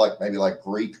 Think of maybe like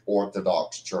Greek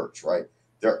Orthodox Church, right?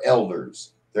 They're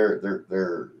elders. They're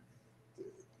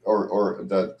or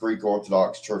the Greek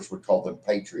Orthodox Church would call them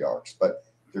patriarchs, but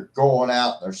they're going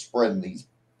out and they're spreading these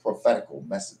prophetical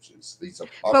messages.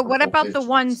 But what about visions. The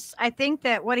ones? I think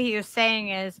that what he was saying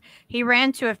is he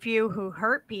ran to a few who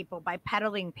hurt people by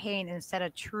peddling pain instead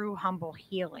of true humble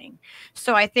healing.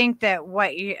 So I think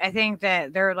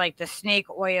that they're like the snake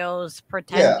oils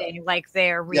pretending like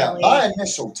they're really. Yeah,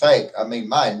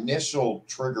 my initial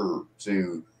trigger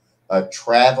to a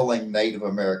traveling Native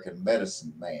American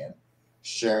medicine man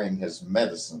sharing his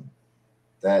medicine,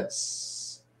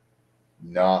 that's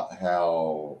not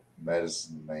how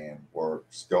medicine man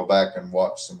works. Go back and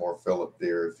watch some more Philip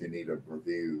Deere if you need a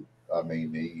review. I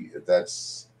mean,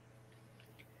 that's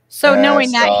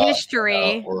knowing that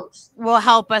history will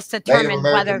help us determine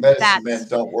whether medicine men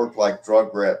don't work like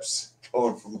drug reps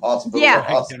going from hospital to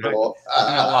hospital.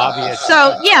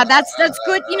 So that's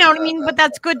good. You know what I mean? But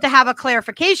that's good to have a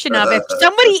clarification of if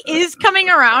somebody is coming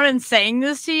around and saying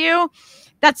this to you.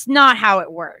 That's not how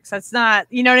it works. That's not,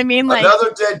 you know what I mean? Like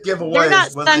another dead giveaway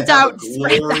is when they have a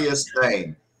glorious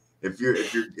name. If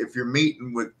you're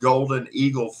meeting with golden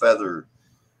eagle feather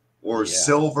or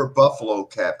silver buffalo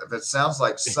cap, if it sounds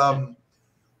like some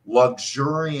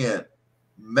luxuriant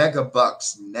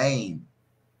megabucks name,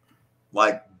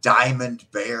 like Diamond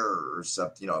Bear or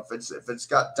something, if it's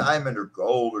got diamond or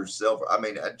gold or silver, I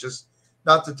mean,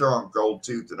 not that they're on gold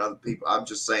tooth than other people. I'm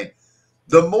just saying,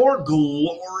 the more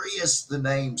glorious the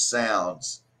name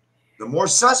sounds, the more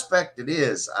suspect it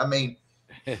is. I mean,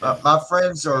 my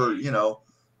friends are,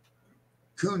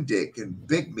 coon dick and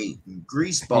big meat and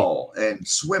greaseball and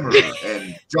swimmer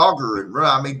and jogger and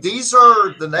I mean, these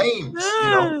are the names,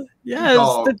 Yes, the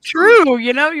dog true, or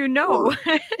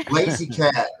lazy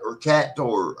cat or cat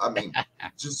door. I mean,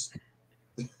 just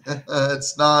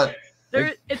it's not.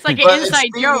 It's like an But it's inside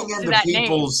joke feeding to into that name.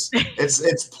 people's.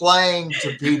 It's playing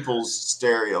to people's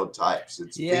stereotypes.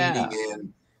 It's Yeah. feeding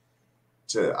in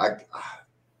to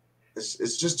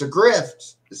It's just a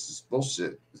grift. This is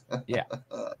bullshit. Yeah.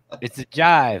 It's a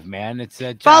jive, man. It's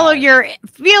a jive.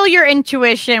 Feel your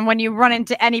intuition when you run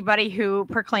into anybody who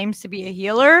proclaims to be a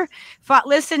healer.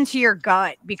 Listen to your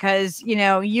gut, because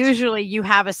usually you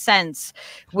have a sense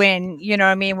when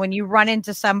when you run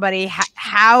into somebody,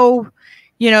 how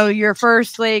your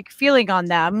first like feeling on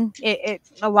them. It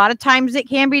a lot of times it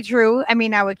can be true. I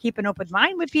mean, I would keep an open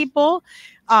mind with people,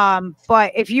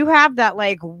 but if you have that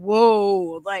like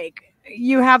whoa, like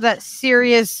you have that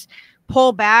serious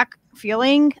pull back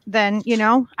feeling, then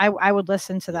I would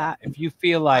listen to that. If you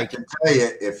feel I like can tell you,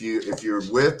 if you're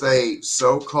with a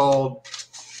so-called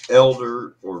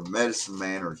elder or medicine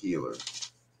man or healer,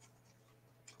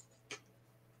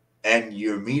 and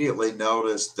you immediately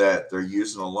notice that they're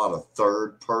using a lot of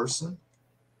third person,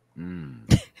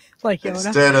 like Yona.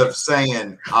 Instead of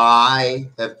saying I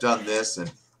have done this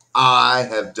and I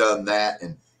have done that,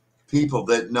 and people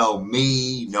that know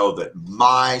me know that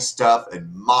my stuff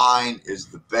and mine is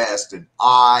the best, and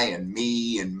I and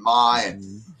me and my,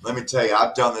 and let me tell you,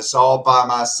 I've done this all by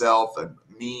myself and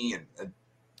me and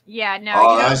yeah,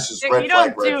 no, that's just red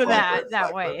flag, red do flag, that red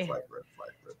that flag, way. red flag, red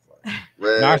flag, red flag,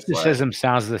 red narcissism flag.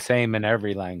 sounds the same in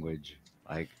every language.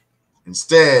 Like,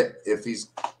 instead, if he's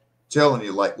telling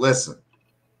you, like, listen,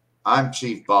 I'm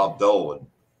Chief Bob Dolan.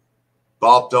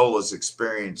 Bob Dole has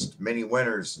experienced many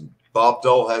winters, and Bob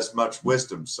Dole has much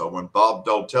wisdom. So when Bob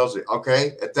Dole tells you,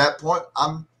 okay, at that point,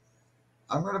 I'm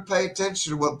going to pay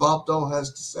attention to what Bob Dole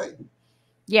has to say.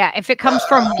 Yeah, if it comes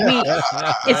from we,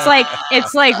 it's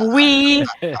like we.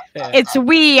 It's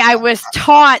we. I was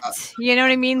taught. You know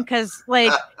what I mean? Because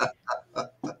like.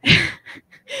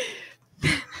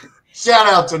 Shout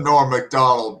out to Norm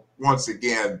Macdonald once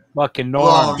again. Fucking Norm.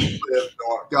 Long live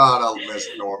Norm. God, I'll miss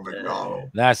Norm Macdonald.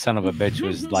 That son of a bitch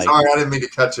was like. Sorry, I didn't mean to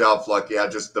cut you off, Lucky. I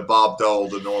just the Bob Dole,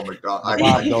 the Norm Macdonald. I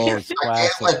can't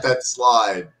let that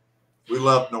slide. We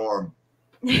love Norm.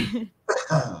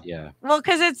 Yeah. Well,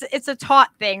 because it's a taught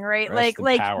thing, right? Rest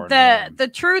like power, the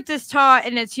truth is taught,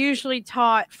 and it's usually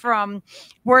taught from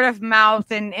word of mouth.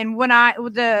 And when I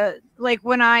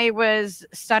was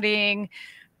studying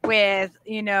with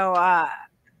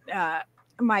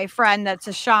my friend that's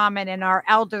a shaman, and our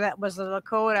elder that was a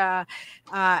Lakota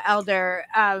elder,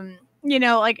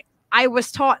 like I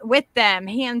was taught with them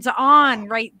hands on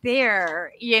right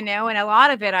there, and a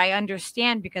lot of it I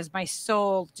understand because my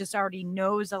soul just already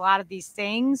knows a lot of these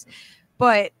things.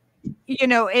 But,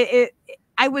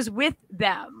 I was with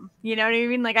them, you know what I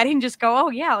mean? Like, I didn't just go, oh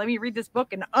yeah, let me read this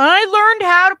book and I learned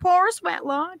how to pour a sweat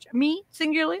lodge, me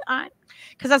singularly,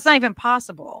 because that's not even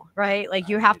possible, right? Like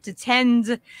you have to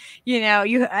tend, you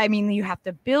have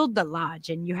to build the lodge,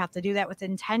 and you have to do that with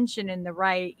intention in the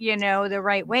right, the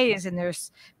right ways. And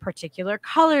there's particular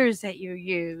colors that you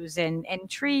use and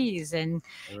trees, and,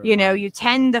 you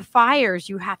tend the fires,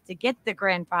 you have to get the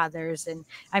grandfathers. And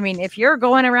I mean, if you're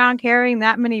going around carrying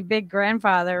that many big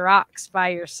grandfather rocks by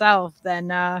yourself, then,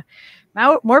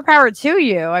 more power to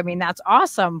you. I mean, that's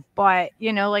awesome. But,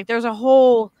 like there's a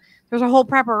whole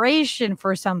preparation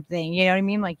for something, you know what I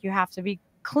mean? Like you have to be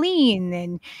clean,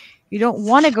 and you don't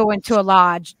want to go into a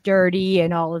lodge dirty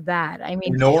and all of that. I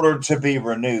mean, in order to be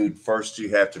renewed, first you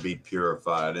have to be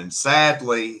purified. And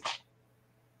sadly,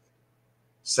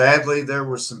 there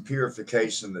was some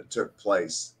purification that took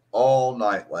place all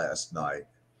night last night.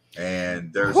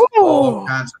 And there's all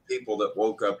kinds of people that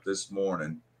woke up this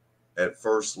morning at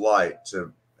first light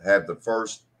to have the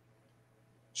first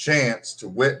chance to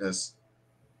witness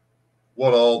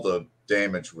what all the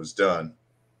damage was done.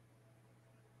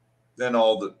 Then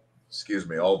all the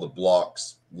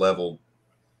blocks leveled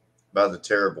by the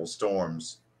terrible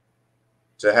storms,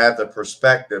 to have the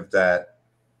perspective that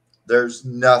there's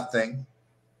nothing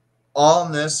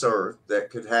on this earth that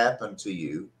could happen to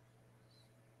you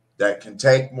that can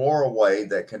take more away,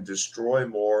 that can destroy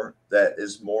more, that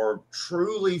is more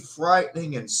truly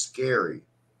frightening and scary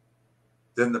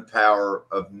than the power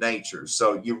of nature.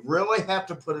 So you really have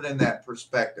to put it in that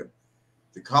perspective.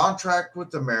 The contract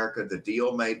with America, the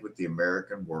deal made with the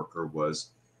American worker was,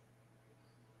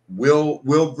 we'll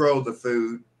grow the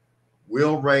food,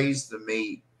 we'll raise the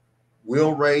meat,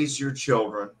 we'll raise your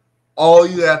children. All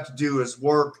you have to do is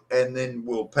work, and then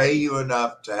we'll pay you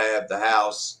enough to have the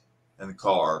house and the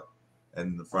car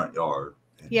and the front yard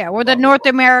Yeah, where the North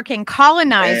American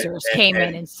colonizers And- came in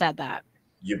and- and said that.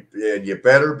 You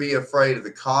better be afraid of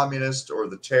the communist or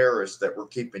the terrorists that we're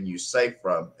keeping you safe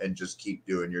from, and just keep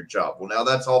doing your job. Well, now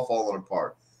that's all falling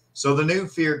apart. So the new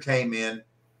fear came in.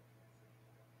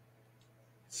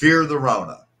 Fear the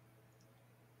Rona.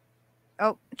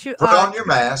 Oh, Put on your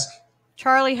mask.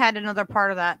 Charlie had another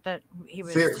part of that he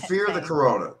was Fear the saying.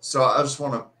 corona. So I just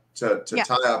want to Yeah.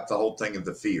 tie up the whole thing of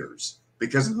the fears,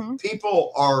 because Mhm.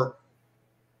 people are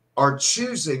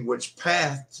choosing which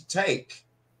path to take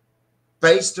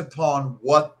based upon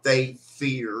what they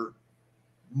fear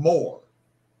more.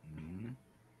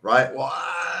 Right? Well,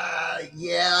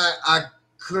 I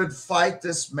could fight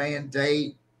this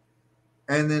mandate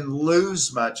and then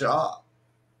lose my job.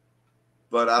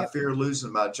 But I fear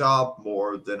losing my job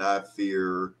more than I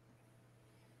fear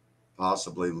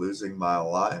possibly losing my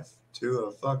life to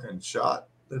a fucking shot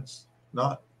that's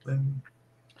not been.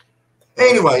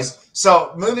 Anyways,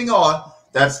 so moving on,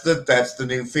 that's the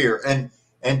new fear. And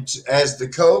as the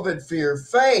COVID fear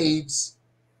fades,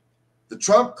 the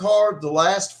trump card, the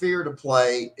last fear to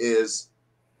play is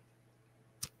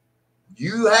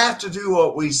you have to do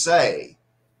what we say,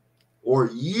 or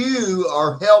you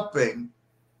are helping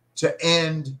to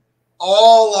end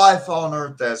all life on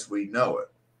earth as we know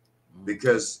it,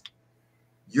 because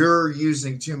you're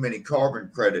using too many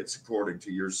carbon credits according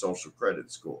to your social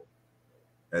credit score.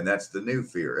 And that's the new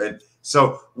fear. And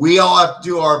so we all have to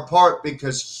do our part,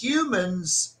 because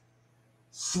humans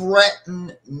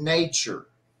threaten nature.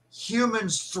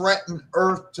 Humans threaten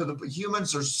Earth.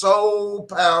 Humans are so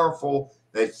powerful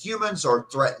that humans are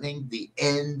threatening the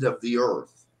end of the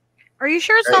Earth. Are you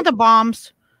sure it's not the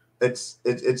bombs? It's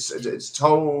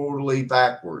totally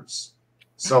backwards.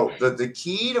 So the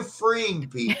key to freeing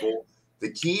people,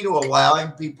 the key to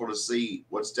allowing people to see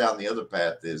what's down the other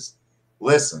path is,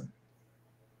 listen,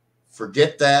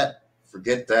 forget that,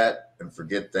 and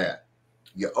forget that.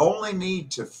 You only need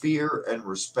to fear and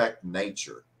respect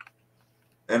nature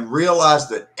and realize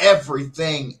that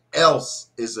everything else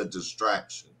is a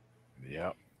distraction.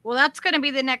 Yep. Well, that's going to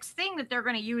be the next thing that they're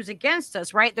going to use against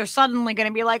us, right? They're suddenly going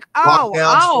to be like,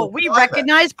 oh, we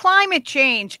recognize climate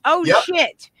change. Oh,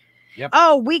 shit. Yep.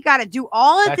 Oh, we got to do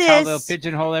all of That's this. how they'll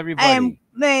pigeonhole everybody.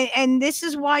 And this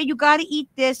is why you got to eat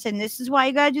this, and this is why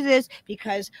you got to do this,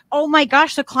 because, oh my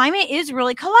gosh, the climate is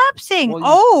really collapsing.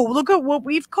 Well, look at what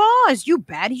we've caused, you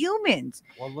bad humans.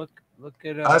 Well, look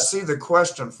at. I see the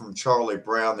question from Charlie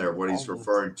Brown there, what he's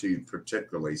referring to,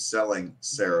 particularly selling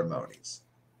ceremonies.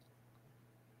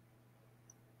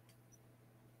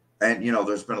 And,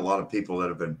 there's been a lot of people that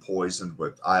have been poisoned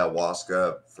with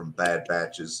ayahuasca from bad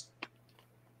batches.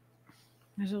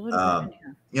 There's a little bit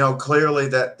in here. Clearly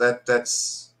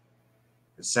that's,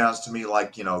 it sounds to me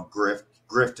like,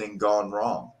 grifting gone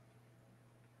wrong.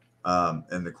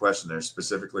 And the question they're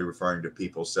specifically referring to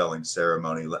people selling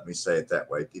ceremony. Let me say it that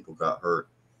way. People got hurt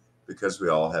because we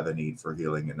all have a need for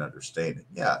healing and understanding.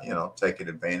 Yeah, taking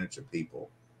advantage of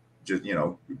people, just,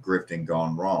 grifting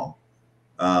gone wrong.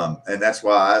 And that's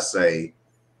why I say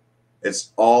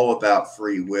it's all about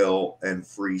free will and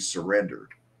free surrender,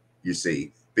 you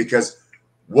see, because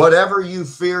whatever you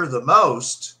fear the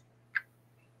most,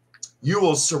 you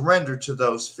will surrender to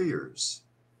those fears.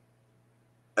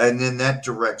 And then that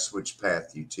directs which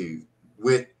path you to.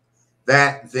 With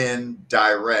that then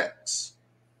directs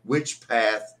which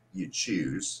path you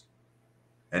choose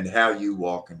and how you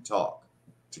walk and talk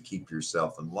to keep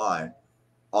yourself in line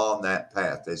on that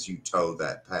path as you toe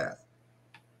that path.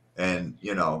 And,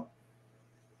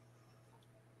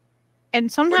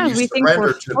 and sometimes we think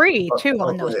we're free too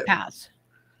on those paths.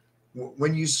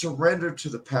 When you surrender to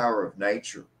the power of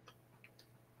nature,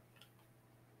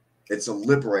 it's a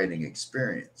liberating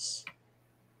experience.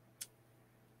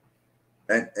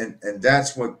 And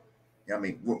that's what,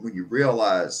 when you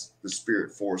realize the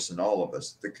spirit force in all of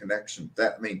us, the connection,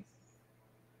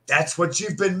 that's what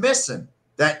you've been missing.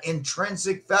 That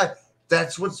intrinsic fact,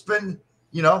 that's what's been,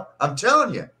 I'm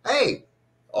telling you, hey,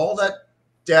 all that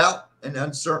doubt and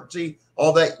uncertainty,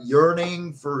 all that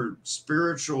yearning for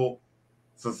spiritual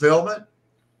fulfillment,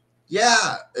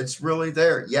 yeah, it's really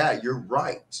there. Yeah, you're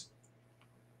right.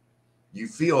 You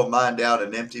feel mined out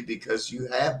and empty because you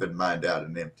have been mined out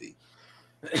and empty.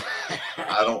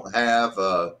 I don't have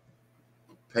a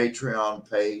Patreon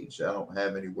page. I don't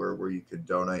have anywhere where you can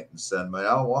donate and send money.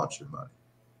 I don't want your money.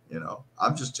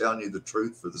 I'm just telling you the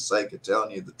truth for the sake of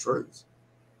telling you the truth.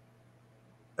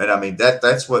 And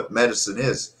that's what medicine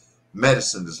is.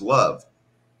 Medicine is love.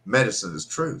 Medicine is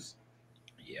truth.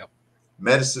 Yep.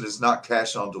 Medicine is not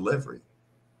cash on delivery.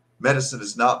 Medicine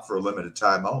is not for a limited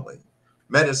time only.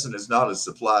 Medicine is not a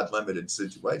supplied limited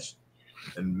situation.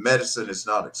 And medicine is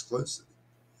not exclusive.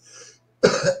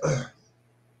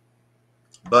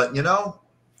 But you know,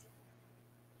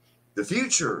 the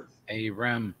future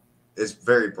Rem. is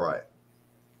very bright.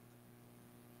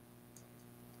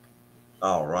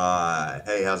 All right.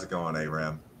 Hey, how's it going,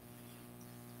 Aram?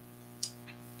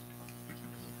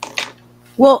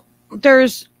 Well,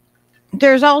 there's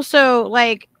also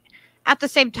like at the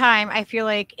same time, I feel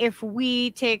like if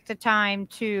we take the time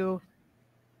to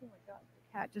oh my god,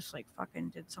 the cat just like fucking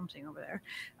did something over there.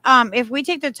 If we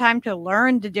take the time to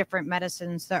learn the different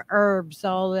medicines, the herbs,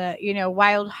 all the, you know,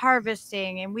 wild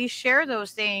harvesting, and we share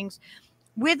those things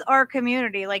with our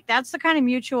community, like that's the kind of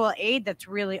mutual aid that's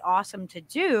really awesome to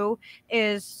do,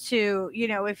 is to, you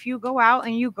know, if you go out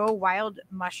and you go wild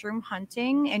mushroom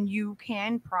hunting and you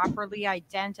can properly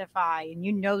identify and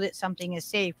you know that something is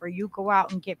safe, or you go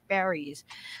out and get berries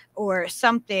or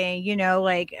something, you know,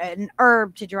 like an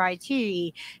herb to dry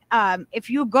tea, if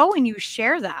you go and you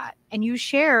share that and you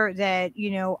share that,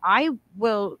 you know, I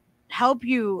will help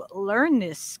you learn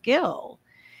this skill,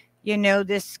 you know,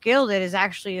 this skill that is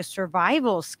actually a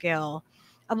survival skill,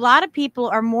 a lot of people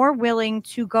are more willing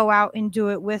to go out and do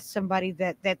it with somebody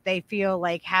that they feel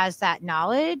like has that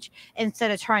knowledge, instead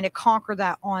of trying to conquer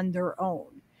that on their own.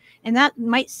 And that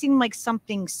might seem like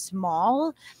something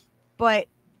small, but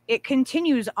it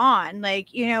continues on,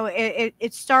 like, you know,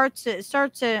 it starts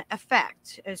to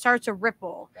affect, it starts to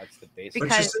ripple. That's the basic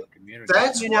Because of the community.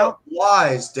 That's you what know,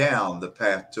 lies down the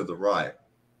path to the right.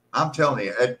 I'm telling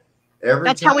you, every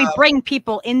that's time how we bring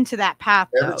people into that path,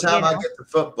 every though, time you I know? get the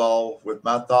football with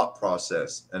my thought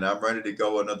process and I'm ready to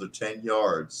go another 10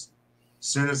 yards, as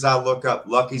soon as I look up,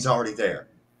 Lucky's already there.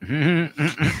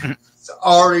 It's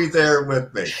already there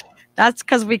with me. That's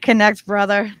because we connect,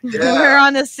 brother. Yeah. We're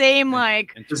on the same,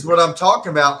 like, This is what I'm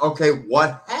talking about. Okay,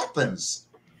 what happens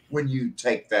when you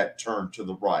take that turn to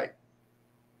the right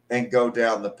and go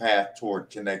down the path toward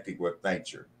connecting with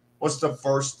nature? What's the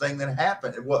first thing that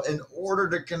happens? Well, in order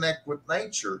to connect with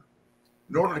nature,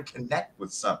 in order to connect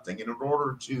with something, in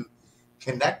order to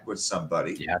connect with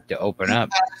somebody, You have to open you up.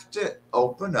 have to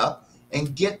open up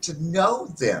and get to know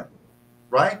them,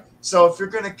 right? So if you're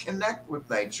going to connect with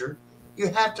nature, you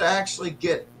have to actually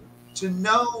get to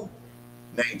know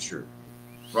nature,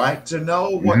 right? To know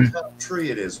what kind of tree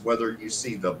it is, whether you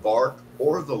see the bark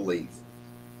or the leaf,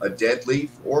 a dead leaf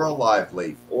or a live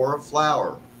leaf or a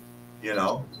flower, you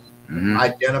know,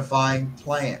 identifying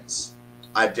plants,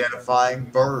 identifying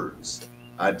birds,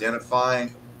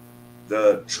 identifying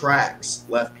the tracks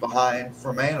left behind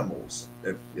from animals.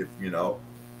 If you know,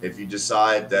 if you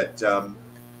decide that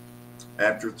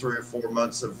after 3 or 4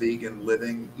 months of vegan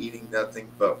living, eating nothing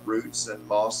but roots and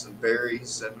moss and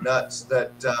berries and nuts,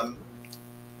 that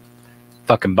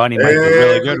Fucking bunny might be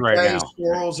really good right every day now.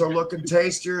 squirrels are looking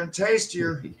tastier and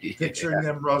tastier, picturing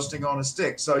them roasting on a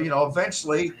stick. So, you know,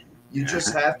 eventually you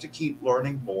just have to keep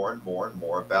learning more and more and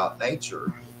more about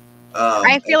nature.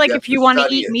 I feel like if you want to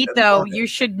eat meat, though, you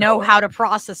should know it. how to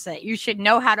process it. You should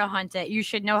know how to hunt it. You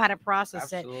should know how to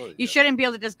process Absolutely, it. You shouldn't be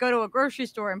able to just go to a grocery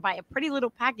store and buy a pretty little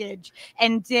package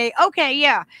and say, okay,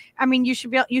 yeah. I mean, you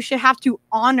should have to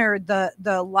honor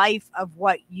the life of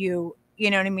what you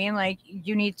know what I mean? Like,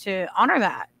 you need to honor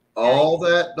that. All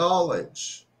that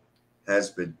knowledge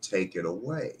has been taken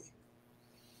away.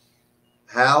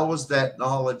 How was that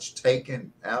knowledge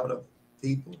taken out of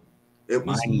people? It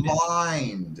was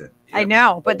mined. I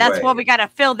know, but that's what we got to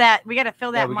fill that. We got to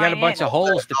fill that. Yeah, we got a bunch of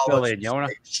holes to fill in, Yona.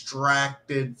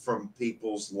 Extracted from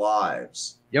people's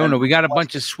lives. Yona, we got a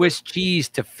bunch of Swiss cheese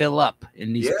to fill up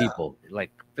in these people.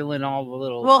 Like, fill in all the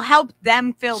little. We'll help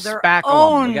them fill their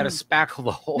own. Them. We got to spackle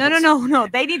the holes. No.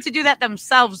 They need to do that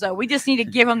themselves, though. We just need to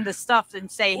give them the stuff and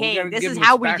say, hey, this is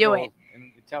how we do it.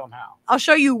 And tell them how. I'll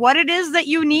show you what it is that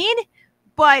you need,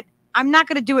 but I'm not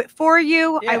going to do it for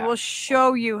you. Yeah. I will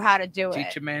show you how to do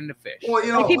Teach a man to fish. Well,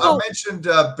 you know, I mentioned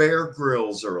Bear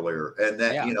Grylls earlier, and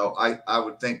that you know, I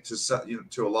would think to some, you know,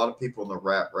 to a lot of people in the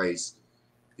rat race,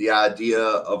 the idea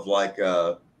of like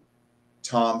a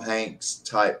Tom Hanks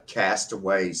type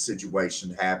castaway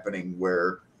situation happening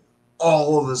where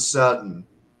all of a sudden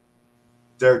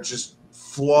they're just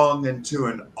flung into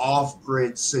an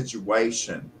off-grid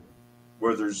situation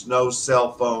where there's no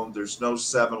cell phone, there's no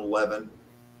 7-Eleven,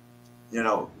 you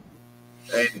know,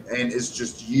 and it's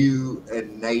just you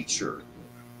and nature.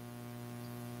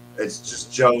 It's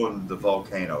just Joe and the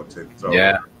volcano to throw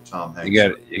Tom Hanks.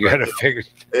 You got to figure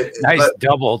nice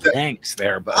double thanks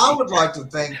there, but I would like to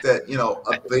think that, you know,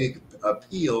 a big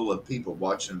appeal of people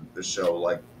watching the show,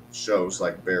 like shows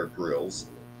like Bear Grylls,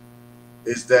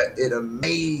 is that it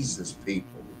amazes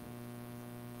people,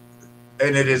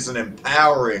 and it is an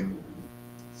empowering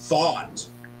thought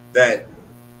that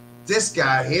this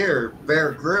guy here,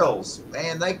 Bear Grylls,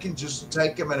 man, they can just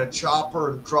take him in a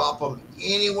chopper and drop him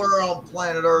anywhere on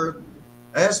planet Earth, and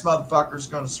this motherfucker's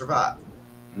going to survive.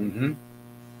 Mm-hmm.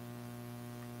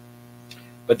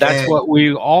 But that's And, what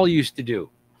we all used to do,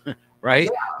 right?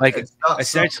 yeah, Like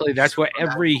essentially, that's what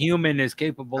every human is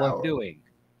capable of doing.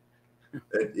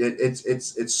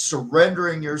 It's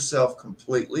surrendering yourself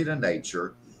completely to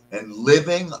nature and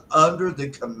living under the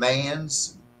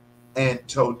commands and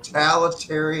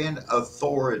totalitarian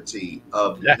authority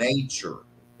of nature.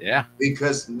 Yeah.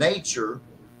 Because nature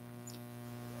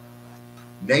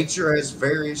has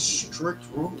very strict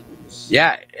rules.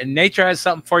 Yeah, and nature has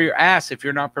something for your ass if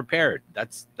you're not prepared.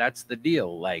 That's the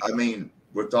deal. Like, I mean,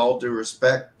 with all due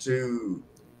respect to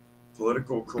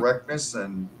political correctness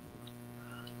and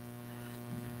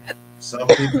some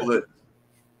people that,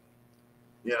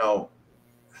 you know,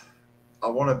 I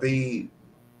want to be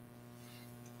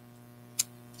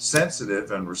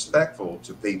sensitive and respectful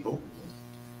to people,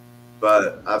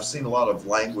 but I've seen a lot of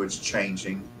language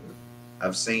changing.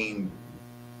 I've seen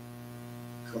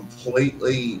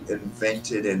completely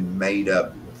invented and made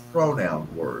up pronoun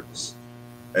words,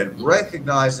 and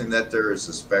recognizing that there is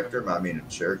a spectrum. I mean, in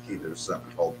Cherokee, there's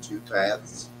something called two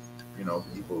paths. You know,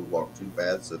 people who walk two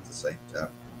paths at the same time.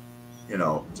 You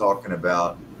know, talking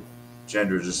about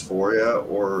gender dysphoria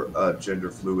or gender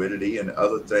fluidity and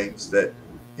other things that,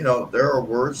 you know, there are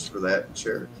words for that in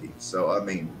Cherokee. So, I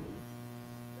mean,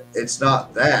 it's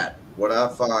not that. What I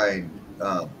find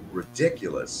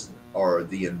ridiculous are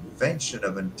the invention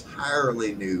of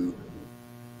entirely new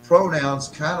pronouns,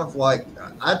 kind of like,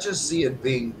 I just see it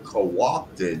being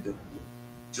co-opted,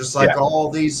 just like all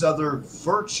these other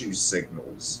virtue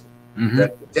signals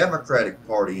that the Democratic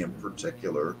Party in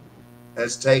particular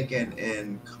has taken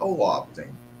in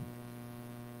co-opting,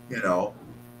 you know,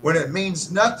 when it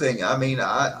means nothing. I mean,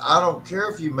 I don't care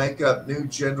if you make up new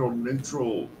gender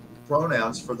neutral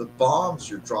pronouns for the bombs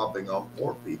you're dropping on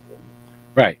poor people.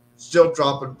 Right. Still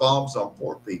dropping bombs on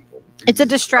poor people. It's a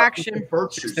distraction.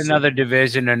 Just another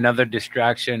division, another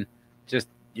distraction. Just,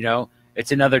 you know,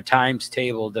 it's another times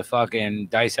table to fucking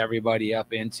dice everybody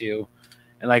up into.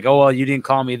 And like, oh, well, you didn't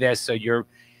call me this, so you're.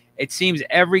 It seems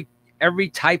every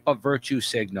type of virtue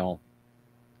signal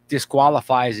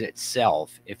disqualifies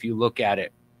itself if you look at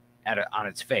it on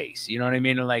its face. You know what I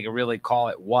mean? And like really call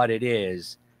it what it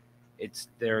is. It's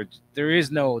there's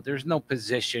no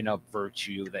position of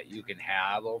virtue that you can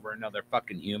have over another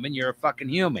fucking human. You're a fucking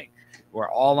human. We're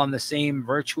all on the same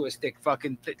virtuistic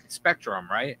fucking spectrum,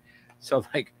 right? So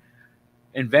like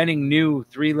inventing new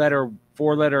 3-letter,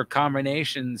 4-letter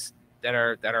combinations that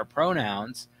are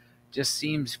pronouns just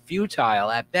seems futile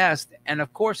at best, and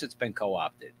of course it's been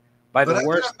co-opted by the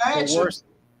worst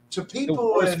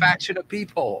faction of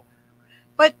people.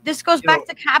 But this goes back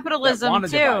to capitalism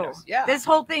too. Yeah. This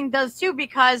whole thing does too,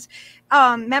 because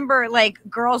remember, like,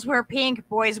 girls wear pink,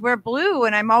 boys wear blue,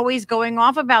 and I'm always going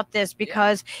off about this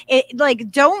because it, like,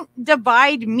 don't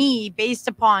divide me based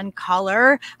upon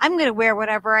color. I'm gonna wear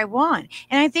whatever I want,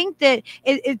 and I think that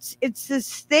it's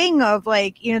this thing of,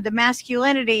 like, you know, the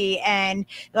masculinity and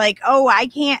like, oh, I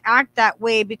can't act that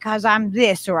way because I'm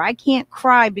this, or I can't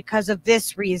cry because of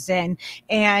this reason,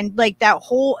 and like that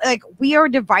whole, like, we are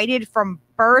divided from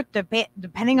birth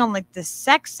depending on like the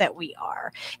sex that we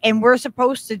are, and we're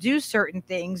supposed to do certain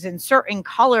things in certain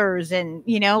colors, and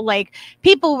you know, like,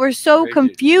 people were so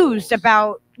confused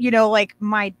about, you know, like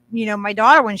my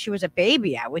daughter when she was a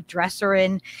baby. I would dress her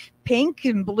in pink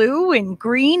and blue and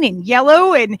green and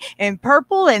yellow and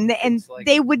purple, and like,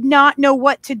 they would not know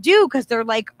what to do because they're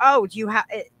like, oh, do you have,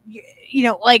 you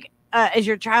know, like, is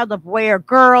your child a boy or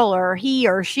girl, or he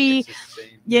or she,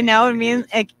 you know what I mean?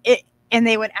 Like it. And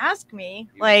they would ask me,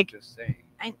 like,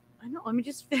 I know, let me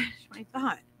just finish my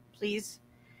thought, please.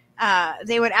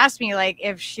 They would ask me, like,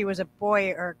 if she was a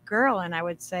boy or a girl, and I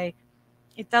would say,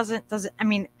 it doesn't, I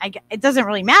mean, it doesn't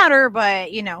really matter,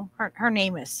 but, you know, her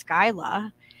name is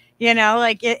Skyla. You know,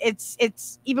 like,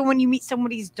 it's even when you meet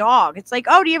somebody's dog, it's like,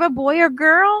 oh, do you have a boy or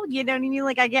girl? You know what I mean?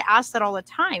 Like, I get asked that all the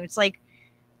time. It's like,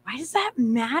 why does that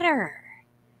matter?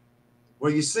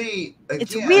 Well, you see, again,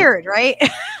 it's weird, right?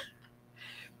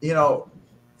 You know,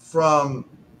 from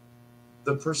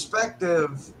the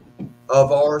perspective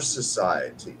of our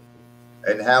society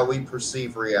and how we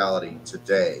perceive reality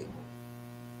today,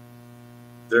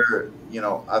 there, you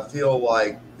know, I feel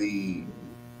like the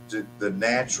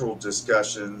natural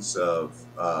discussions of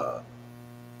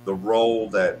the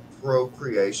role that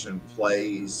procreation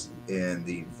plays in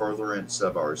the furtherance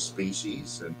of our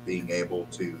species and being able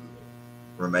to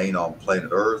remain on planet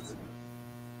Earth,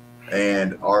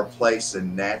 and our place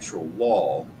in natural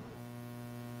law,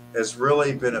 has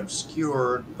really been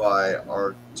obscured by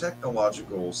our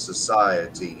technological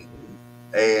society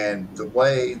and the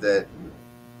way that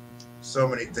so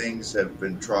many things have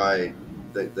been tried,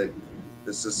 that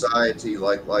the society,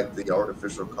 like the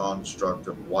artificial construct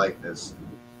of whiteness,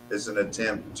 is an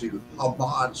attempt to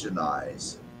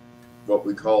homogenize what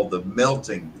we call the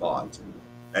melting pot.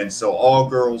 And so all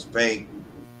girls pink,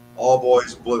 all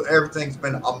boys blue, everything's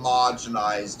been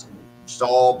homogenized, just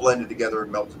all blended together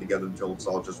and melted together until it's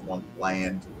all just one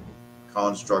bland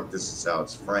construct. This is how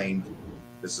it's framed.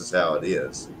 This is how it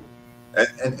is.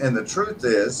 And the truth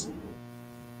is,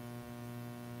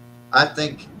 I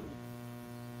think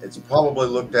it's probably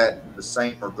looked at in the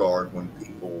same regard when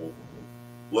people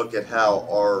look at how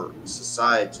our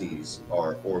societies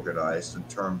are organized in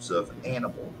terms of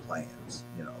animal clans.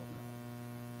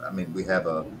 I mean, we have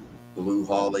a Blue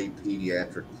Holly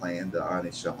pediatric clan, the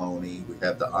Anishinaabe. We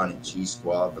have the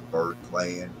Anichisqua, the bird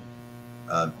clan.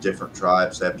 Different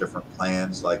tribes have different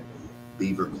clans, like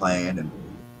Beaver Clan and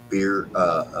Bear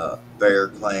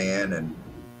Clan, and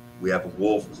we have a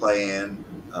Wolf Clan.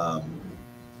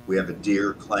 We have a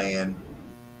Deer Clan,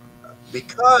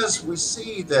 because we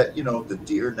see that the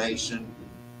Deer Nation,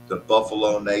 the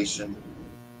Buffalo Nation,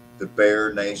 the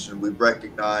Bear Nation. We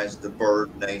recognize the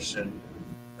Bird Nation,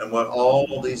 and what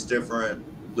all these different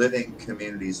living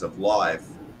communities of life,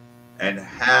 and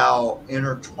how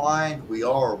intertwined we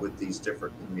are with these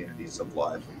different communities of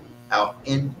life, how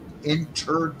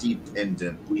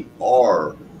interdependent we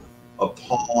are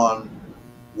upon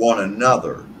one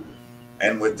another.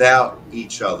 And without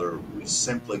each other, we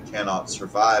simply cannot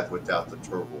survive without the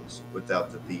turtles,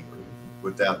 without the beaver,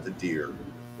 without the deer,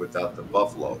 without the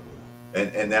buffalo.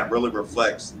 And that really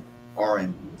reflects our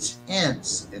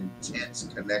intense, intense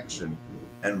connection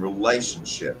and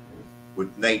relationship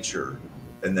with nature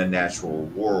and the natural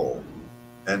world.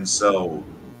 And so,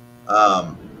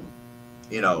 um,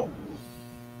 you know,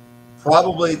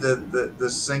 probably the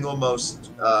single most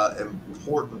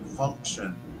important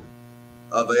function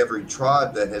of every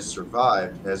tribe that has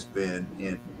survived has been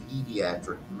in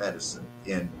pediatric medicine.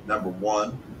 In number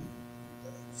one,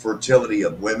 fertility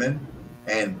of women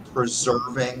and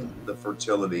preserving the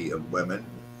fertility of women.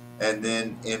 And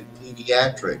then in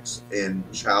pediatrics, in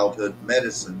childhood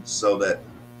medicine, so that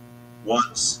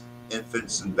once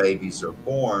infants and babies are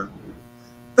born,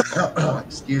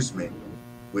 excuse me,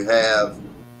 we have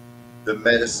the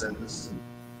medicines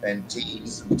and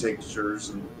teas and tinctures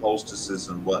and poultices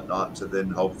and whatnot to then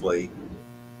hopefully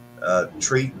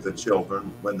treat the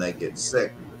children when they get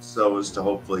sick, so as to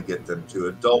hopefully get them to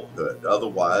adulthood.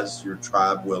 Otherwise, your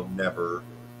tribe will never,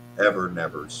 ever,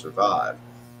 never survive.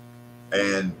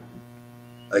 And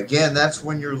again, that's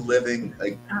when you're living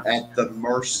at the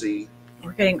mercy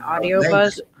We're getting of audio nature.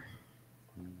 buzz.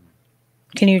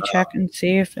 Can you check and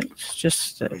see if it's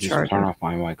just the Just charger? turn off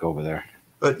my mic over there.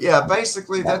 But yeah,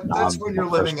 basically that's knob, when you're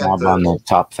the living first at knob on the the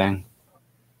top thing.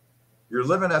 you're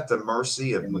living at the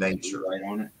mercy of nature. Right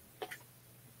on it.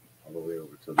 All the way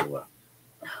over to the left.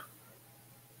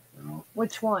 No,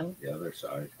 Which one? the other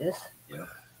side. This? Yeah.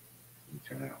 You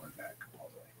turn that one back all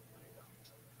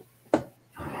the way.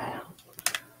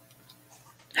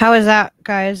 How is that,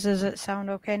 guys? Does it sound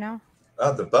okay now?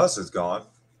 The bus is gone.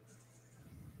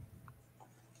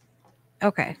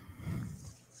 Okay.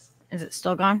 Is it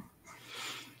still gone?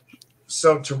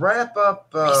 So to wrap up,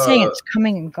 He's saying it's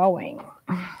coming and going.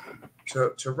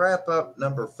 to wrap up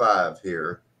number 5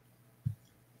 here,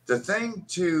 the thing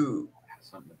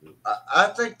I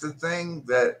think the thing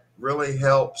that really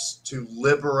helps to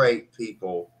liberate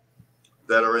people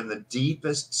that are in the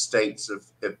deepest states of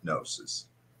hypnosis,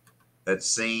 that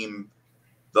seem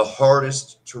the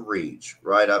hardest to reach,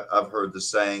 right? I've heard the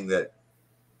saying that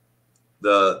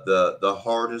the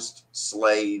hardest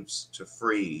slaves to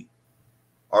free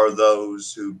are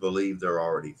those who believe they're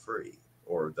already free,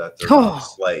 or that they're not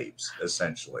slaves,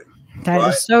 essentially. That right?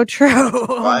 is so true.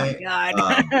 Oh Right? my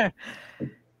God.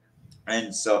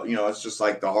 And so, it's just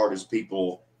like the hardest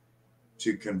people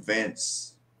to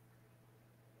convince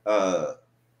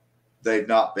they've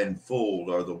not been fooled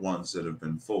are the ones that have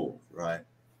been fooled, right?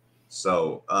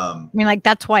 So, I mean, like,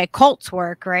 that's why cults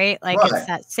work, right? Like, Right. it's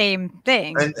that same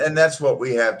thing. and that's what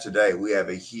we have today. We have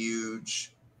a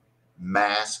huge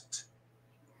masked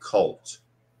cult,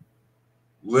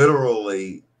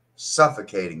 literally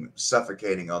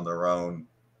suffocating on their own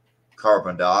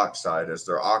carbon dioxide as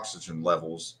their oxygen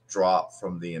levels drop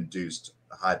from the induced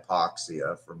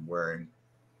hypoxia from wearing,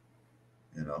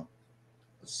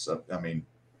 I mean,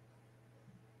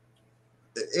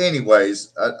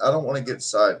 anyways, I don't want to get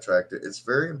sidetracked. It's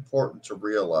very important to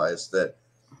realize that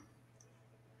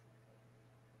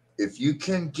if you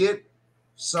can get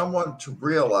someone to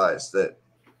realize that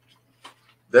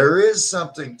there is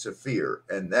something to fear,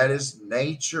 and that is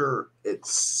nature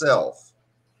itself.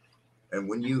 And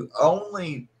when you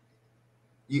only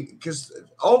you because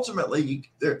ultimately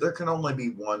there can only be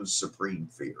one supreme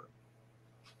fear.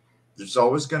 There's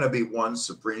always going to be one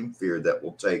supreme fear that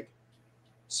will take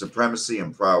supremacy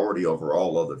and priority over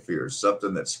all other fears,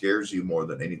 something that scares you more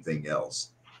than anything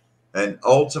else. And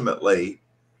ultimately,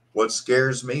 what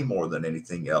scares me more than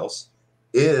anything else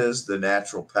is the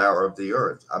natural power of the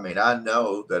earth. I mean, I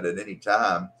know that at any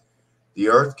time, the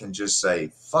earth can just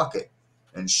say, fuck it,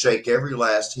 and shake every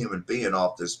last human being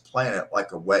off this planet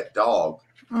like a wet dog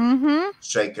Mm-hmm.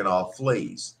 shaking off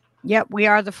fleas. Yep, we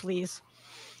are the fleas.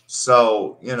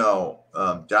 So,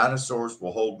 dinosaurs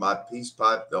will hold my peace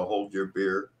pipe, they'll hold your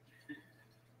beer.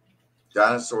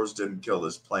 Dinosaurs didn't kill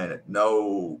this planet.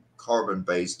 No carbon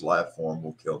based life form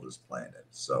will kill this planet.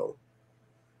 So,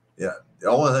 yeah, the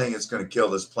only thing that's going to kill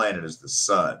this planet is the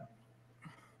sun.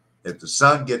 If the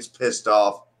sun gets pissed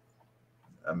off,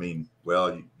 I mean,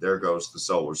 well, there goes the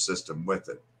solar system with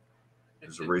it.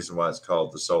 There's a reason why it's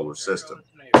called the solar system.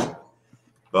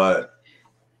 But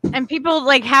And people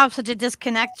like have such a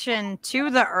disconnection to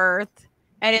the earth,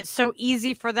 and it's so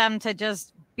easy for them to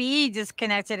just be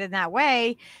disconnected in that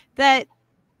way that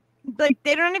like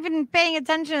they don't even paying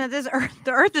attention that this earth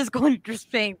the earth is going to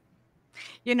just say,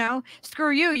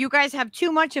 screw you. You guys have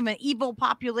too much of an evil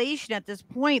population at this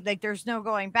point. Like there's no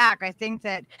going back. I think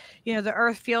that, the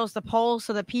earth feels the pulse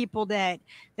of the people that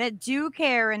do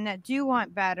care and that do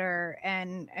want better.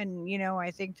 And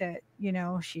I think that,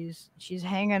 she's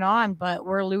hanging on, but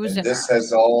we're and losing this her.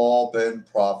 has all been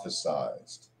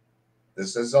prophesized.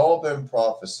 This has all been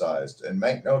prophesized, and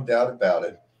make no doubt about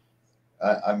it.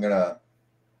 I'm gonna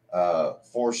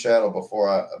foreshadow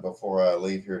before I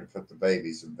leave here to put the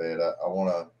babies in bed. I want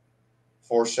to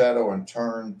foreshadow and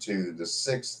turn to the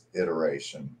sixth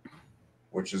iteration,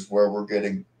 which is where we're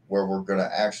going to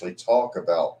actually talk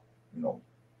about you know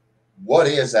what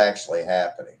is actually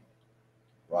happening,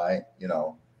 right?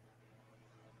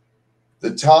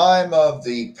 The time of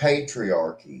the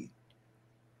patriarchy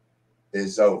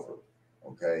is over.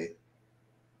 Okay,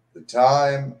 the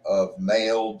time of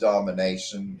male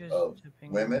domination of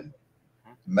women,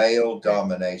 male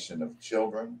domination of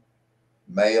children,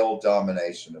 male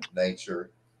domination of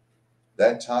nature,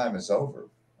 that time is over,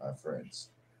 my friends.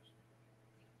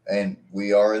 And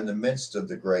we are in the midst of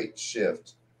the great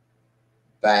shift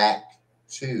back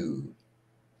to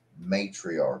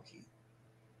matriarchy,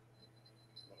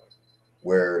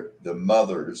 where the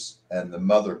mothers and the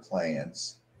mother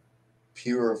clans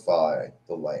purify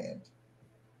the land,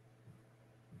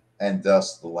 and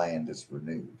thus the land is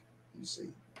renewed, you see,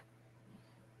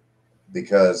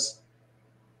 because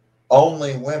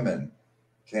only women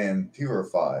can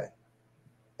purify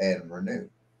and renew.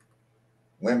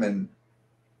 Women,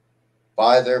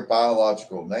 by their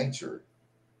biological nature,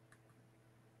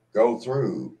 go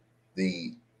through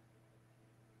the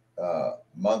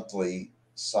monthly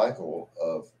cycle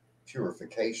of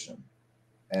purification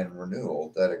and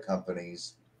renewal that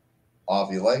accompanies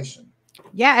ovulation.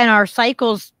 Yeah, and our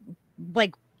cycles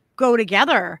like go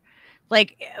together.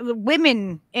 Like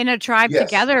women in a tribe Yes,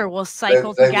 together will they,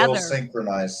 cycle they will together.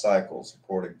 synchronize cycles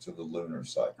according to the lunar Oh,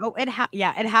 cycle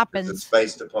yeah, it because it's happens.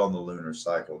 based upon the lunar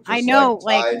cycle, I just like know,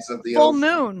 like tides of the full ocean.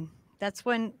 moon. That's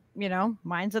when,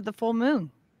 mine's at the full moon.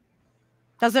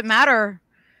 Doesn't matter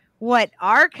what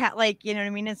our cat, like, you know what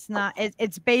I mean? It's not,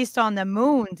 it's based on the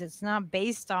moons. It's not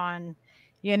based on,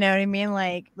 you know what I mean?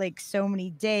 Like so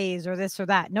many days or this or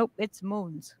that. Nope, it's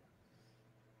moons.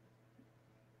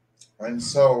 And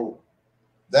so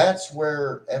that's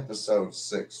where episode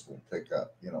 6 will pick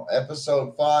up.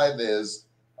 Episode 5 is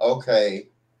okay.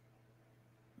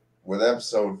 With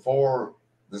episode 4,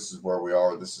 this is where we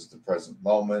are. This is the present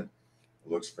moment.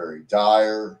 It looks very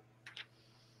dire.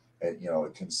 It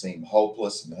can seem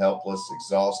hopeless and helpless,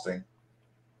 exhausting.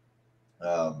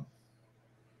 Um,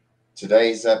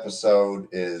 Today's episode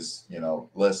is,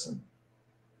 listen,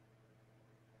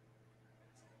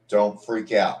 don't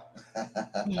freak out.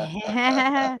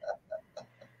 Yeah.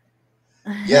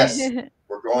 Yes,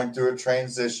 we're going through a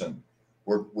transition.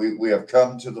 We have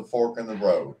come to the fork in the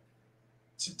road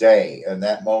today, and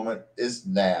that moment is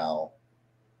now.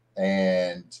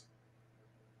 And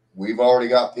we've already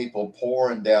got people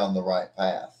pouring down the right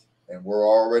path, and we're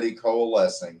already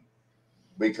coalescing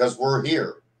because we're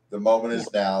here. The moment Yeah.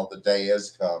 is now. The day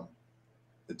has come.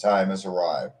 The time has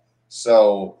arrived.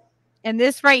 So, And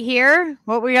this right here,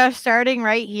 what we are starting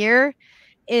right here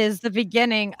is the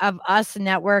beginning of us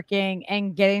networking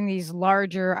and getting these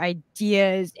larger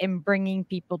ideas and bringing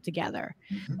people together.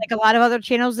 Mhm. Like a lot of other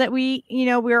channels that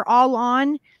we're all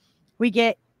on, we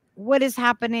get what is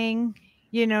happening,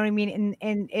 you know what I mean,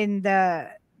 in the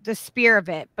sphere of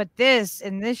it. But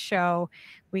in this show,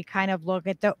 we kind of look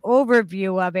at the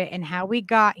overview of it and how we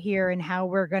got here and how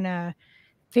we're gonna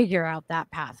figure out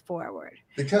that path forward.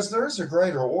 Because there is a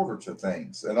greater order to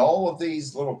things, and all of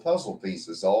these little puzzle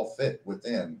pieces all fit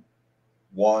within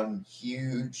one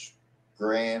huge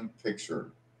grand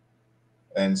picture.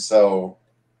 And so,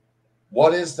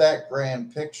 what is that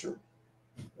grand picture?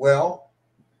 Well,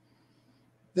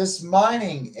 this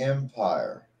mining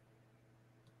empire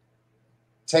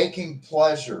taking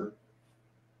pleasure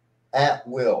at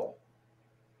will,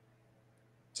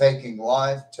 taking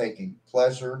life, taking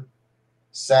pleasure,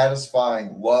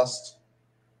 satisfying lust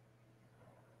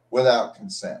without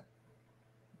consent.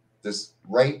 This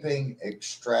raping,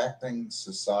 extracting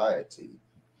society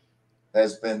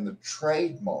has been the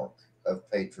trademark of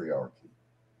patriarchy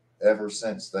ever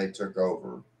since they took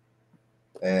over.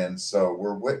 And so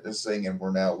we're witnessing and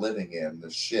we're now living in the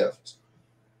shift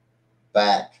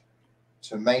back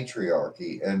to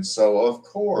matriarchy. And so, of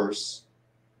course,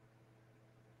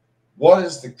 what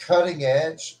is the cutting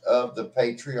edge of the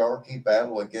patriarchy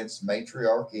battle against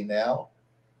matriarchy now?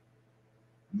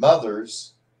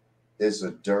 Mothers is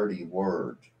a dirty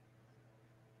word.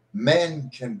 Men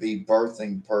can be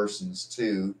birthing persons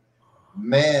too.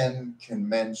 Men can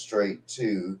menstruate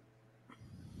too.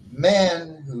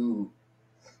 Men who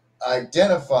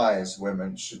identify as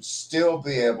women should still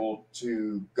be able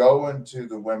to go into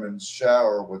the women's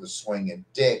shower with a swinging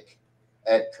dick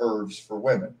at Curves for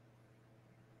Women.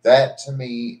 That to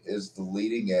me is the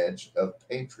leading edge of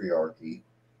patriarchy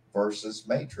versus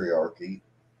matriarchy,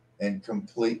 and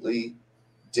completely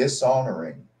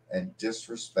dishonoring and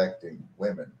disrespecting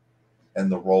women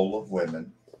and the role of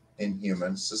women in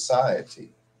human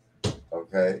society.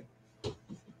 Okay?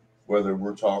 Whether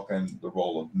we're talking the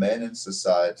role of men in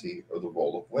society or the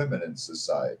role of women in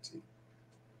society.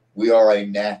 We are a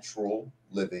natural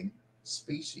living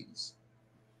species.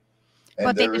 And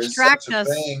But they there is such distract a us.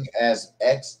 thing as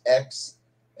XX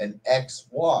and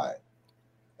XY.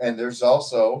 And there's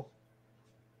also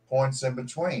points in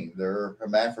between. There are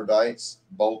hermaphrodites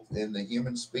both in the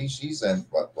human species and,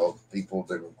 well, people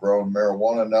that have grown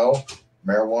marijuana know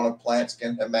marijuana plants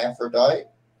can hermaphrodite,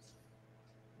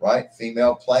 right?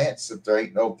 Female plants, if there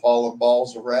ain't no pollen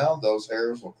balls around, those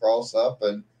hairs will cross up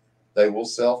and they will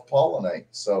self-pollinate.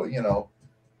 So,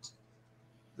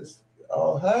 this,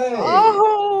 oh, hey.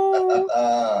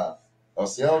 Oh.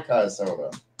 Osielkai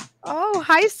soda. Oh,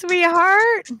 hi,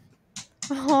 sweetheart.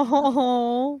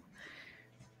 Oh.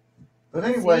 But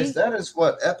anyways, See? that is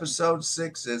what episode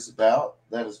 6 is about.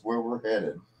 That is where we're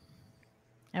headed.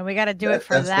 And we got to do it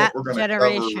for That's that what we're gonna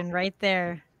generation cover right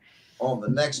there. on the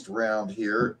next round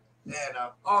here. And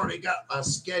I've already got my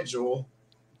schedule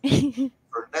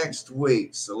for next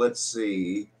week. So let's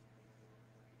see.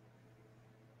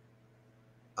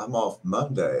 I'm off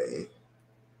Monday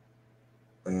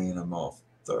and I'm off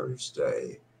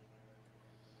Thursday.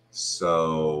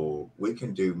 So we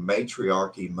can do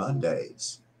matriarchy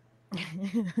Mondays.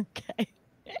 Okay.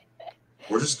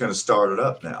 We're just going to start it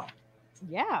up now.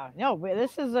 Yeah, no,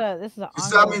 this is a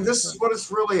I mean, this is what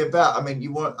it's really about.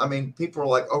 I mean, people are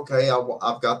like, okay,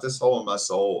 I've got this hole in my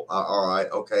soul. All right,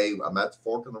 okay, I'm at the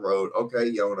fork in the road.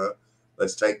 Okay, Yona,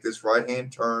 let's take this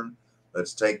right-hand turn.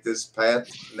 Let's take this path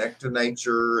to connect to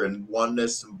nature and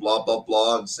oneness and blah, blah,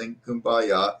 blah, and sing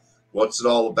kumbaya. What's it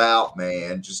all about,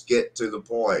 man? Just get to the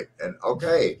point. And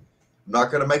okay, I'm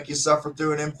not going to make you suffer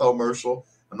through an infomercial.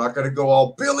 I'm not going to go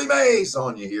all Billy Mays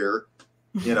on you here.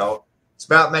 It's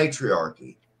about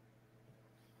matriarchy.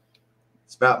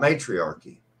 It's about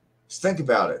matriarchy. Just think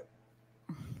about it.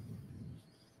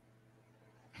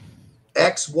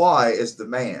 XY is the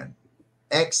man.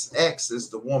 XX is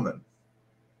the woman.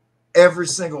 Every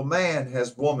single man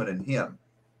has woman in him.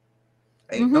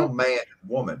 Ain't no man and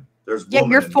woman. There's woman. Yeah,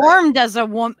 you're formed as a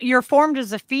woman. You're formed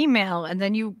as a female, and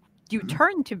then you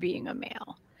turn to being a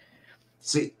male.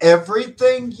 See,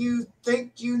 everything you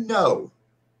think you know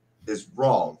is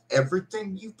wrong.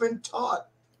 Everything you've been taught.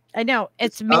 I know.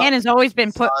 Man has always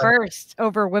been put first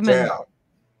over women. Down.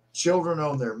 Children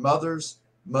on their mothers,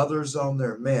 mothers on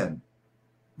their men.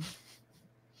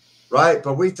 Right?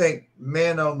 But we think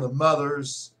men on the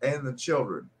mothers and the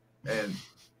children. And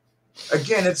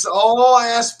again, it's all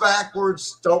ass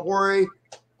backwards. Don't worry.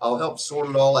 I'll help sort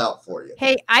it all out for you.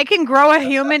 Hey, I can grow a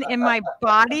human in my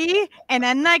body, and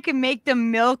then I can make the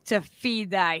milk to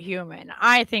feed that human.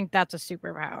 I think that's a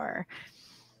superpower.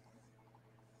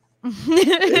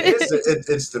 It is.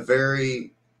 It's the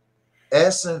very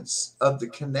essence of the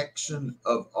connection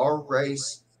of our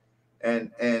race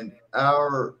and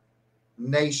our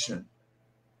nation.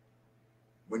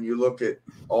 When you look at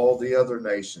all the other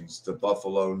nations, the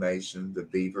Buffalo Nation, the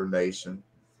Beaver Nation,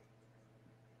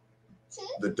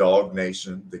 the Dog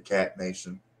Nation, the Cat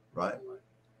Nation, right?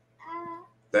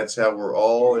 That's how we're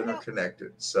all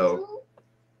interconnected. So,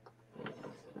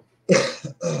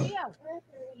 Leo,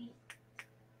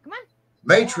 come on.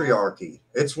 matriarchy.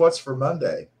 It's what's for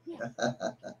Monday.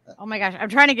 Oh my gosh, I'm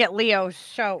trying to get Leo's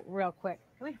show real quick.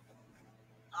 Come here.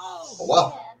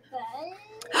 Wow.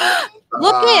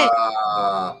 Look it.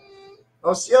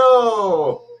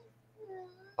 Osio.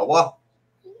 Awa.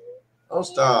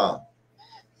 Osta.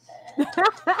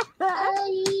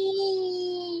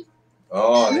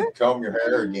 Oh, and then comb your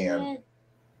hair again.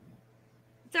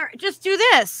 Just do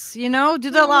this, you know,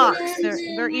 do the locks.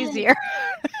 They're easier.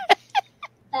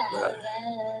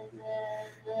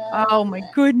 Oh my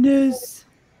goodness.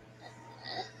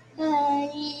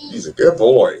 He's a good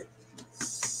boy.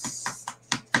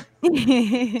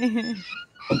 Where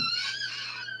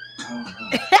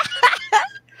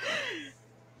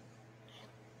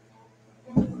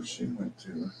she went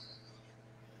to.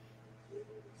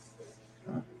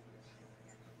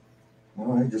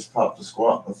 Well, he just popped a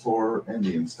squat on the floor,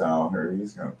 Indian style here.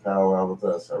 He's going to powwow with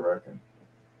us, I reckon.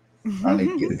 I need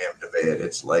to get him to bed.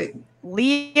 It's late.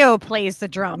 Leo plays the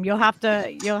drum. You'll have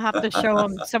to show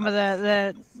him some of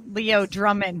the Leo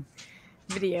drumming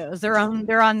videos. They're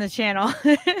on the channel.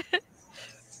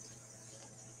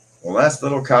 Well, that's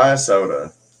little Kaya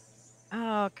Soda.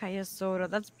 Oh, Kaya Soda.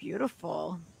 That's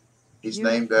beautiful. He's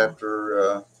named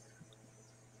after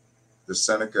the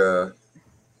Seneca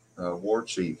war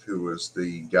chief who was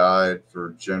the guide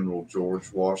for General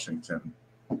George Washington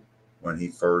when he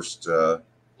first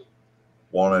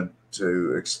wanted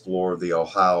to explore the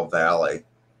Ohio Valley,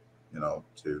 you know,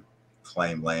 to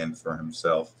claim land for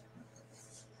himself.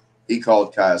 He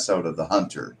called Kaya Soda the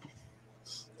hunter.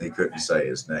 He couldn't say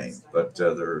his name, but there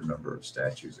are a number of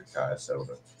statues of Kaya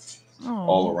Soda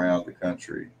all around the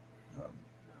country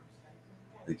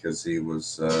because he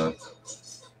was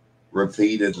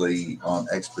repeatedly on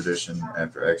expedition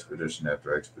after expedition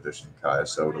after expedition. Kaya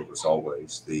Soda was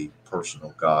always the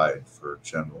personal guide for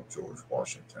General George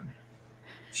Washington,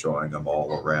 showing them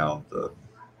all around the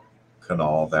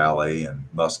Kanawha Valley and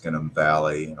Muskingum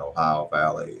Valley and Ohio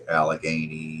Valley,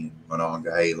 Allegheny and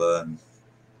Monongahela and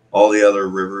all the other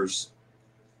rivers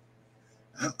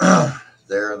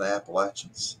there in the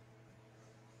Appalachians.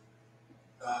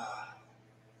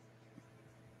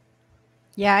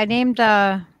 Yeah, I named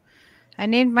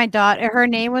my daughter. Her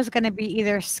name was going to be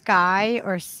either Sky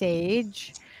or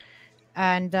Sage,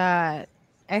 and I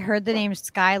heard the name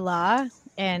Skyla,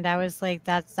 and I was like,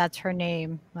 that's her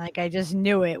name. Like I just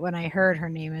knew it when I heard her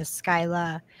name is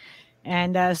Skyla,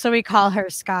 and so we call her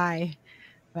Sky.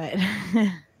 But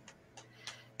there's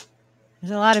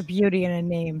a lot of beauty in a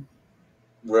name.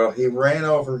 Well, he ran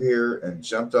over here and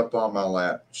jumped up on my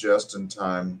lap just in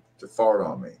time to fart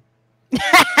on me.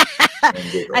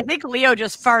 I think Leo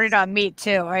just farted on me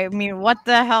too. I mean, what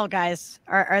the hell, guys?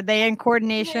 Are they in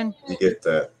coordination? You get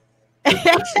that?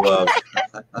 It's love.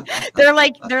 They're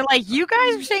like you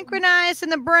guys are synchronized in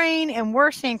the brain, and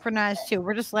we're synchronized too.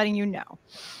 We're just letting you know.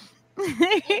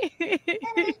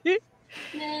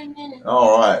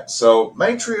 All right. So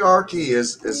matriarchy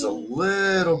is a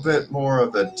little bit more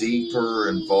of a deeper,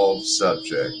 involved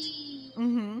subject.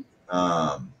 Mm-hmm.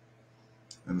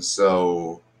 And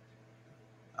so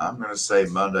I'm going to say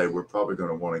Monday we're probably going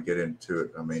to want to get into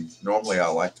it. I mean, normally I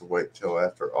like to wait till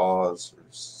after Oz or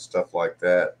stuff like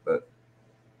that, but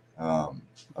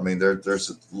I mean, there's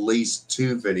at least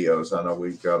 2 videos I know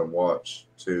we've got to watch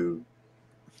to,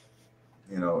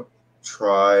 you know,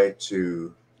 try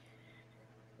to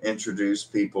introduce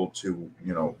people to,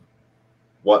 you know,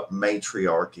 what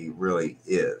matriarchy really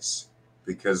is.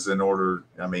 Because in order,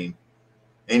 I mean,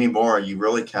 anymore, you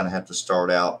really kind of have to start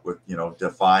out with, you know,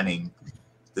 defining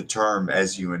the term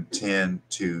as you intend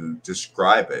to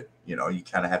describe it. You know, you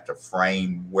kind of have to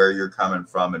frame where you're coming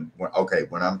from. And okay,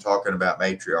 when I'm talking about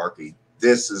matriarchy,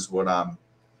 this is what I'm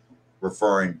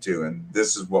referring to, and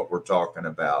this is what we're talking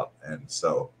about. And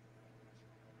so,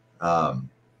 I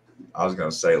was going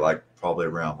to say like probably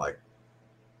around like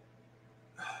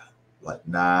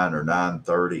 9 or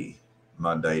 9:30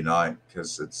 Monday night,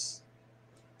 because it's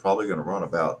probably going to run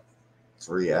about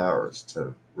 3 hours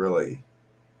to really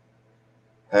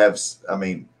have. I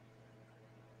mean,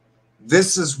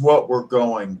 this is what we're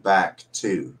going back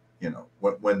to. You know,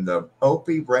 when the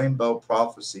Hopi Rainbow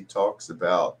Prophecy talks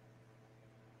about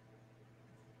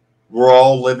We're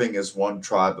all living as one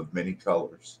tribe of many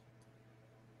colors.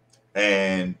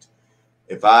 And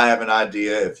if I have an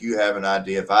idea, if you have an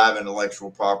idea, if I have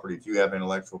intellectual property, if you have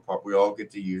intellectual property, we all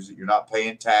get to use it. You're not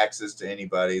paying taxes to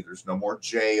anybody. There's no more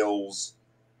jails.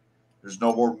 There's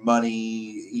no more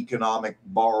money, economic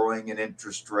borrowing and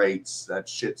interest rates. That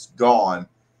shit's gone.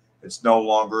 It's no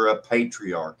longer a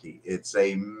patriarchy. It's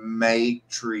a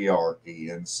matriarchy.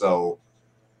 And so,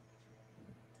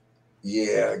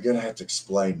 yeah, I'm going to have to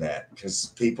explain that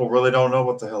because people really don't know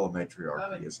what the hell a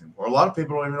matriarchy is anymore. A lot of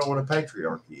people don't even know what a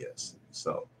patriarchy is.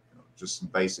 So, just some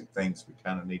basic things we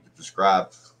kind of need to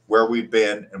describe where we've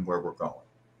been and where we're going.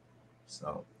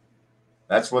 So,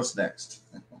 that's what's next.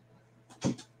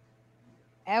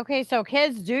 Okay, so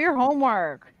kids, do your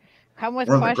homework. Come with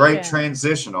We're in the great questions.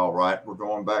 transition, all right. We're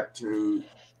going back to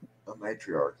a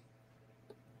matriarch.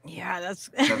 Yeah, that's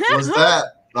Simple as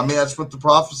that. I mean, that's what the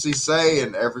prophecies say,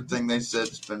 and everything they said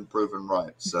has been proven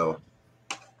right. So,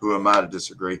 who am I to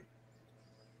disagree?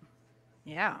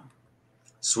 Yeah.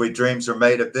 Sweet dreams are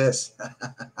made of this.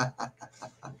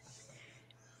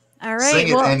 All right. Sing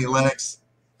it, Annie Lennox.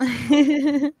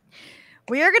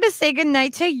 We are going to say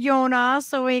goodnight to Yona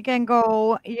so we can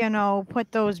go,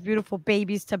 put those beautiful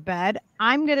babies to bed.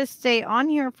 I'm going to stay on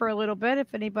here for a little bit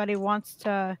if anybody wants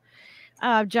to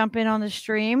jump in on the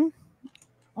stream,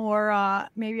 or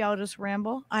maybe I'll just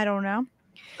ramble. I don't know.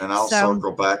 And I'll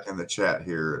circle back in the chat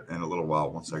here in a little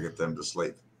while once I get them to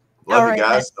sleep. Love you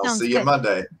guys. I'll see you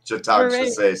Monday. Chatak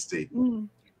Shasesti.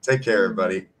 Take care,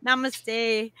 everybody.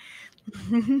 Namaste.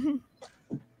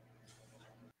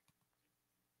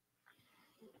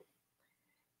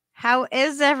 How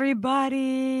is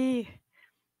everybody?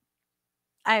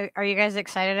 Are you guys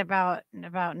excited about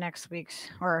next week's,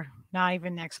 or not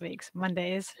even next week's,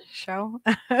 Monday's show?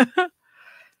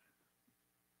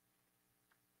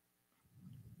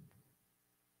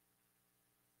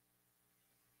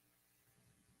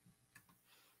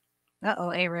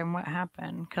 Uh-oh, Aram, what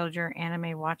happened? Killed your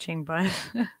anime watching buzz.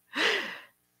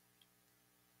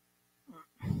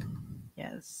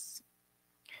 Yes.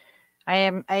 I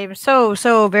am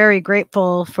so very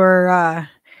grateful for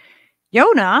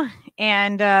Yona,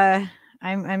 and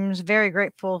I'm very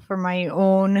grateful for my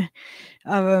own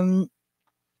saying,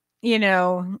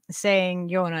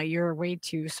 Yona, you're way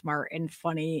too smart and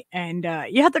funny, and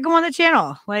you have to come on the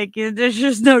channel. Like, there's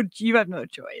just you have no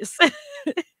choice.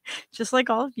 Just like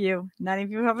all of you, none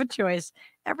of you have a choice.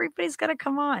 Everybody's got to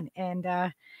come on, and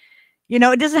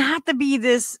it doesn't have to be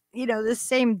this, this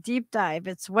same deep dive.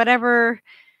 It's whatever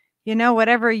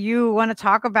whatever you want to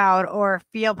talk about or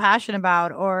feel passionate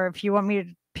about, or if you want me to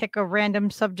pick a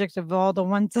random subject of all the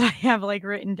ones that I have like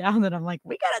written down that I'm like,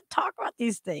 we got to talk about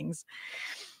these things.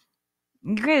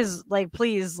 You guys, like,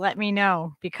 please let me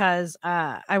know, because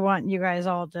I want you guys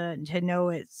all to know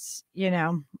it's,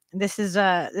 this is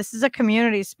a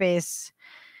community space,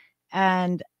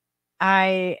 and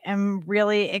I am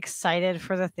really excited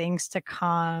for the things to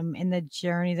come in the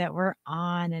journey that we're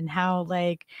on, and how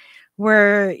like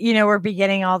we're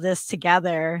beginning all this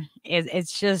together.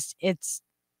 It's just it's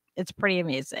pretty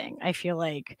amazing. I feel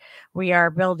like we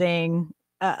are building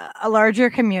a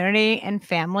larger community and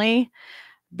family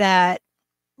that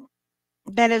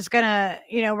is gonna,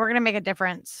 we're gonna make a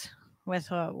difference with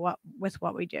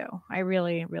what we do. I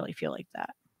really feel like that.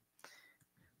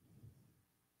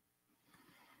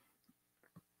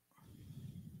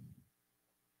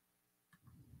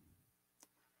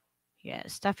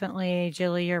 Yes, definitely,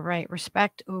 Jilly, you're right.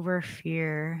 Respect over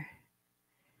fear.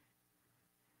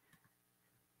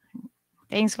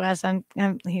 Thanks, Wes.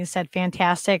 He said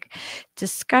fantastic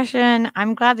discussion.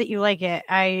 I'm glad that you like it.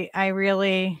 I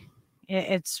really,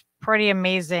 it's pretty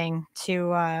amazing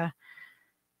to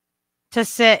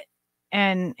sit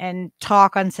and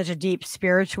talk on such a deep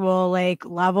spiritual like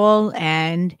level,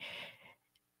 and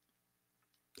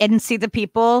see the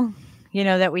people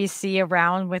that we see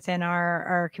around within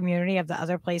our community of the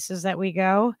other places that we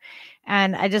go.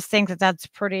 And I just think that that's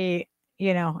pretty,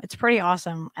 it's pretty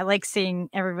awesome. I like seeing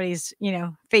everybody's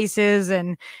faces,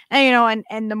 and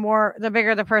the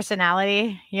bigger the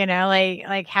personality,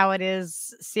 like how it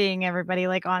is seeing everybody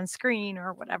like on screen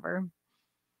or whatever.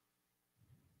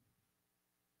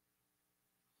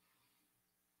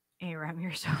 Hey Ram,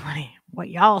 you're so funny. What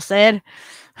y'all said.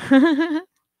 Hi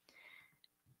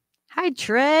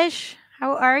Trish,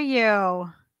 how are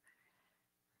you?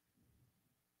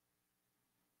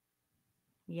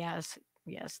 Yes,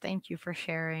 thank you for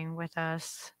sharing with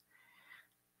us.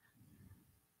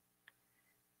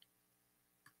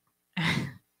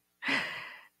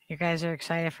 You guys are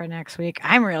excited for next week.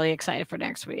 I'm really excited for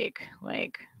next week.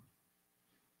 Like,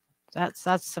 that's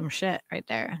some shit right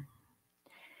there.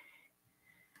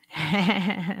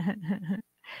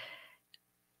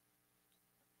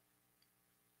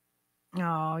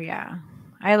 Oh yeah.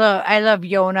 I love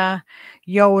Yona.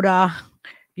 Yoda.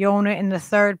 Yona in the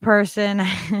third person.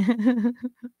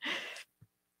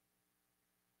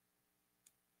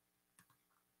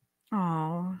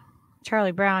 Oh,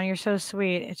 Charlie Brown, you're so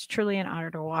sweet. It's truly an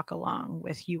honor to walk along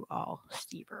with you all,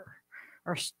 Stever.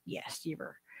 Yeah,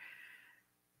 Stever.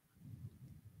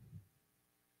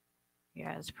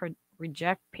 Yes,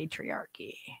 reject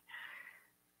patriarchy.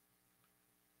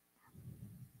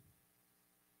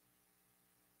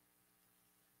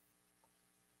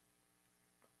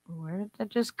 Where did that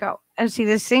just go? And see,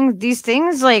 these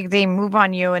things, like they move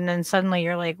on you, and then suddenly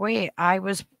you're like, wait, I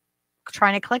was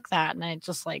trying to click that, and then it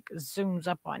just like zooms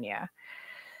up on you.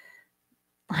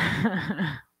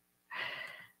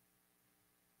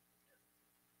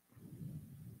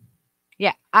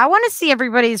 Yeah, I want to see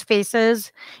everybody's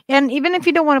faces. And even if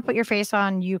you don't want to put your face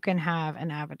on, you can have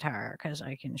an avatar because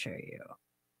I can show you.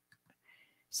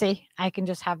 See, I can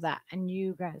just have that, and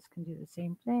you guys can do the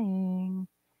same thing.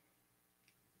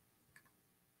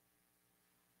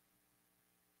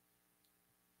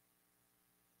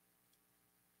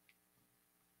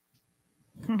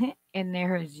 And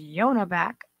there's Yona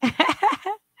back.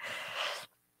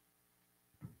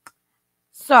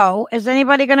 So, is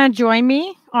anybody going to join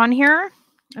me on here?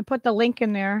 I put the link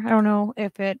in there. I don't know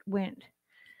if it went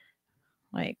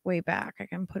like way back. I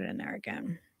can put it in there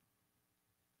again.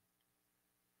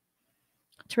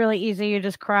 It's really easy. You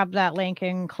just grab that link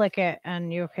and click it,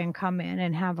 and you can come in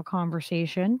and have a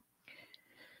conversation.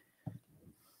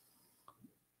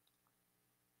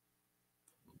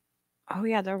 Oh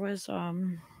yeah, there was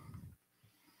some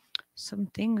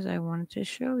things I wanted to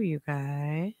show you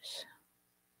guys.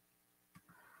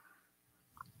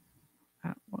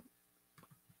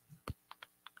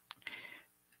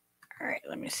 All right,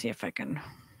 let me see if I can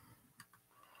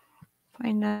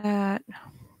find that.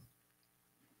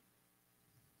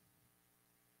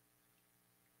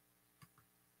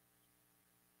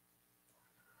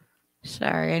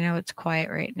 Sorry, I know it's quiet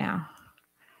right now.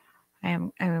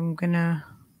 I'm gonna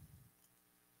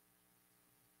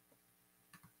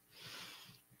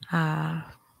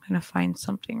find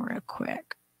something real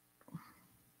quick.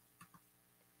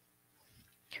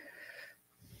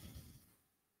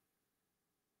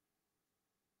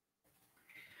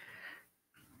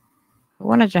 I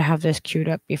wanted to have this queued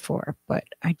up before, but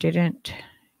I didn't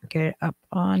get it up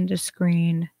on the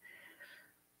screen.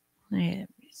 Let me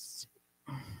see.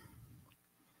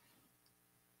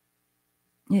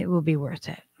 It will be worth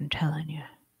it, I'm telling you.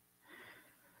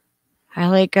 I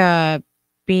like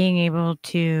being able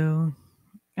to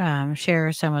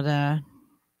share some of the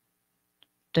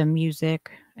music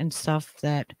and stuff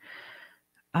that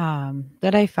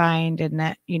I find and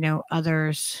that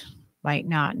others might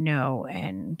not know,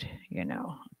 and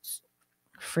it's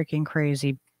freaking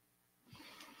crazy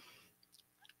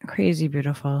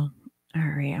beautiful. All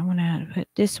right, I'm gonna put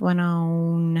this one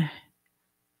on.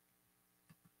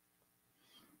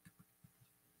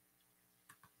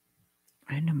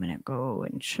 And I'm gonna go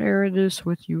and share this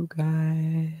with you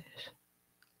guys.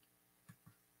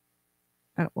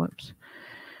 Oh, whoops.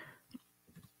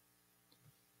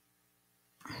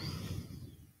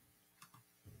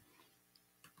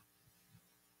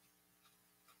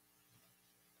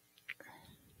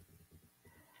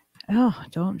 Oh,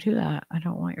 don't do that. I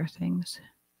don't want your things.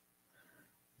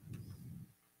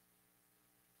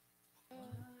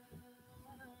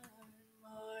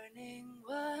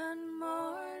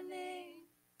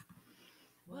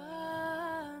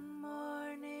 One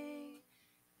morning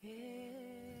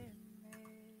in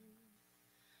May,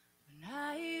 when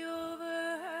I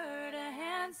overheard a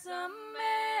handsome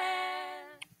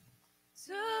man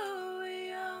to a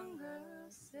young girl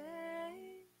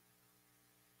say,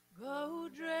 go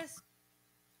dress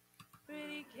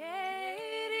pretty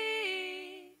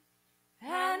Katie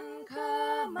and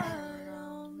come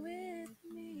along with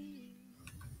me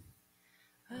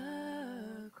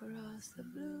across the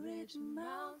Blue Ridge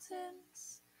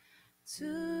Mountains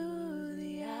to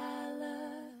the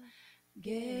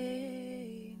Allegheny.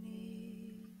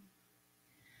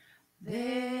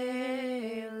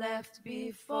 They left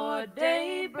before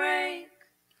daybreak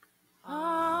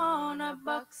on a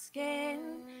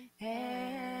buckskin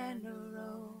and a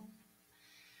roan,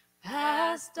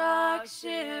 past dark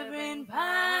shivering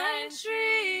pine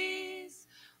trees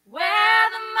where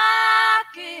the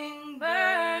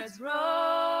mockingbirds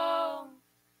roam,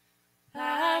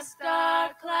 past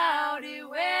dark cloudy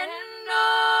windows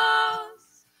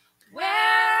where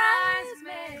eyes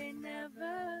may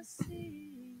never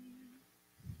see,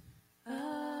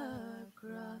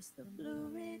 across the Blue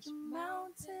Ridge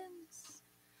Mountains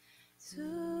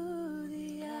to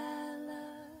the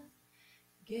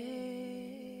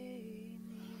Allegheny.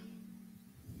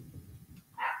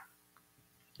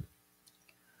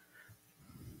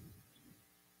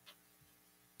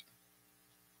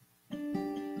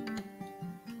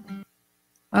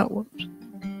 Oh, whoops.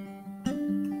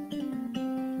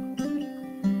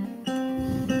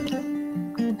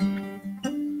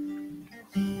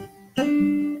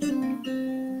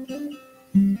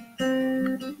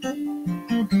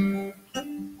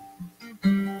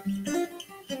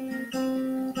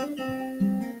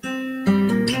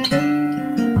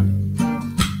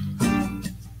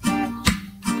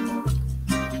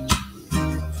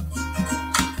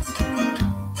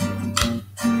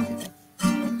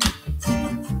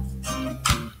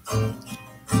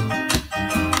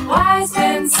 Wise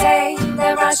men say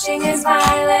that rushing is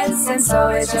violence, and so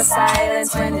is your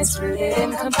silence when it's rooted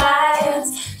in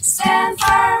compliance. Stand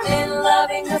firm in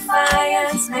loving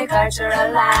defiance, make Archer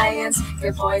alliance,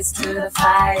 give voice to the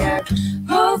fire.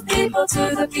 Move people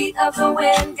to the beat of the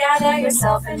wind, gather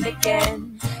yourself and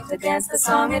begin to dance the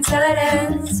song until it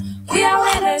ends. We are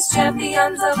winners,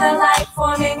 champions of the light,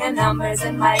 forming in numbers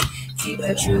and might. Keep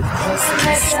the truth close to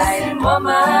the silent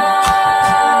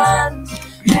woman.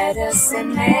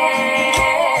 Medicine man,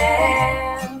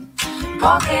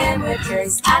 walking with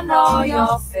grace. I know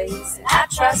your face and I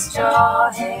trust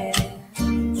your hands.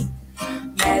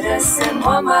 Medicine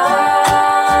woman,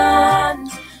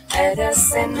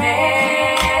 medicine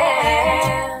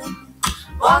man,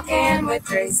 walking with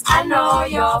grace. I know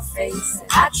your face and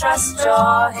I trust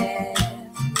your hands.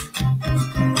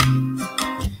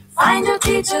 Find your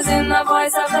teachers in the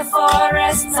voice of the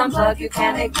forest. Unplug, you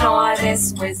can't ignore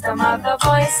this wisdom of the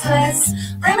voiceless.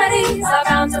 Remedies are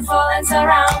bountiful and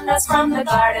surround us from the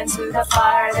garden to the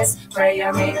farthest.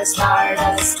 Prayer made of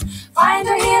stardust. Find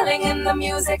your healing in the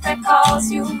music that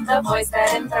calls you, the voice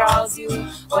that enthralls you.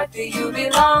 What do you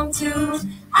belong to?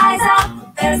 Eyes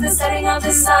out, there's the setting of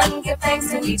the sun. Give thanks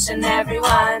to each and every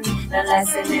one. The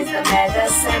lesson is the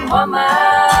medicine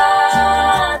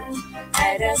woman.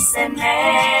 Medicine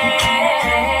man,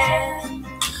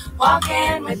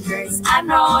 walking with grace. I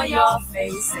know your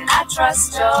face and I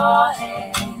trust your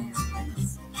hands.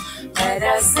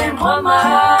 Medicine woman,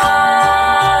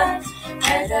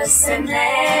 medicine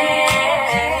man,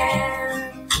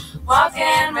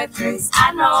 walking with grace.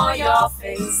 I know your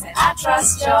face and I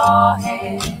trust your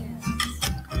hands.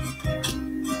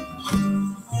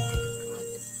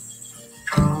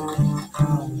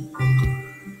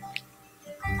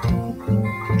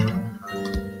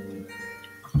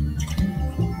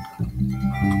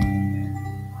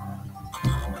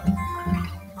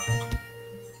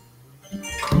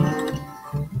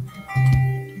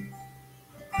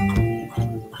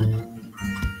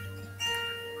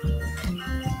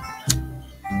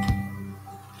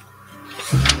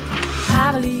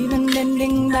 I believe in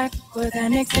bending backward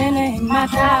and extending my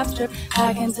chapter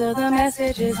back into the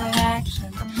messages in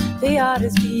action. The art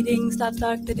is feeding, stop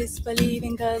start to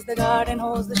disbelieving, cause the garden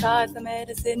holds the shards, the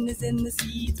medicine is in the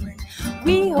seeds. When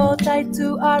we hold tight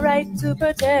to our right to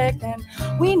protect them,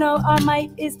 we know our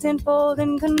might is tenfold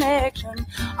in connection.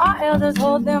 Our elders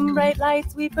hold them bright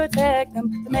lights, we protect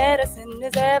them. The medicine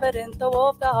is evident, the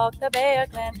wolf, the hawk, the bear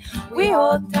clan. We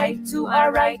hold tight to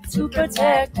our right to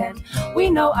protect them. We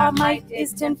know our might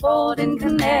is tenfold in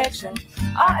connection.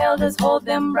 Our elders hold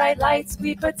them bright lights,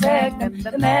 we protect them.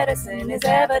 The medicine is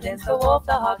evidence, the wolf,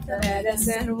 the hawk, the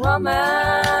medicine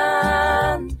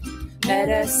woman,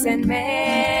 medicine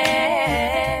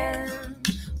man,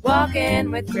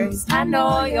 walking with grace. I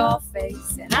know your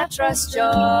face and I trust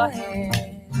your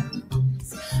hands.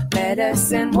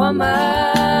 Medicine woman,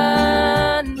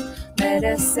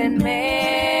 medicine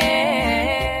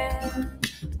man,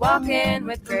 walking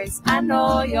with grace. I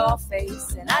know your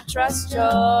face and I trust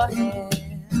your hands.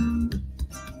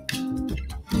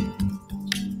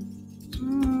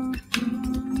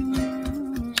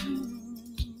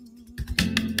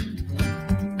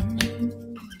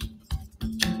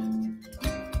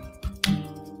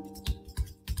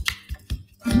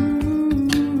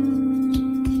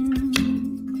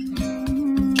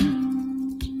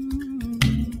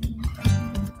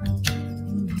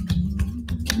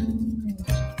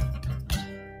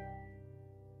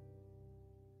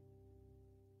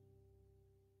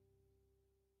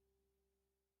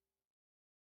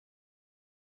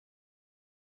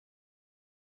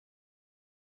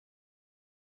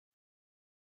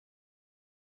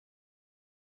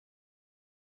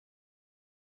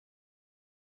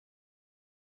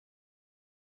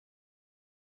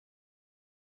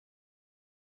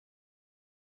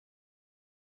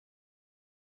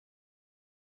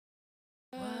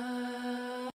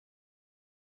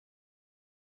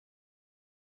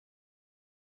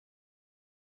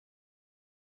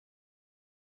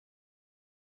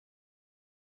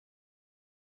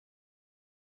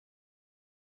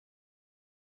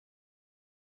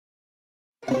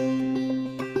 I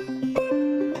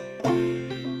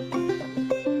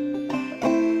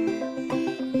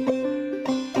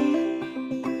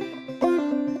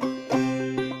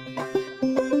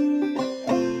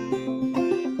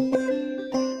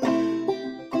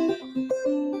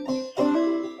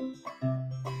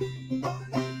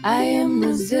am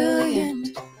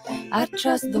resilient. I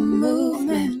trust the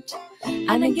movement.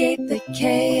 I negate the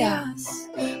chaos.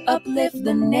 Uplift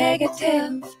the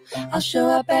negative. I'll show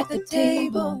up at the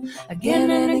table again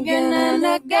and again and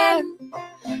again.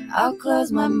 I'll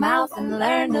close my mouth and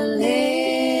learn to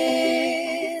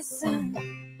listen.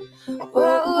 Whoa,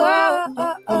 whoa,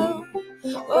 oh, oh.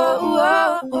 Whoa,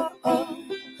 whoa, oh, oh.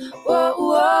 Whoa,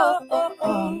 whoa, oh,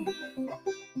 oh.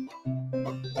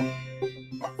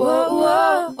 Whoa,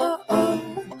 whoa, oh, oh.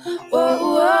 Whoa,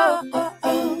 whoa, oh,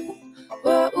 oh.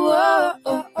 Whoa, whoa,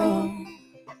 oh, oh.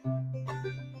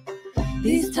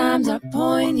 These times are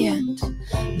poignant.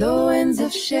 The winds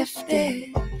have shifted.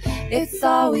 It's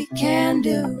all we can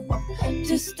do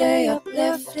to stay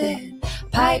uplifted.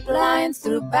 Pipelines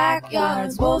through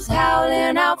backyards, wolves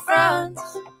howling out fronts.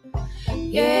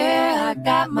 Yeah, I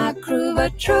got my crew,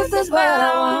 but truth is what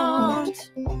I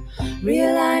want.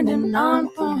 Realigned and on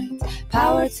point,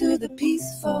 power to the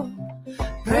peaceful,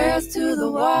 prayers to the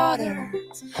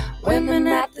waters, women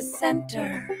at the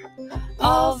center,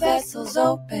 all vessels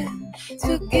open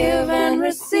to give and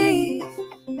receive.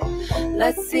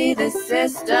 Let's see the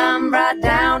system brought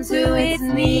down to its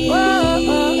knees.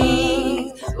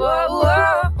 Whoa,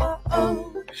 whoa, oh,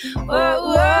 oh. Whoa,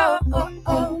 whoa, oh,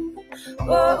 oh.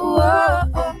 Whoa, whoa,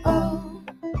 oh, oh.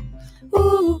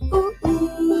 Ooh, ooh,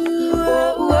 ooh.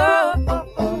 Whoa, whoa, oh,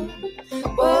 oh.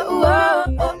 Whoa, whoa,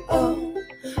 oh, oh.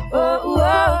 Whoa,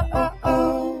 whoa, oh,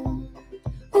 oh.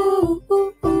 Ooh,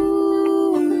 ooh,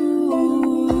 ooh.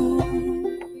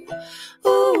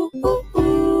 Ooh, ooh, ooh.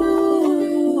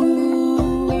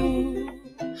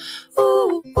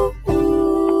 Ooh, ooh, ooh.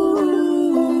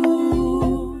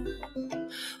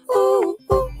 Ooh,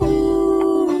 ooh, ooh.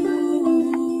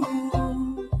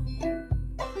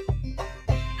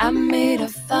 I'm made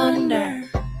of thunder.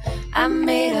 I'm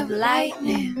made of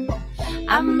lightning.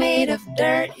 I'm made of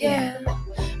dirt, yeah.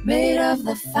 Made of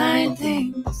the fine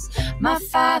things. My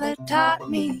father taught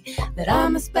me that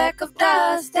I'm a speck of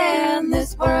dust and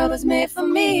this world was made for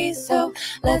me. So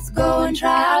let's go and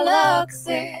try our luck,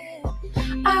 say.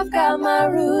 I've got my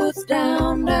roots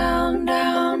down, down,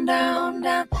 down, down,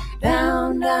 down,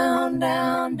 down, down,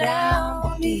 down,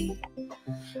 down deep.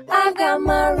 I've got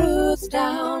my roots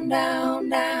down, down,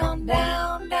 down,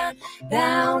 down, down,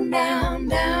 down, down,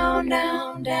 down,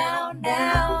 down, down,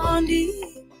 down deep.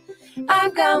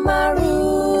 I've got my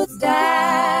roots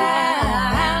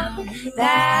down,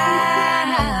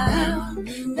 down,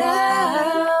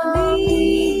 down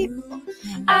deep.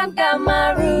 I've got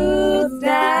my roots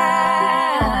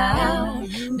down,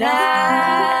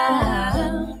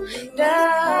 down,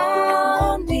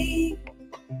 down deep.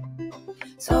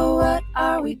 So what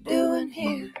are we doing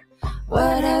here?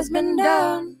 What has been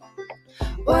done?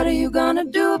 What are you gonna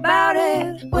do about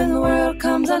it when the world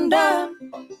comes undone?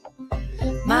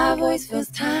 My voice feels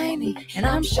tiny, and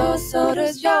I'm sure so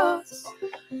does yours.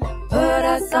 Put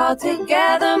us all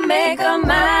together, make a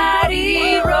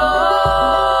mighty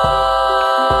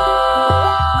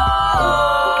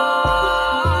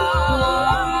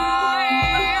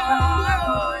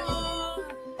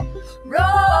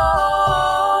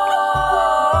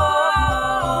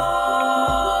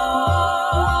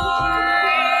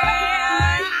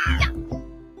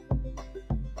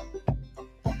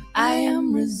I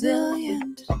am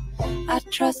resilient. I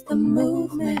trust the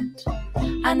movement.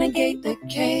 I negate the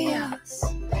chaos.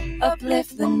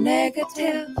 Uplift the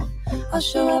negative. I'll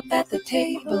show up at the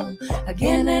table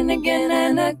again and again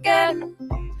and again.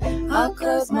 I'll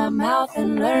close my mouth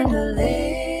and learn to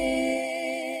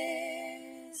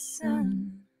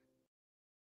listen.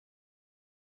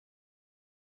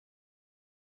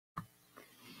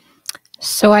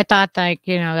 So I thought, like,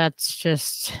 that's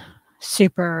just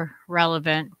super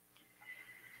relevant.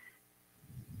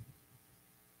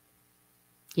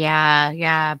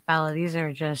 Yeah, Bella, these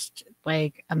are just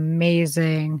like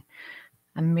amazing,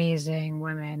 amazing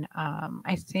women.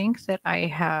 I think that I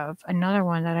have another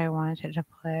one that I wanted to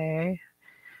play.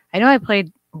 I know I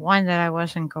played one that I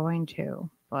wasn't going to,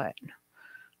 but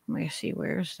let me see,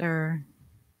 where's their.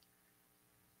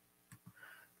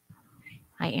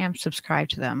 I am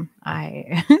subscribed to them.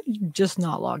 I just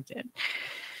not logged in.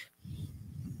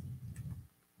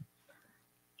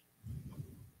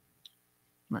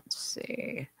 Let's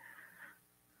see.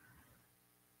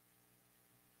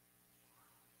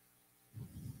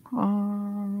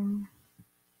 Um,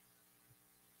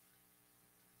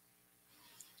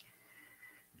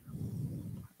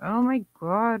 Oh my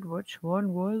god, which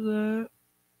one was it?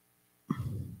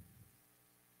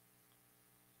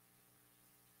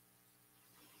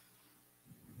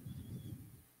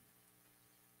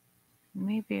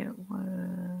 Maybe it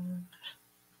was.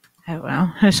 Oh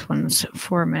well, this one's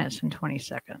 4 minutes and 20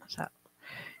 seconds. So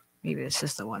maybe this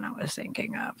is the one I was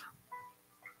thinking of.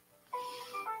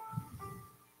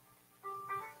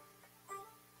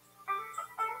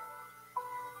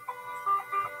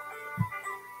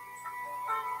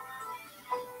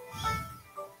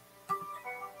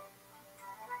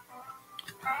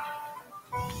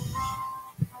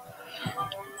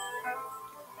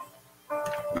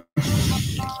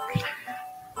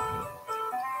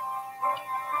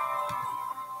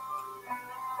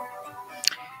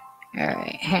 All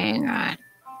right, hang on.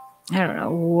 I don't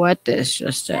know what this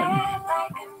just did.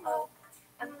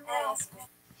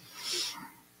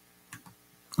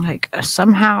 Like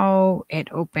somehow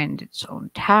it opened its own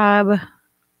tab.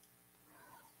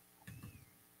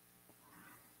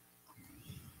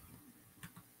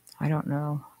 I don't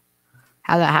know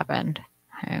how that happened.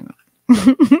 Hang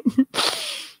on.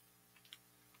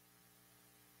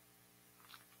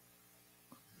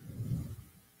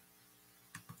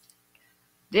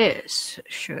 This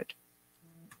should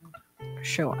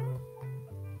show up.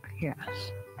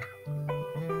 Yes.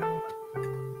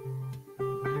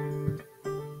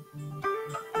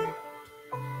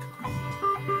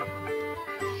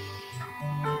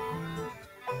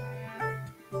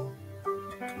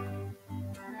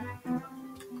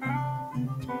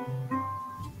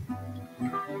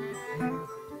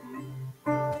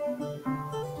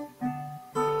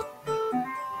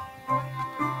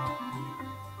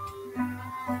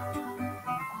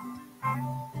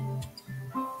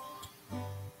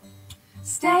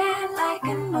 Stand like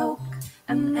an oak,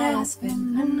 an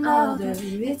aspen, an alder.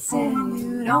 It's in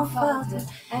you, don't falter.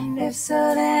 And if so,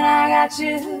 then I got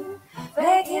you.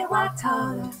 Make it walk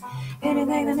taller.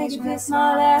 Anything that makes you feel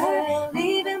smaller.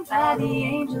 Leaving by the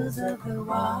angels of the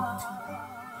wall.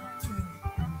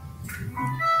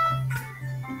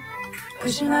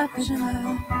 Push 'em up, push 'em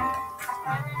up.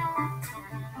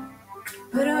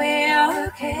 Put away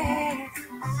your cares.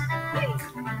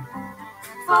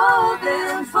 Fold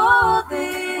them, fold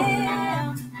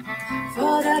them.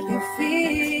 Fold up your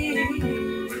feet.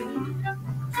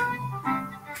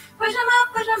 Push 'em up,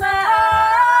 push 'em up.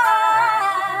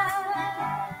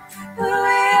 Put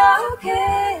away your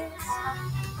cares.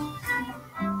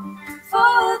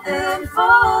 Fold them,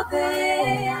 fold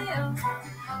them.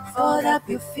 Fold up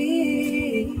your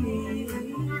feet.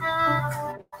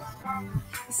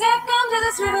 Said, come to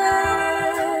this river.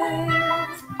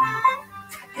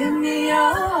 Give me your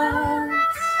arms.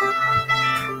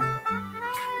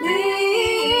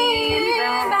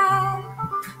 Lean back.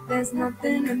 There's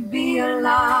nothing to be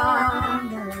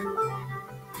alarmed of.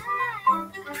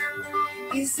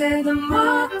 He said, the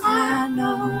more I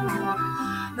know,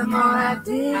 the more I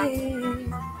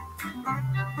did.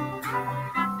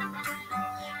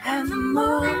 And the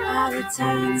more I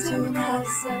return to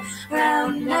myself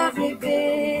round every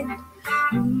bend.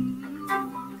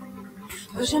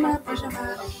 Push 'em up, push 'em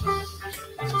up.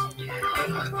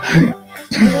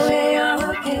 Put away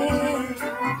your cares.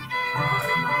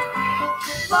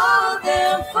 Fold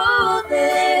them, fold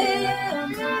them.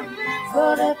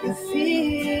 Fold up your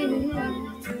feet.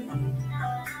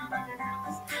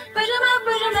 Push 'em up,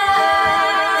 push 'em up.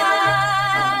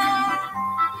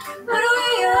 Put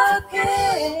away your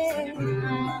cares.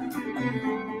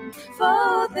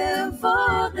 Fold them,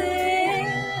 fold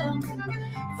them.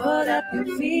 Fold up your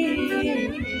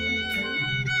feet.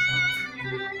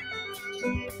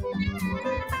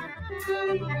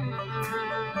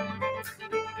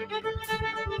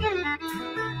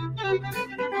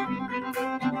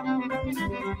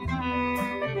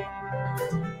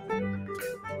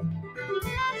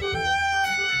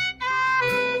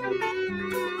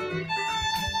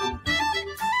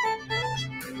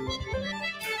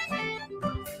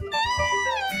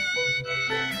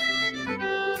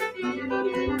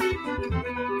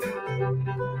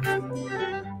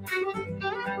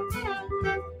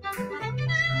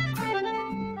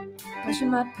 Push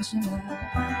 'em up, push 'em up.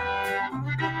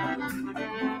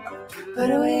 Put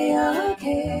away your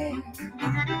cares.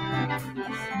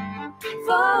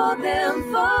 Fold them,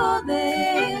 fold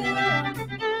them.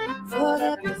 Fold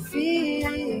up your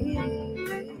feet.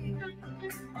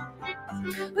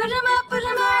 Push 'em up, push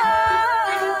 'em up.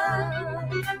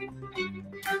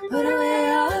 Put away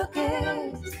your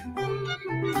cares.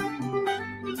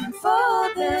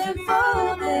 Fold them,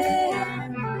 fold them.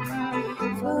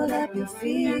 Fold up your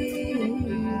feet.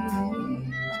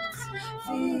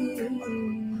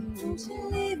 Don't you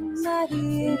leave my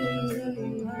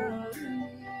here.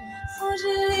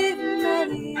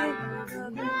 angels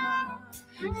of the water.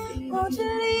 Won't you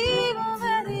leave them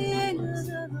by the angels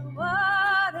of the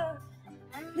water?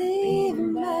 Leave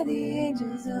them by the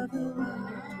angels of the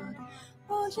water.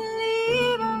 Won't you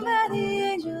leave them by the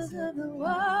angels of the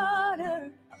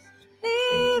water?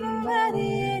 Leave them by the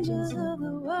angels of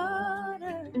the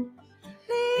water.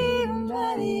 Leave them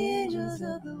by the angels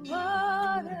of the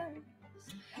water.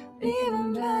 Leave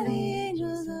them by the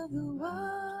angels of the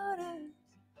water.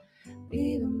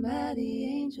 Leave them by the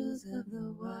angels of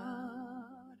the water.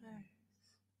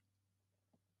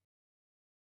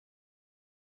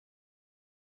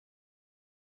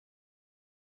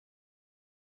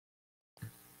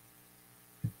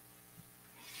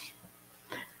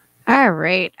 All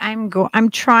right, I'm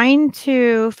trying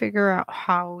to figure out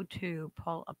how to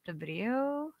pull up the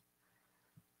video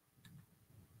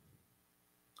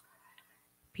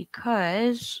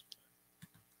because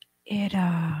it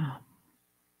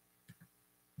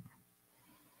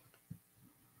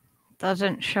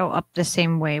doesn't show up the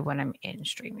same way when I'm in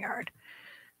StreamYard.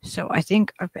 So I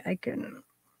think I can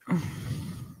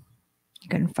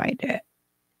find it.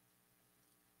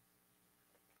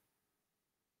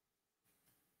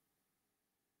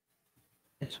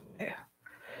 This way.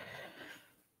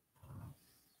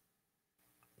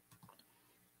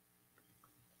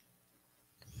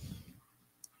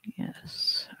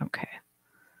 Yes. Okay.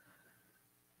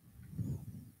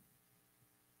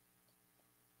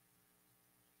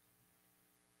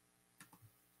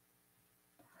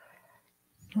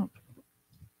 Oh.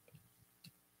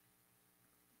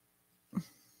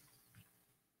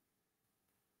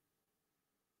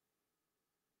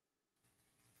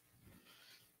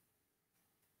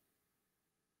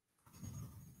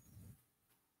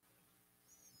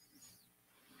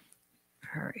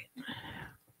 All right.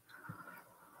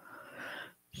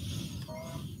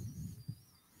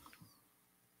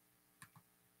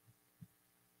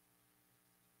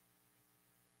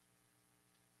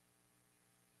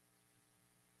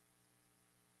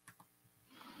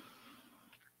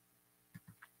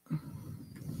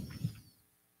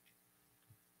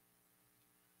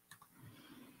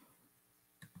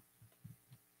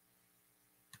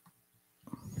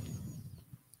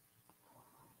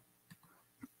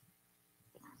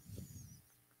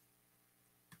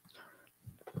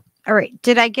 All right.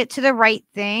 Did I get to the right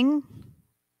thing?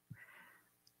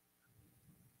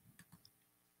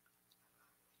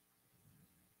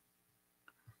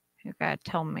 You gotta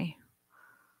tell me.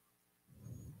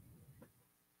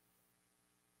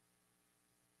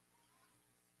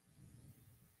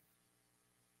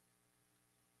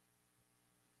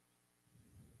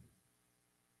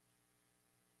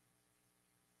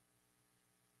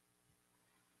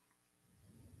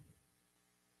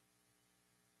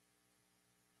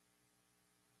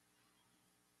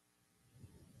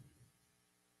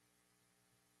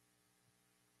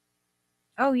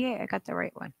 Oh yeah, I got the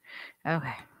right one.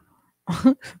 Okay.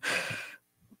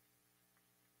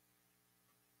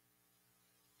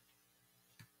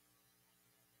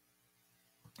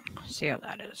 See how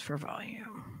that is for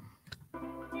volume.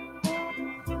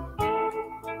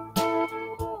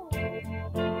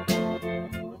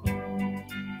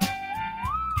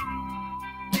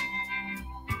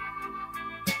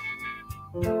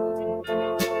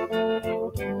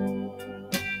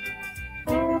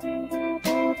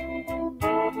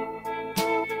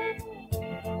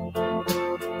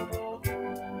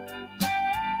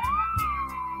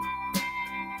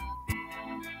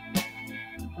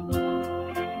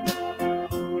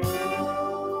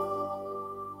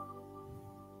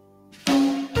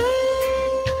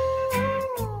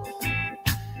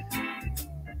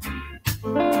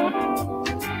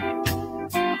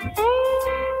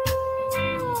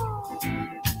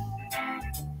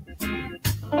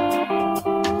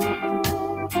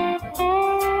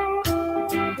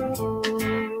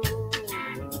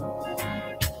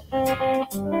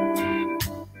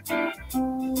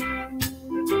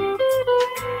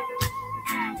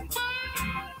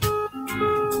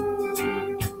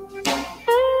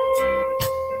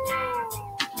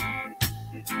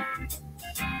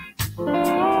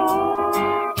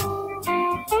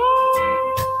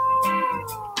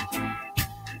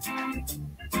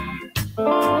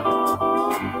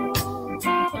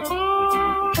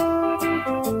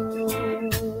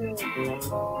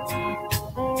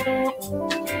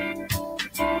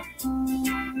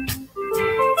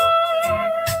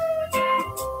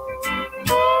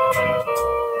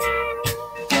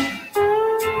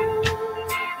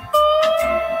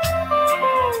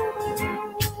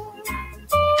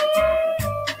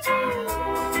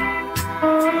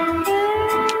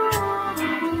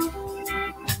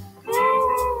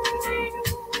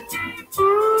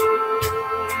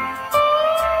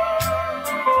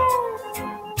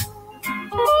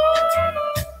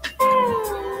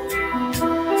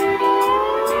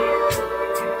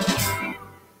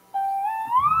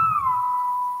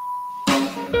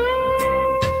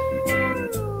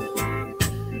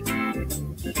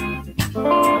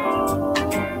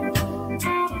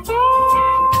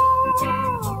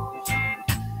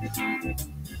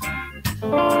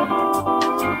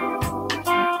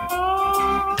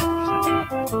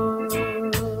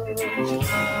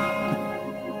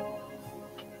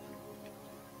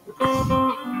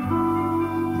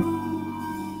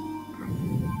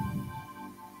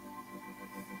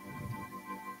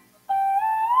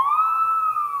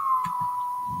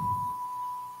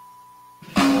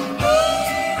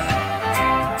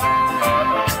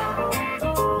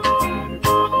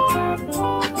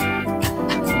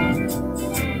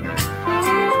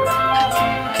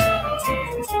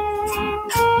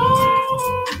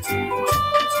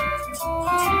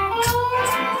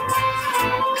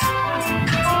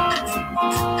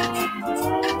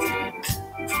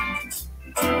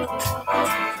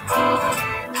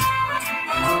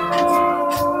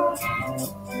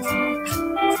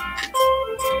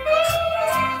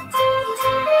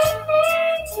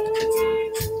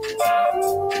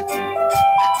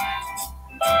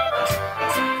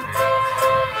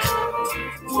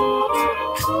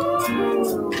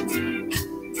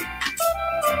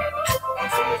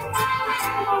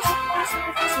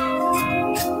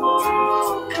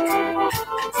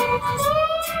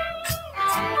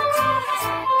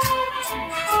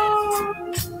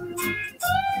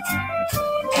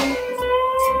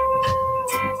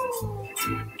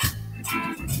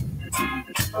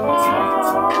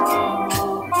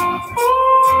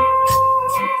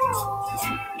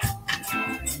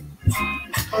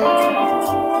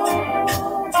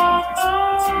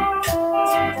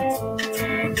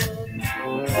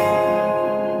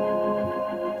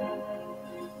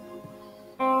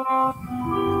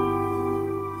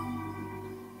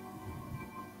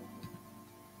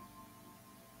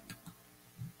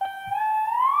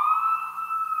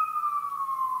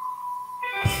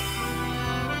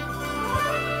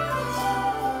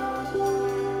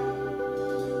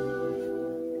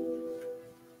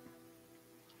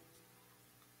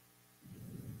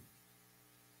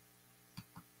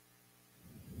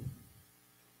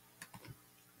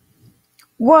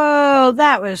 Whoa,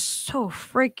 that was so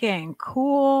freaking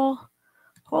cool.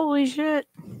 Holy shit.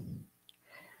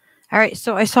 All right,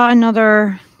 so I saw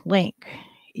another link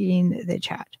in the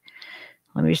chat.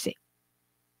 Let me see.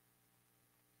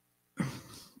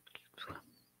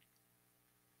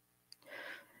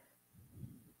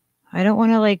 I don't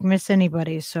want to like miss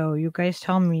anybody, so you guys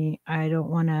tell me. I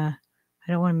don't want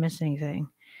to miss anything.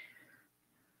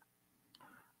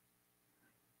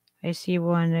 I see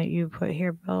one that you put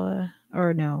here, Bella.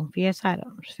 Or no, VS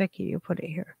Adams. Vicky, you put it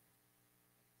here.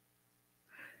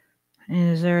 And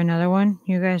is there another one?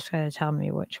 You guys gotta tell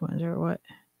me which ones are what.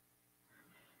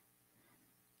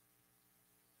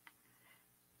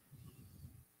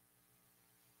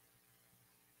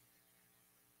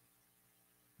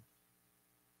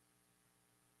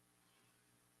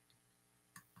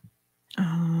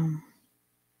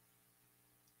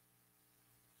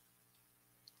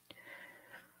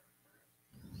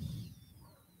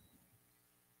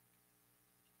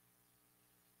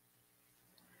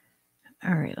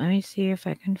 All right, let me see if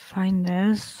I can find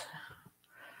this.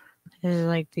 This is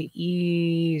like the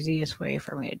easiest way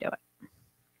for me to do it.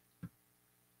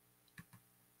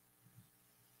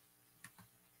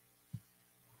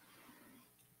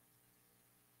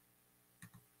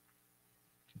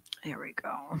 There we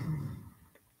go.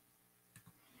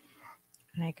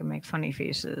 And I can make funny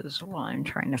faces while I'm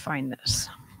trying to find this.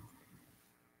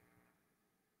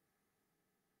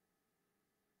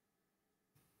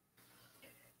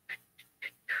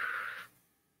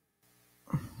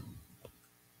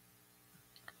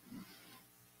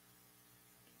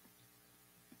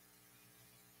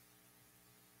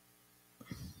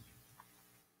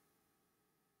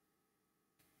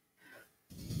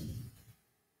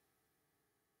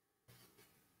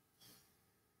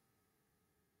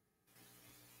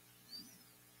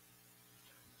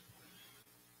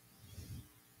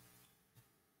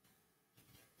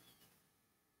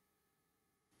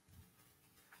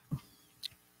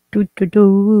 Do do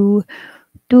do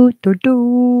do do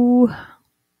do.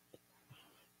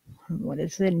 What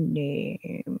is the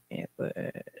name? It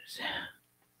was.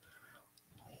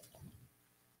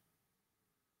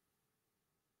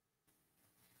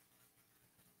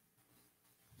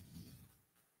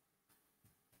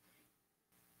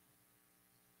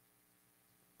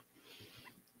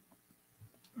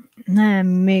 Let me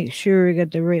make sure we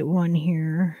got the right one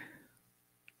here.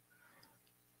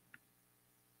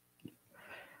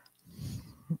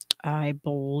 I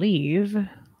believe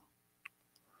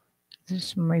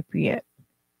this might be it.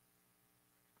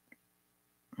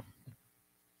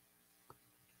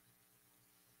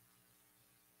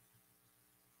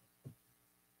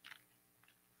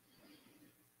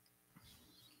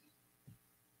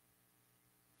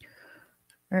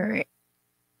 All right.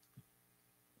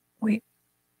 Wait.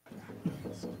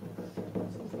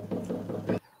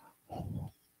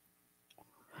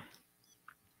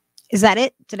 Is that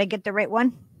it? Did I get the right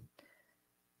one?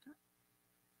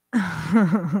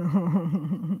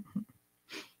 Oh.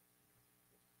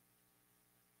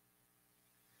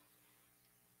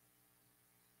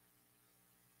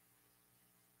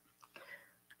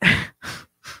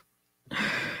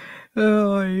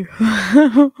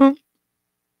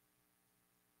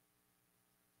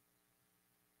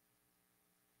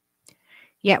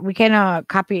 Yeah, we can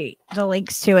copy the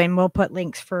links too, and we'll put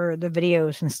links for the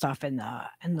videos and stuff in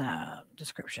the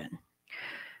description.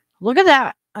 Look at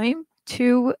that. I'm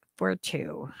 2 for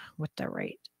 2 with the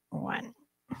right one.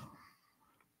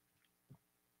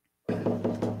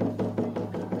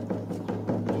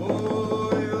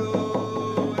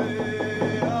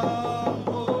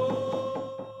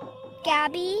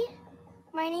 Gabby.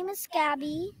 My name is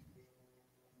Gabby.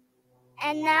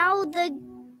 And now the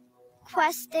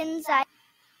questions I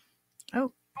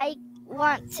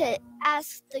want to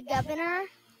ask the governor.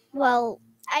 Well,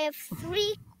 I have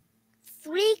three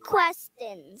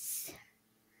questions.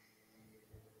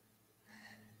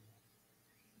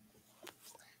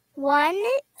 One,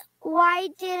 why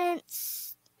didn't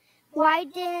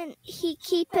he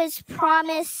keep his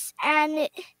promise and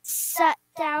shut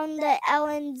down the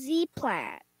LNG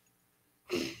plant?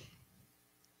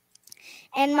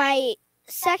 And my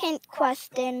second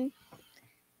question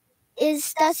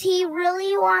is, does he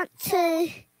really want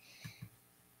to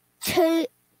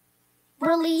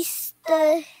release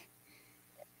the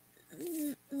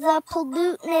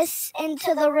pollutants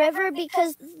into the river,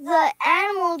 because the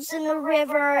animals in the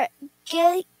river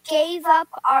gave up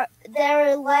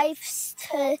their lives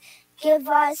to give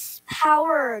us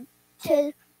power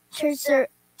to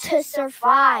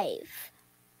survive?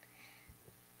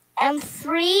 And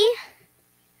 3,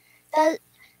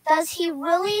 does he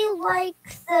really like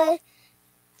the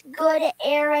good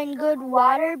air and good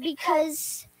water?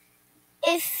 Because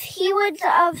if he would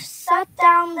have shut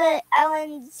down the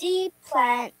LNG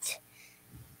plant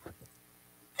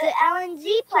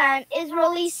is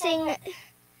releasing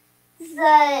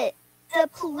the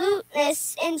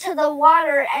pollutants into the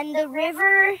water, and the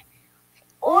river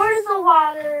or the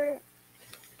water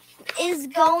is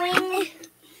going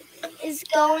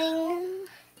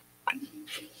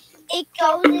it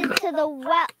goes into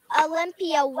the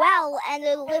Olympia well, and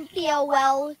the Olympia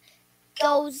well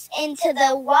goes into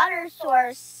the water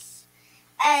source,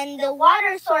 and the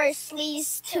water source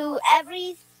leads to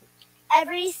everything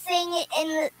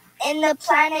in the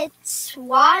planet's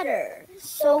water.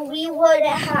 So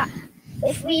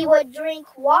if we would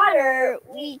drink water,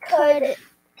 we could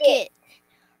get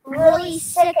really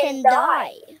sick and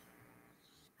die.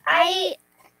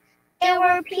 There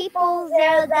were people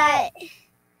there that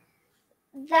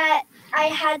I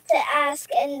had to ask,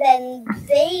 and then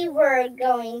they were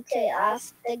going to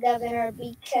ask the governor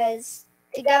because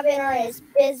the governor is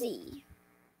busy.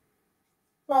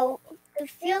 Well, the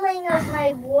feeling of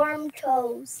my warm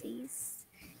toesies,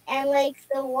 and like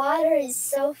the water is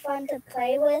so fun to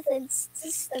play with. It's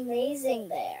just amazing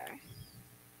there.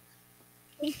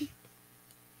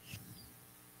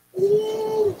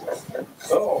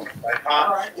 So, my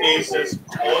top piece is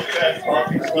look at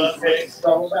prophecies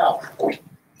all about.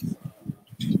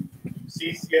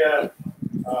 Ciencia,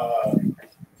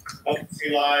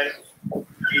 Upsilon,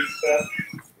 Pizza.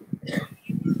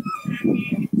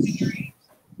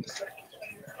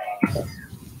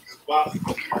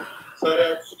 Soda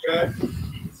Chud,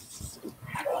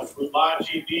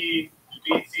 Umachi D,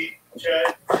 BT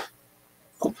Chud.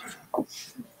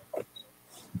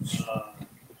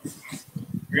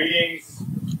 Greetings,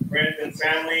 friends and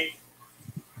family.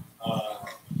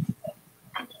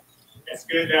 It's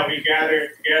good that we gather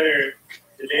together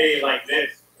today like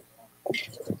this.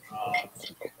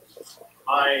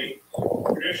 My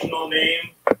traditional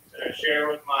name that I share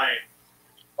with my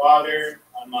father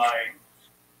on my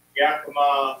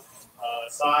Yakima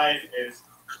side is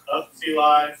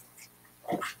Upsilon.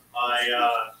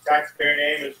 My taxpayer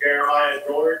name is Jeremiah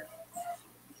George.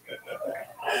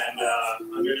 And I'm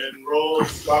going to enroll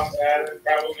Scott as a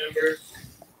tribal member.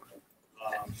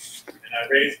 And I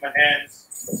raise my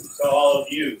hands to all of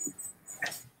you.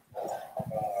 I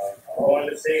wanted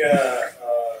to sing a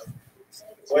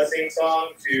blessing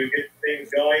song to get things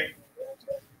going.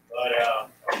 But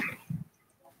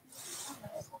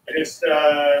I just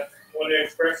want to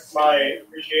express my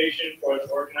appreciation for the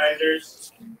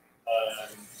organizers.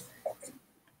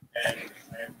 And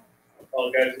I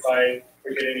apologize if I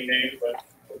forget any names, but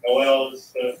Noel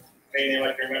is the main name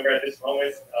I can remember at this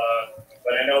moment.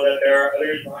 But I know that there are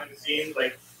others behind the scenes,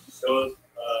 like those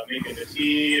making the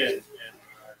tea and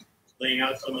laying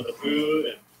out some of the food,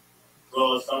 and as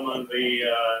well as some of the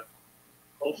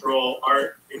cultural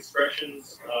art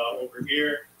expressions over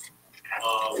here.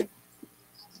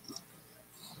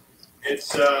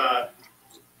 It's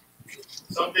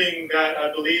something that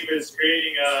I believe is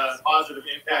creating a positive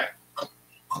impact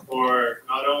for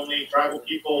not only tribal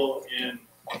people in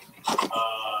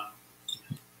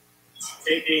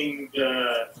taking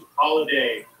the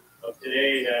holiday of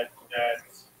today that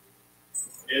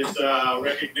is a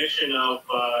recognition of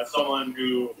someone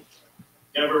who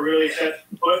never really set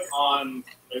foot on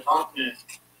the continent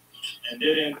and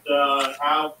didn't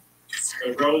have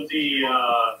the rosy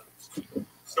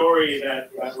story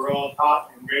that we're all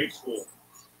taught in grade school.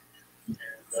 And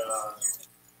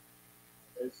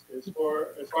as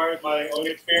far as my own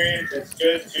experience, it's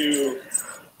good to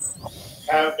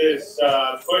have this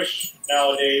push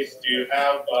nowadays to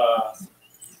have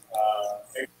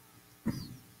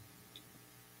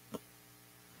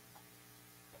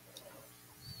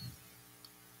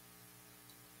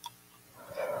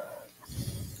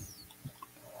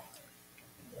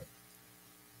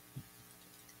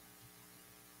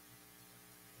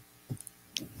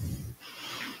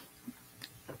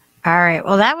All right.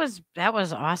 Well, that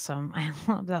was awesome. I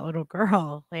love that little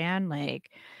girl, man. Like,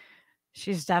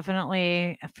 she's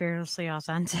definitely a fearlessly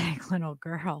authentic little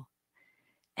girl.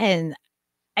 And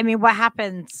I mean, what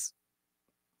happens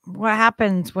what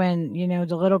happens when,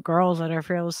 the little girls that are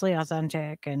fearlessly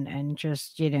authentic and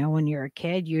just, when you're a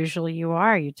kid, usually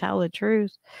you tell the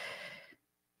truth.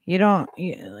 You don't,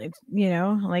 like,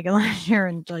 like unless you're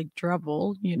in like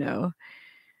trouble,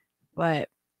 but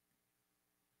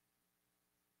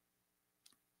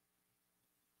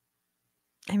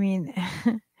I mean,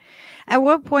 at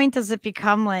what point does it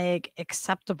become like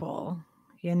acceptable,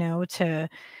 to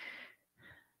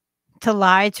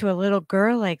lie to a little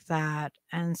girl like that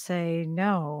and say,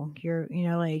 no,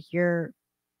 like you're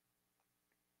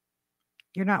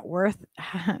not worth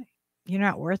you're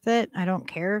not worth it. I don't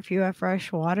care if you have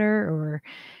fresh water or,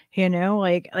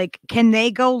 like, can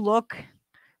they go look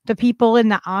the people in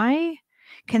the eye?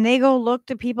 Can they go look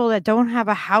the people that don't have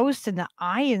a house in the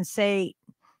eye and say,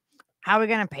 how are we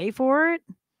going to pay for it?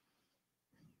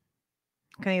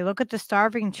 Can they look at the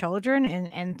starving children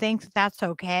and think that that's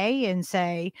okay and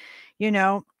say, you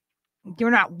know,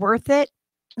 you're not worth it,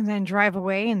 and then drive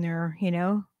away in their,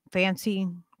 fancy,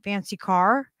 fancy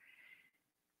car?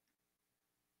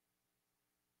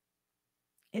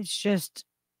 It's just,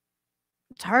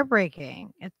 it's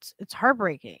heartbreaking. It's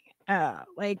heartbreaking.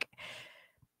 Like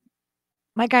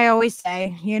I always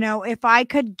say, if I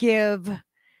could give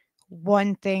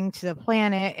one thing to the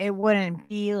planet, it wouldn't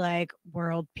be like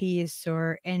world peace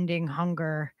or ending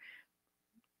hunger.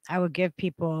 I would give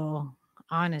people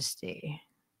honesty,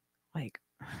 like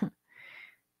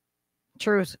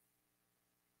truth.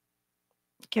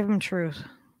 Give them truth.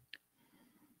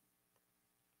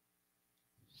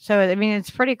 So, I mean,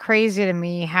 it's pretty crazy to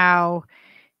me how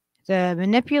the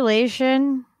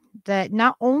manipulation that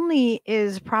not only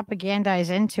is propagandized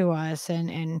into us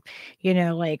and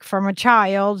like from a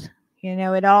child,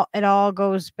 it all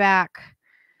goes back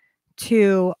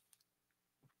to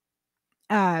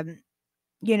um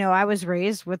I was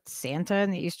raised with Santa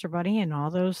and the Easter Bunny and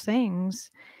all those things,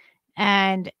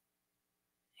 and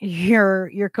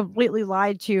you're completely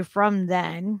lied to from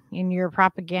then, and you're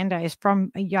propagandized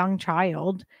from a young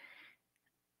child.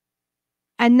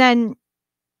 And then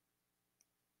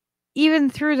even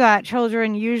through that,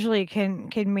 children usually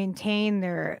can maintain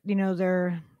their,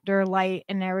 their light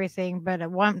and everything, but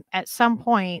at some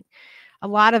point a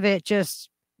lot of it just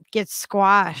gets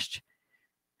squashed,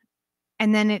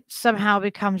 and then it somehow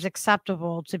becomes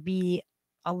acceptable to be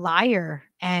a liar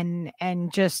and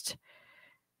just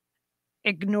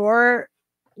ignore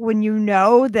when you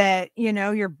know that,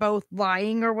 you're both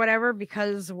lying or whatever,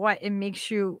 because what, it makes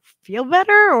you feel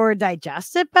better or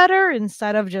digest it better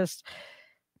instead of just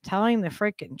telling the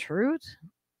freaking truth.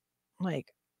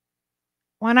 Like,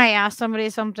 when I ask somebody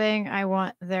something, I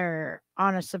want their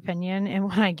honest opinion, and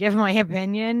when I give my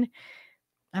opinion,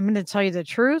 I'm going to tell you the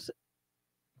truth.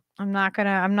 I'm not going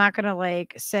to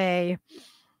like say,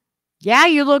 yeah,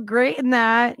 you look great in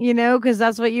that, cuz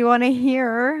that's what you want to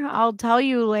hear. I'll tell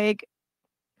you like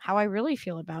how I really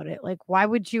feel about it. Like, why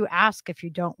would you ask if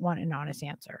you don't want an honest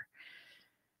answer?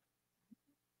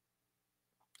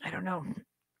 I don't know.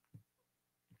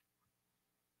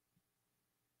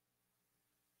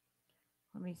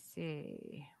 Let me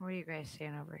see. What are you guys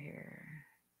saying over here?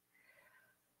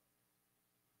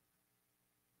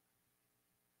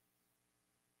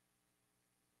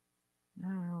 I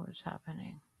don't know what's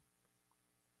happening.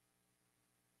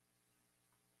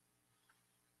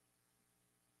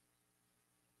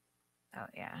 Oh,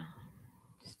 yeah.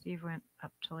 Steve went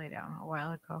up to lay down a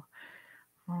while ago.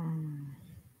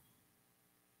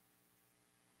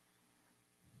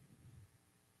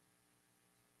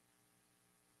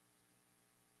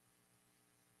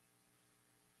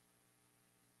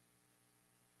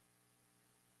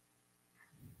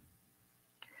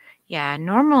 Yeah,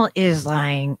 normal is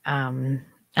lying.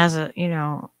 As a,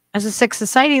 as a sick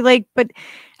society, like, but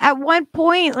at one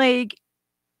point, like,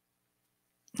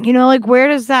 like, where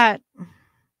does that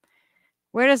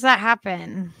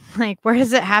happen? Like, where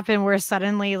does it happen where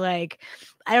suddenly, like,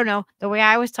 I don't know, the way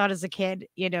I was taught as a kid,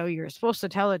 you're supposed to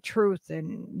tell the truth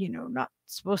and, not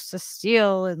supposed to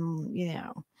steal and,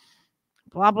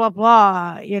 blah, blah,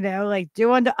 blah, like,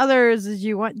 do unto others as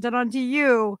you want done unto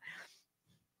you.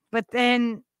 But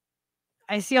then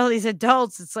I see all these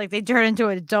adults, it's like they turn into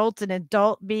an adult, and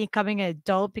becoming an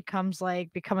adult becomes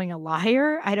like becoming a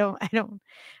liar. I don't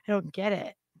get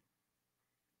it.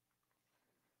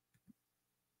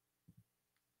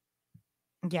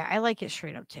 Yeah, I like it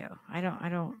straight up too. I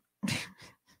don't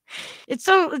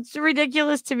it's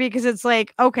ridiculous to me because it's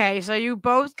like, okay, so you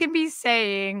both can be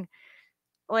saying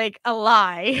like a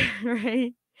lie,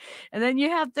 right? And then you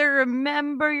have to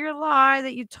remember your lie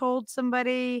that you told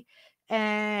somebody,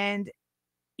 and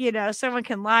someone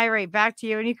can lie right back to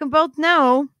you, and you can both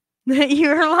know that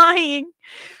you're lying.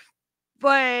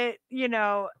 but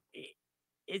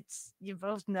it's you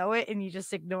both know it and you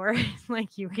just ignore it.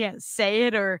 Like you can't say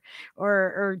it or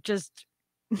just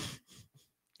I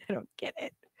don't get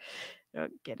it. I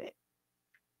don't get it.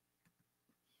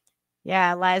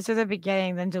 Yeah, lies are the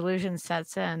beginning, then delusion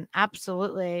sets in.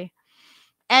 Absolutely.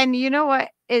 And you know what?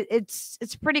 It's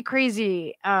pretty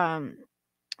crazy.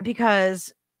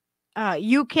 Because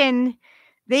you can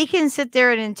they can sit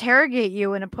there and interrogate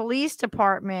you in a police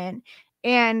department,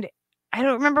 and I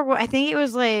don't remember what I think it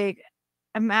was like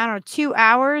a matter of 2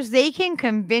 hours. They can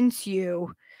convince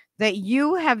you that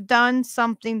you have done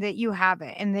something that you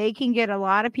haven't, and they can get a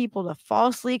lot of people to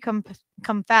falsely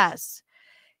confess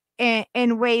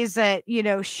in ways that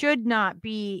should not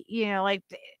be, like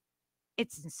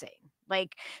it's insane.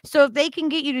 Like, so if they can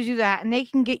get you to do that and they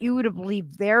can get you to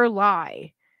believe their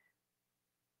lie,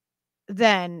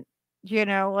 then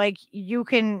like you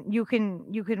can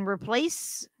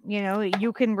replace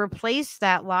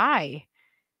that lie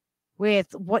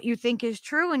with what you think is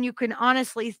true, and you can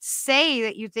honestly say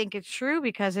that you think it's true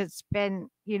because it's been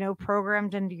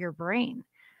programmed into your brain.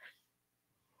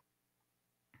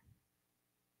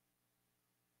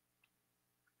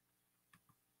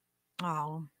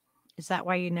 Oh, is that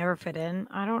why you never fit in?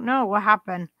 I don't know what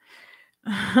happened.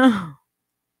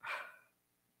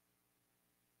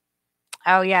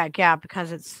 Oh yeah,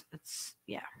 because it's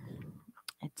yeah,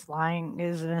 it's lying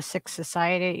is in a sick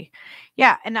society.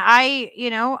 Yeah, and I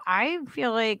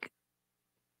feel like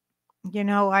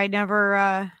I never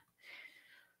I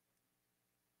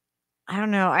don't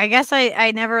know. I guess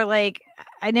I never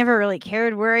I never really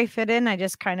cared where I fit in. I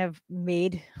just kind of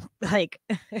made like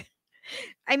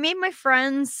I made my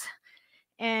friends,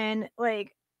 and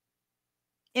like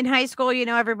in high school,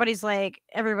 everybody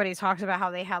talks about how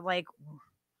they had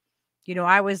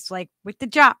I was like with the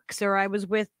jocks, or I was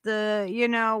with the,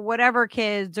 whatever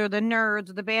kids, or the nerds,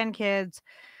 or the band kids.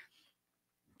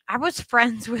 I was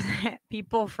friends with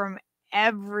people from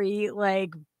every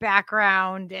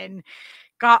background, and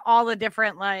got all the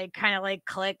different kind of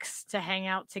cliques to hang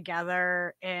out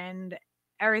together and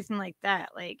everything like that.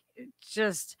 Like, it's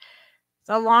just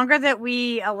the longer that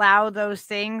we allow those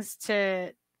things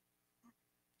to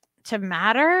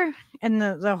matter, and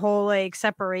the whole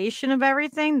separation of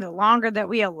everything, the longer that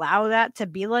we allow that to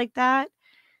be like that,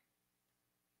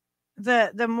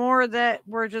 the more that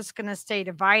we're just going to stay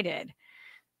divided.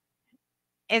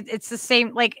 It's the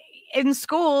same like in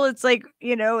school. It's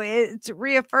it's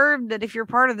reaffirmed that if you're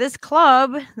part of this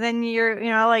club, then you're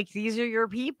these are your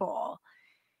people,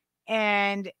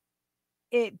 and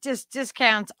it just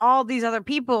discounts all these other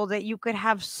people that you could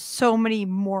have so many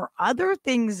more other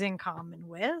things in common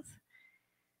with.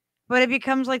 But it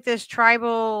becomes like this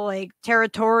tribal,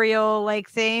 territorial,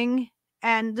 thing.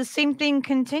 And the same thing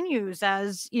continues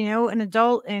as, an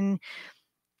adult. And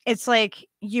it's like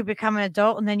you become an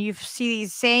adult, and then you see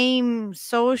these same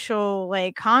social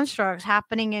constructs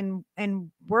happening in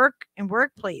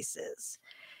workplaces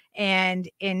and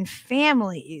in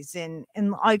families, and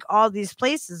all these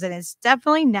places. And it's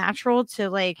definitely natural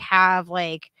to have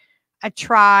a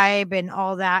tribe and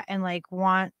all that, and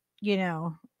want,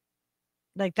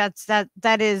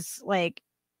 that is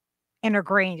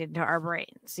ingrained into our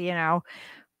brains,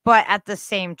 but at the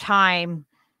same time,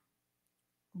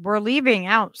 we're leaving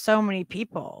out so many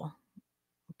people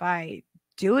by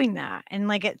doing that. And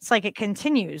it's it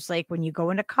continues, when you go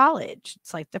into college,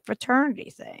 it's like the fraternity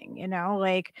thing,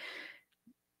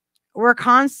 we're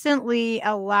constantly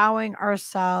allowing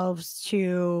ourselves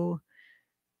to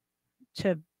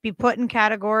be put in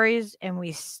categories, and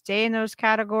we stay in those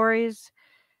categories.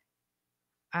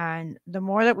 And the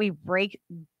more that we break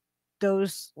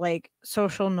those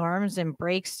social norms and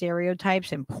break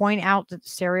stereotypes and point out that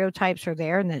stereotypes are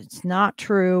there and that it's not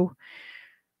true,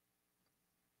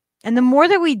 and the more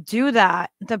that we do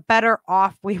that, the better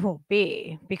off we will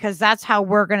be, because that's how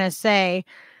we're going to say,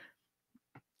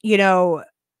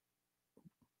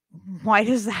 why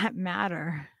does that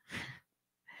matter?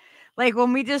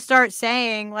 When we just start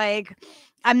saying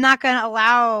I'm not going to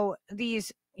allow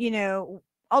these,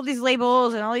 all these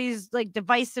labels and all these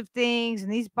divisive things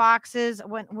and these boxes,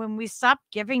 when we stop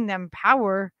giving them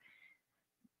power,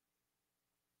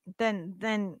 then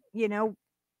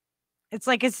it's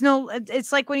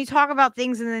it's like when you talk about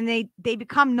things and then they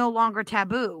become no longer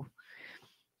taboo.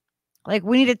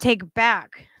 We need to take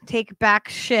back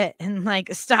shit and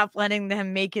stop letting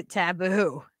them make it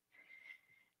taboo.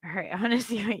 All right, I want to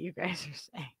see what you guys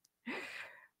are saying.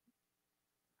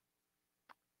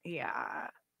 Yeah.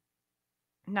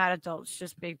 Not adults,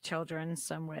 just big children,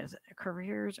 some with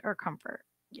careers or comfort.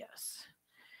 Yes.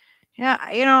 Yeah,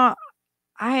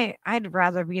 I'd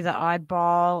rather be the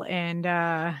oddball and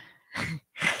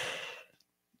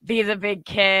be the big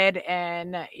kid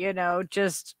and,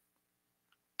 just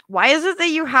why is it that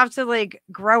you have to like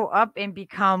grow up and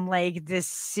become like this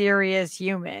serious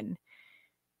human?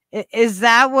 Is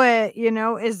that what,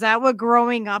 is that what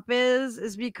growing up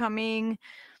is becoming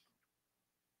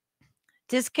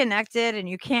disconnected and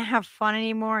you can't have fun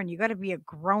anymore and you got to be a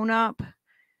grown up?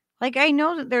 Like, I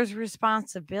know that there's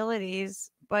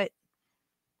responsibilities, but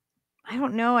I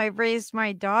don't know. I've raised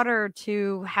my daughter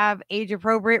to have age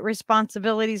appropriate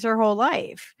responsibilities her whole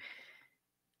life.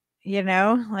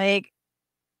 Like,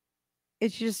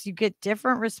 it's just you get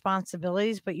different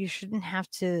responsibilities, but you shouldn't have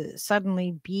to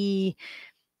suddenly be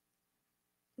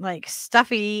like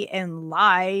stuffy and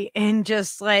lie and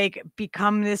just like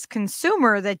become this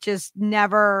consumer that just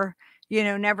never,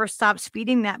 never stops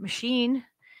feeding that machine.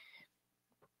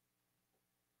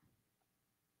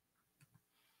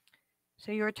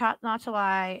 So you were taught not to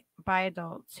lie by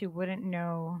adults who wouldn't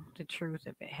know the truth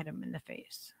if it hit them in the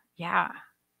face. Yeah.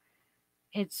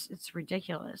 It's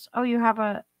ridiculous. Oh, you have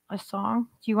a song?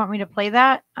 Do you want me to play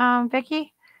that,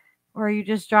 Vicky? Or are you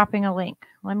just dropping a link?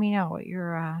 Let me know what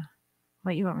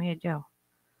you want me to do.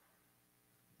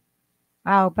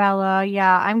 Oh, Bella,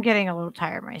 yeah, I'm getting a little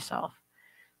tired myself.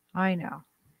 I know.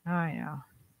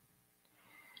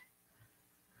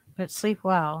 But sleep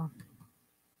well.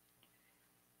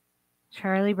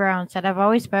 Charlie Brown said, I've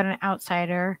always been an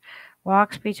outsider,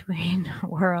 walks between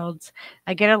worlds.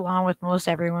 I get along with most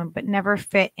everyone, but never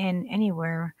fit in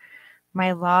anywhere.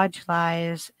 My lodge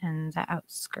lies in the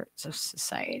outskirts of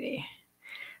society.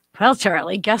 Well,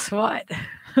 Charlie, guess what?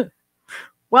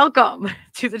 Welcome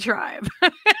to the tribe.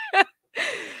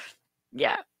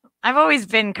 Yeah. I've always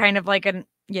been kind of like I don't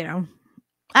know.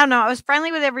 I was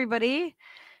friendly with everybody.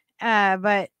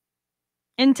 But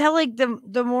until like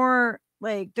the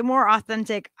more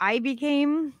authentic I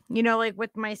became, like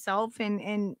with myself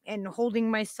and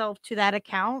holding myself to that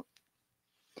account.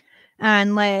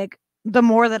 And like the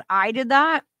more that I did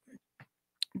that,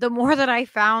 the more that I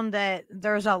found that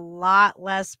there's a lot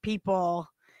less people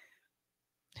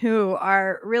who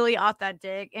are really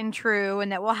authentic and true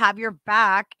and that will have your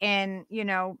back and,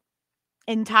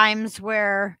 in times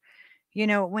where,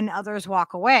 when others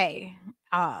walk away.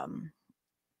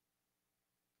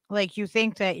 Like you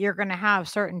think that you're going to have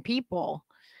certain people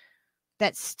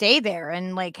that stay there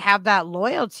and like have that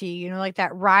loyalty, like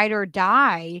that ride or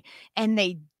die, and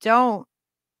they don't.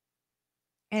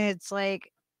 And it's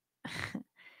like,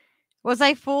 was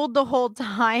I fooled the whole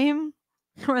time?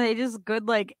 Were they just good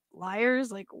like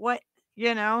liars? Like what,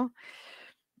 I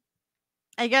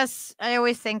guess I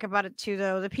always think about it too,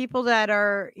 though. The people that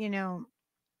are,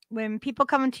 when people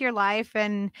come into your life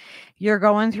and you're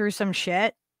going through some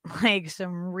shit, like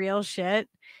some real shit,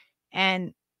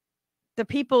 and the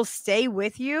people stay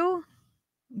with you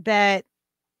that,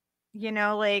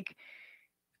 like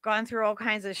gone through all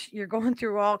kinds of, you're going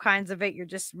through all kinds of it. You're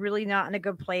just really not in a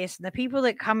good place. And the people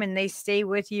that come and they stay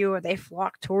with you or they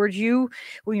flock towards you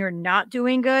when you're not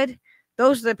doing good,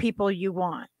 those are the people you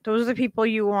want. Those are the people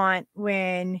you want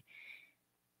when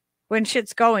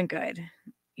shit's going good.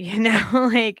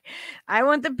 Like I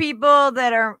want the people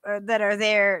that are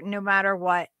there no matter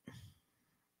what.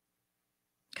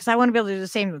 Because I want to be able to do the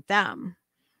same with them.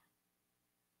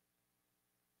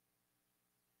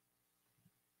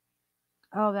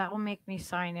 Oh, that will make me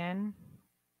sign in.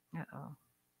 Uh-oh.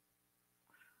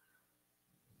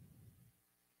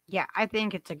 Yeah, I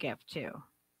think it's a gift too.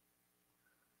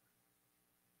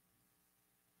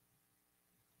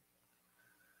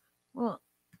 Well,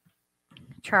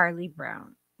 Charlie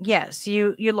Brown. Yes,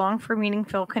 you long for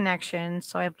meaningful connections,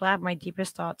 so I blab my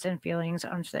deepest thoughts and feelings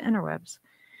onto the interwebs.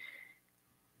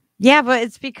 Yeah, but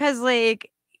it's because like,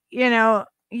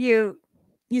 you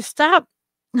stop.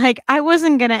 Like I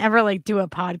wasn't gonna ever like do a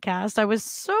podcast. I was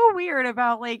so weird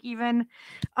about like even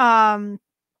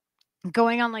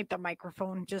going on like the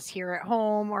microphone just here at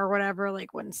home or whatever,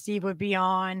 like when Steve would be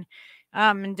on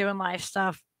and doing live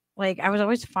stuff. Like I was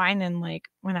always fine in like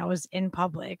when I was in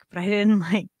public, but I didn't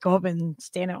like go up and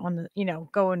stand on the,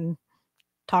 go and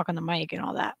talk on the mic and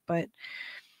all that. But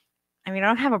I mean, I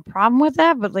don't have a problem with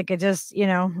that, but like I just, I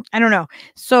don't know.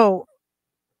 So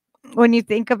when you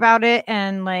think about it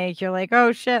and like you're like,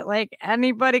 oh shit, like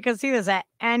anybody could see this at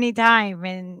any time,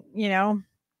 and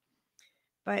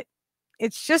but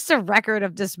it's just a record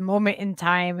of this moment in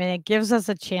time and it gives us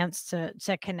a chance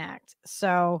to connect.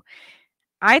 So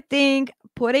I think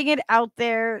putting it out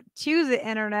there to the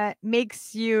internet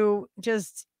makes you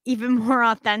just even more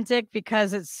authentic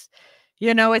because it's,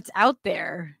 it's out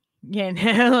there,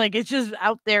 like it's just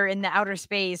out there in the outer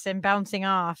space and bouncing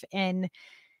off. And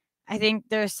I think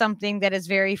there's something that is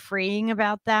very freeing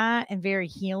about that and very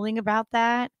healing about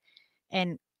that.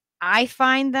 And I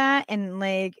find that, and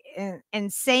like,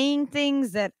 and saying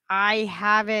things that I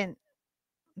haven't,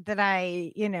 that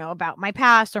I, about my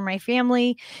past or my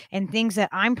family, and things that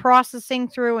I'm processing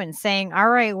through, and saying, all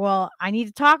right, well, I need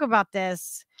to talk about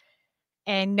this.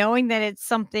 And knowing that it's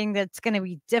something that's going to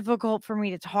be difficult for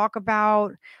me to talk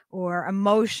about, or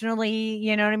emotionally,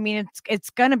 you know what I mean?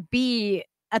 It's going to be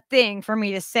a thing for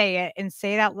me to say it and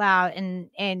say it out loud. And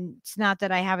it's not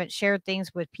that I haven't shared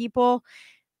things with people,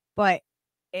 but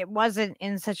it wasn't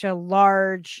in such a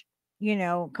large,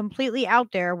 completely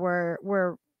out there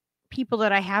where people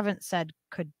that I haven't said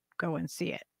could go and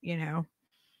see it.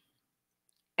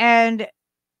 And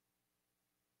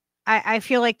I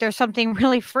feel like there's something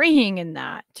really freeing in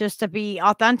that, just to be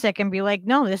authentic and be like,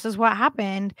 no, this is what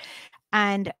happened.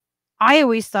 And I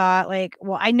always thought, like,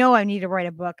 well, I know I need to write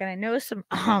a book, and I know some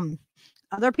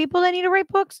other people that need to write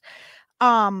books.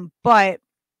 But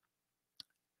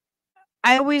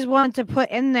I always wanted to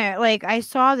put in there, like, I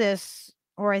saw this,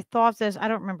 or I thought this, I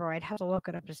don't remember. I'd have to look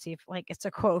it up to see if, like, it's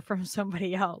a quote from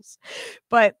somebody else.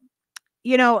 But,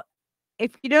 you know,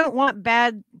 if you don't want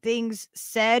bad things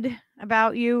said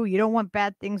about you, you don't want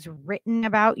bad things written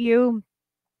about you,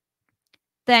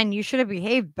 then you should have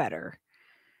behaved better.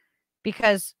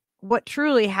 Because what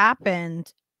truly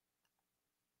happened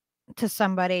to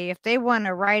somebody, if they want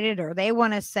to write it or they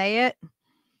want to say it,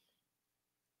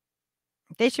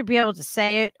 they should be able to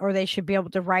say it, or they should be able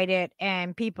to write it.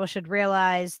 And people should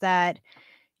realize that,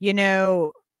 you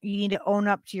need to own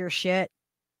up to your shit,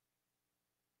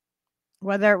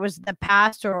 whether it was the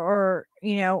past or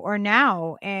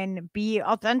now, and be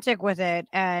authentic with it,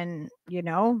 and,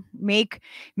 make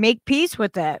peace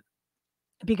with it.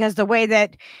 Because the way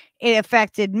that it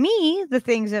affected me, the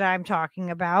things that I'm talking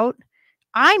about,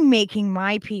 I'm making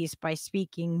my peace by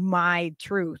speaking my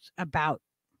truth about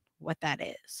what that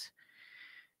is.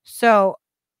 So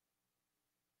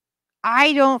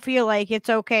I don't feel like it's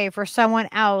okay for someone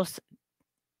else,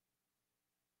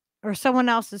 or someone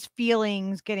else's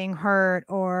feelings getting hurt,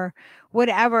 or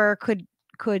whatever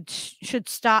should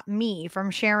stop me from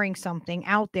sharing something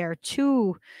out there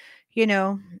to, you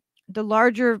know, the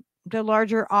larger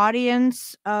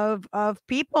audience of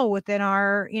people within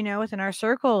our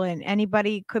circle. And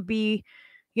anybody could be,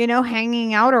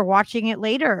 hanging out or watching it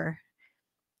later.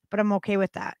 But I'm okay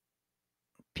with that,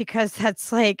 because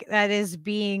that is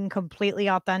being completely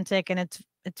authentic, and it's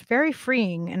very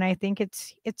freeing, and I think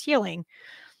it's healing.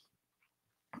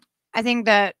 I think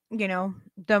that,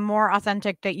 the more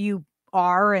authentic that you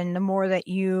are, and the more that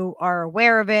you are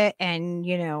aware of it, and,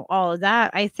 all of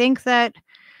that, I think that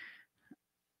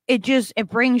it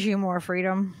brings you more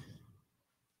freedom.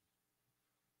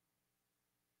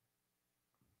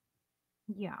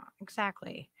 Yeah,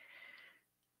 exactly.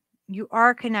 You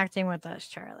are connecting with us,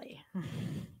 Charlie.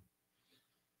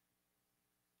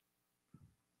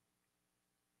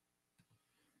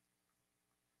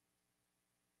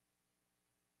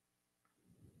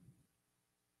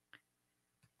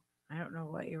 I don't know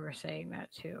what you were saying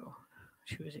that to,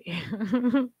 Choosy.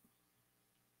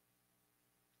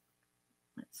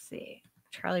 Let's see.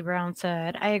 Charlie Brown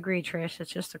said, I agree, Trish. It's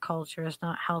just the culture is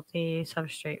not healthy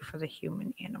substrate for the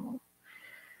human animal.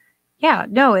 Yeah,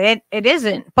 no, it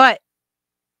isn't. But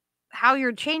how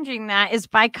you're changing that is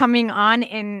by coming on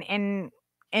and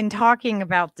talking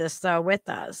about this, though, with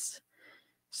us.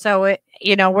 So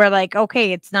we're like,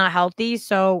 okay, it's not healthy.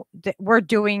 So we're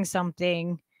doing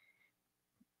something,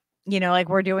 like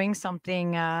we're doing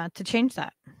something to change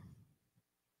that.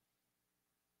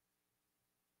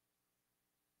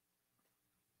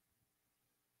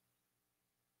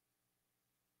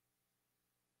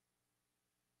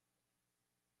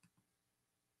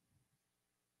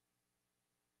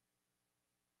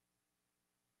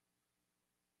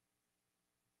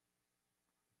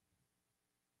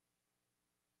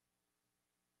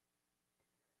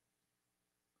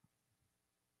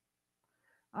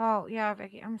 Oh, yeah,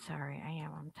 Vicky, I'm sorry. I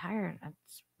am. I'm tired.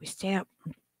 We stayed up.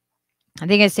 I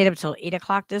think I stayed up till 8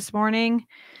 o'clock this morning,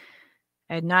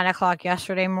 at 9 o'clock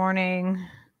yesterday morning.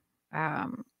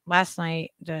 Last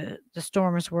night, the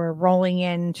storms were rolling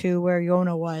into where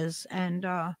Yona was, and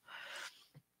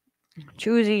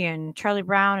Choosy and Charlie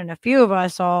Brown and a few of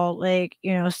us all, like,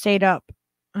 stayed up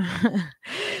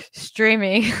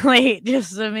streaming late,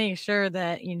 just to make sure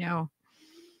that,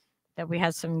 that we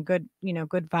had some good,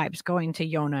 good vibes going to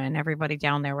Yona and everybody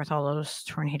down there with all those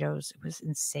tornadoes. It was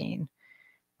insane.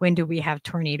 When do we have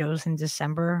tornadoes in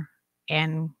December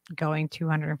and going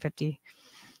 250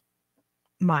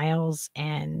 miles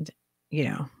and,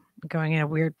 going in a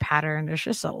weird pattern? There's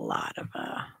just a lot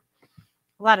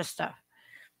A lot of stuff.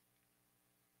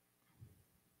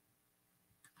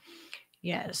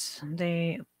 Yes,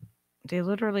 they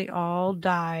literally all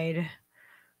died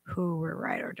who were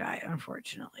ride or die,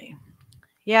 unfortunately.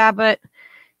 Yeah, but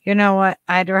you know what?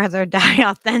 I'd rather die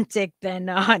authentic than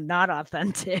not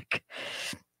authentic.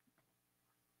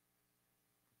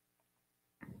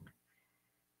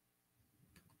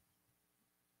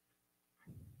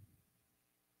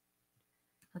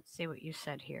 Let's see what you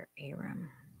said here, Aram.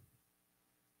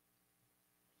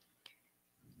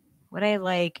 What I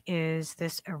like is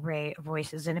this array of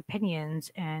voices and opinions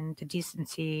and the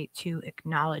decency to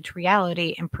acknowledge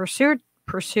reality and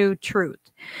pursue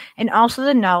truth. And also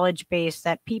the knowledge base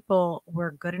that people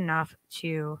were good enough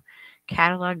to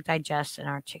catalog, digest, and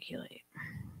articulate.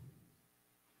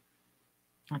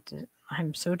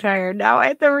 I'm so tired now. I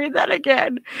have to read that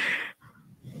again.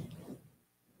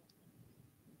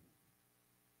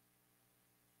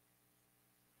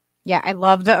 Yeah, I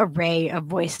love the array of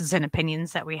voices and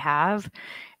opinions that we have.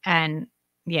 And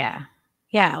yeah.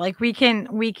 Yeah, like we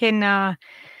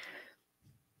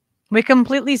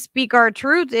completely speak our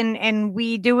truth and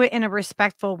we do it in a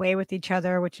respectful way with each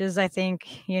other, which is I think,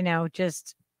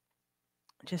 just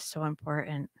so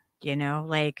important,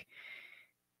 like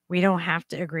we don't have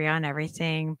to agree on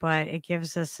everything, but it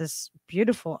gives us this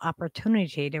beautiful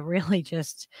opportunity to really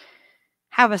just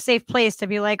have a safe place to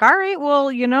be like, all right,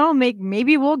 well,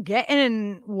 maybe we'll get in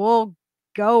and we'll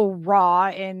go raw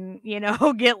and,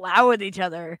 get loud with each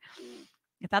other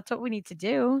if that's what we need to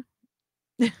do.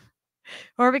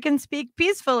 Or we can speak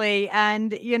peacefully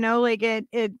and, like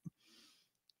it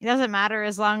doesn't matter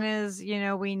as long as,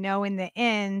 we know in the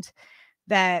end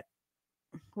that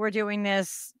we're doing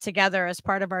this together as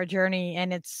part of our journey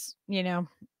and it's,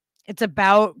 it's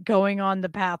about going on the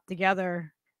path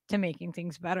together to making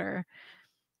things better.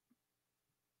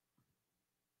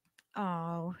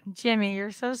 Oh, Jimmy,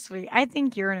 you're so sweet. I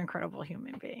think you're an incredible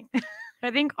human being.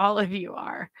 I think all of you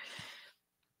are.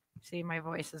 See, my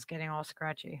voice is getting all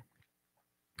scratchy.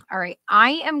 All right. I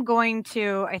am going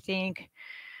to, I think,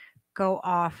 go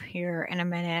off here in a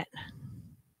minute.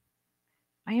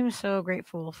 I am so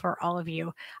grateful for all of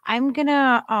you. I'm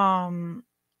gonna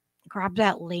grab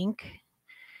that link,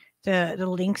 the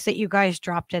links that you guys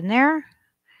dropped in there.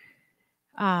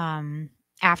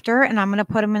 After, and I'm gonna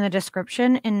put them in the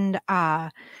description. And I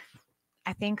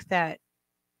think that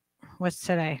what's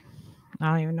today? I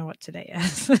don't even know what today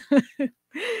is.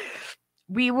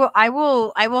 I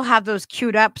will have those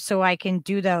queued up so I can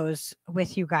do those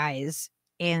with you guys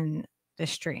in the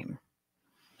stream.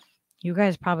 You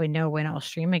guys probably know when I'll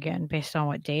stream again based on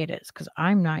what day it is, because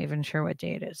I'm not even sure what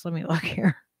day it is. Let me look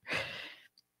here.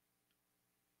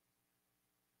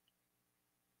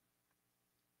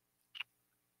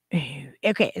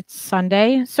 Okay, it's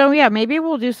Sunday. So yeah, maybe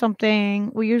we'll do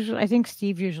something. I think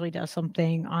Steve usually does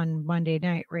something on Monday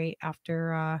night, right?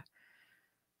 After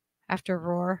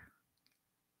Roar.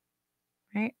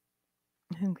 Right?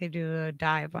 I think they do a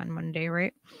dive on Monday,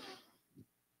 right?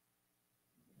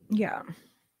 Yeah.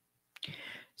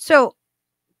 So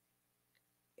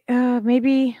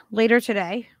maybe later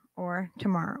today or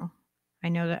tomorrow. I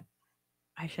know that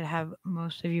I should have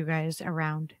most of you guys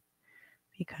around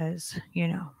because,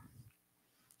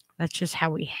 that's just how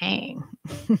we hang.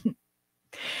 All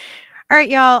right,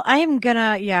 y'all. I'm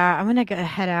gonna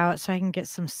head out so I can get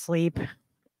some sleep.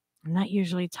 I'm not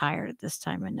usually tired at this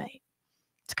time of night.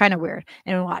 It's kind of weird.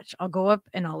 And watch, I'll go up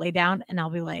and I'll lay down and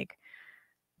I'll be like,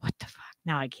 what the fuck?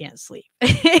 Now I can't sleep.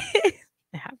 It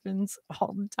happens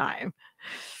all the time.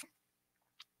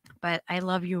 But I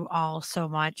love you all so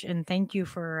much. And thank you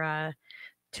for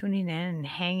tuning in and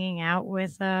hanging out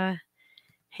with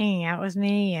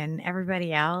me and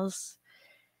everybody else.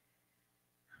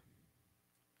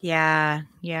 Yeah,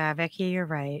 Vicky, you're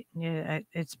right. Yeah,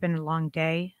 it's been a long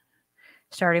day.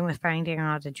 Starting with finding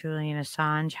out that Julian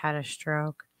Assange had a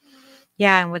stroke.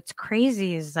 Yeah, and what's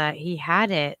crazy is that he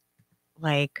had it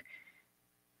like,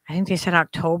 I think they said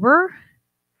October.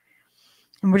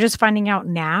 And we're just finding out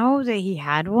now that he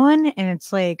had one. And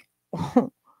it's like,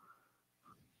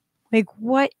 like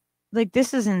what? Like,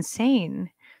 this is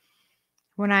insane.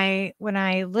 When I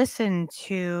listened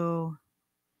to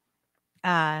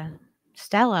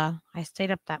Stella, I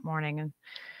stayed up that morning, and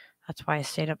that's why I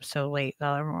stayed up so late the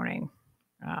other morning.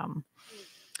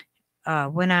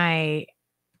 When I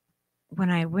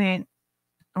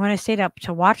stayed up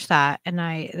to watch that,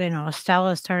 and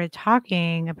Stella started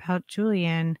talking about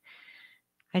Julian,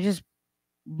 I just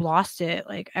lost it.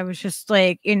 Like, I was just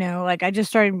like, like I just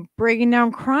started breaking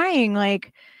down crying.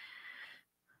 Like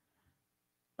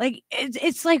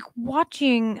it's like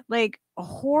watching like a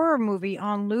horror movie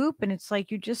on loop, and it's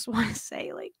like you just want to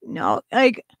say like no,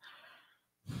 like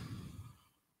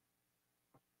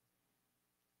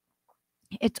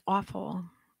it's awful.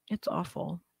 It's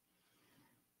awful.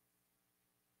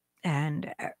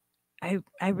 And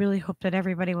I really hope that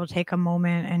everybody will take a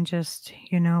moment and just,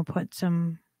 put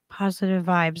some positive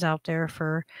vibes out there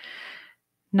for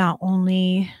not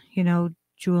only,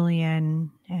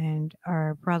 Julian and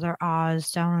our brother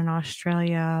Oz down in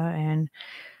Australia and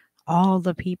all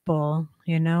the people,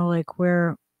 like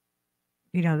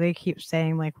they keep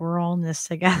saying like we're all in this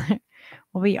together.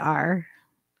 Well, we are.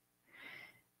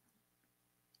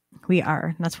 We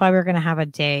are. That's why we're going to have a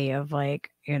day of like,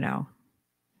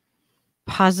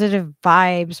 positive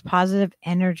vibes, positive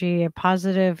energy, a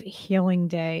positive healing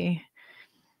day.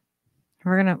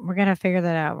 We're gonna figure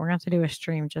that out. We're gonna have to do a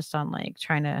stream just on like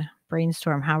trying to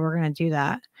brainstorm how we're gonna do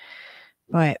that.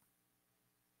 But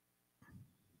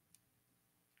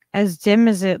as dim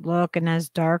as it look and as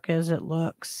dark as it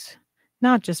looks,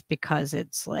 not just because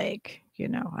it's like,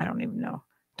 I don't even know,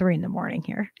 3 a.m.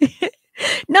 here.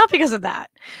 Not because of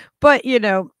that. But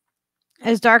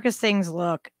as dark as things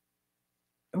look,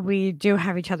 we do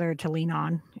have each other to lean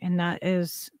on. And that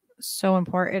is so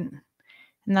important.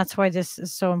 And that's why this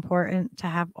is so important to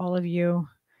have all of you,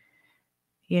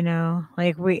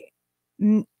 like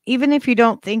even if you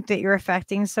don't think that you're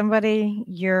affecting somebody,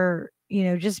 you're,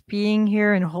 just being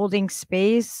here and holding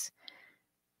space,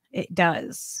 it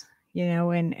does,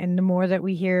 and the more that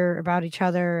we hear about each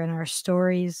other and our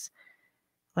stories,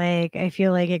 like I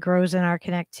feel like it grows in our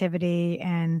connectivity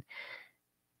and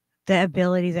the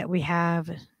ability that we have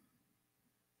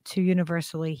to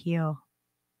universally heal.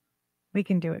 We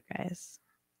can do it, guys.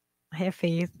 I have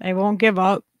faith. I won't give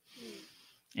up.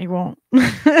 I won't.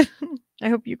 I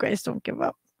hope you guys don't give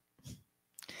up.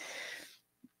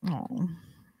 Oh.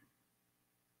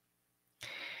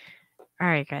 All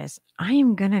right, guys. I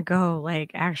am gonna go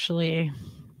like actually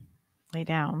lay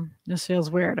down. This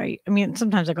feels weird. I mean,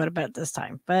 sometimes I go to bed at this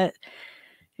time, but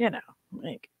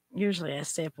like usually I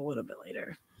stay up a little bit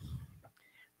later.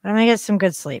 But I'm gonna get some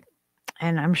good sleep.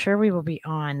 And I'm sure we will be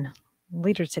on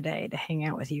later today to hang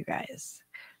out with you guys.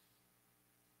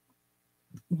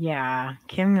 Yeah,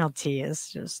 chamomile tea is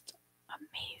just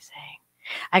amazing.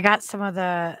 I got some of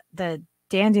the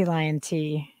dandelion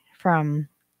tea from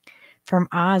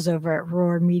Oz over at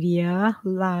Roar Media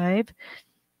Live.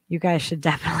 You guys should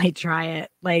definitely try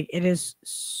it. Like it is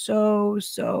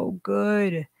so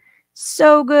good.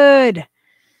 So good.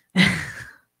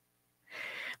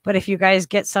 But if you guys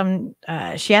get some,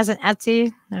 she has an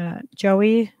Etsy,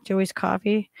 Joey's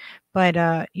Coffee,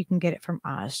 but you can get it from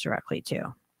Oz directly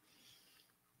too.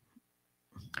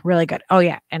 Really good. Oh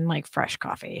yeah, and like fresh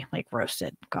coffee, like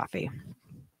roasted coffee.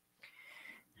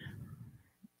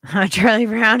 Charlie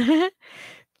Brown.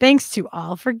 Thanks to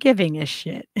all for giving a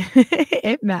shit.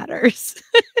 It matters.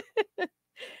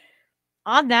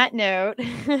 On that note,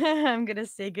 I'm gonna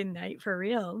say goodnight for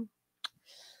real.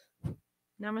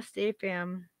 Namaste,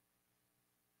 fam.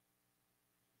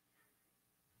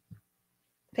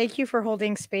 Thank you for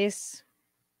holding space.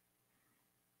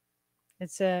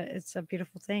 It's a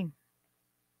beautiful thing.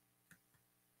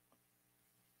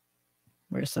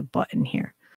 Where's the button here?